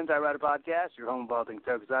 Since I Write a Podcast, your home of all things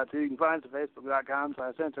tokusatsu. You can find us at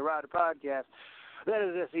facebook.com/Since I Write a Podcast. That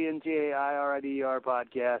is SENTAIRIDER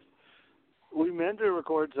podcast. We meant to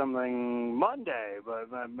record something Monday,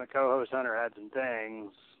 but my co-host Hunter had some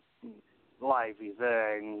things, lifey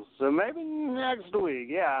things. So maybe next week.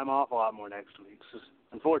 Yeah, I'm off a lot more next week, so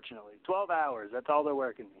unfortunately. 12 hours, that's all they're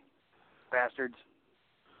working me. Bastards.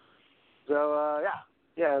 So,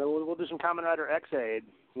 yeah, we'll do some Kamen Rider X-Aid,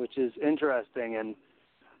 which is interesting and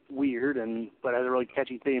weird, but has a really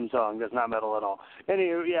catchy theme song that's not metal at all.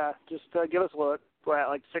 Anyway, yeah, just give us a look. We're at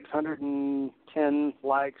like 610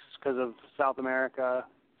 likes because of South America.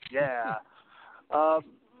 Yeah.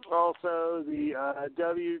 Also, the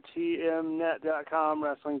WTMnet.com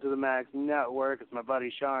Wrestling to the Max Network. It's my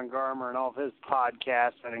buddy Sean Garmer and all of his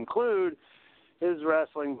podcasts that include his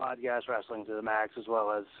wrestling podcast, Wrestling to the Max, as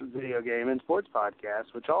well as video game and sports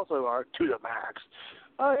podcasts, which also are to the max.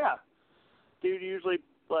 Oh, yeah. Dude usually,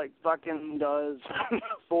 fucking does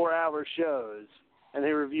 4-hour shows. And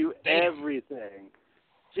they review everything.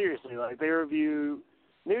 Seriously, they review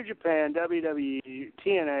New Japan, WWE,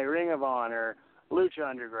 TNA, Ring of Honor, Lucha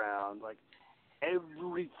Underground,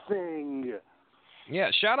 everything. Yeah,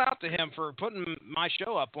 shout out to him for putting my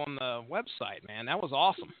show up on the website, man. That was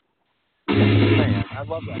awesome. Man, I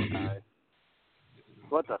love that guy.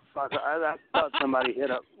 What the fuck? I thought somebody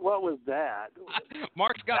hit up. What was that?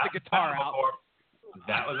 Mark's got the guitar out.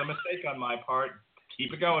 That was a mistake on my part.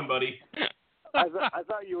 Keep it going, buddy. I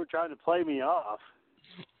thought you were trying to play me off.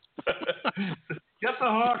 Get the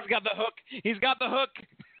hook. He's got the hook.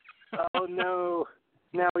 Oh, no.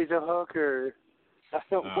 Now he's a hooker. I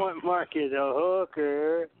don't want Mark as a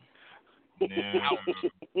hooker. No.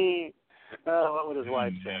 What would his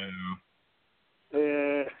wife say?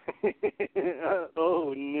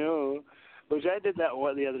 Oh, no. Which I did that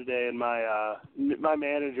the other day, and my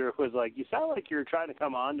manager was like, "You sound like you were trying to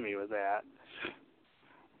come on to me with that."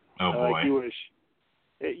 Oh, boy. Like you wish.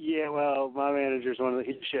 Yeah, well, my manager's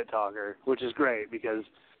he's a shit talker, which is great because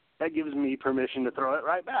that gives me permission to throw it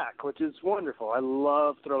right back, which is wonderful. I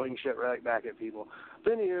love throwing shit right back at people.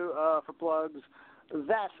 But anywho, for plugs,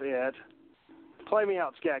 that's it. Play me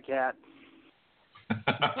out, Scat Cat.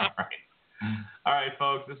 All right. All right,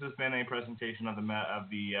 folks. This has been a presentation of the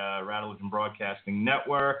Radulich and Broadcasting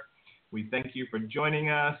Network. We thank you for joining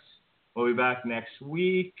us. We'll be back next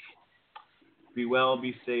week. Be well,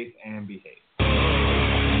 be safe, and behave.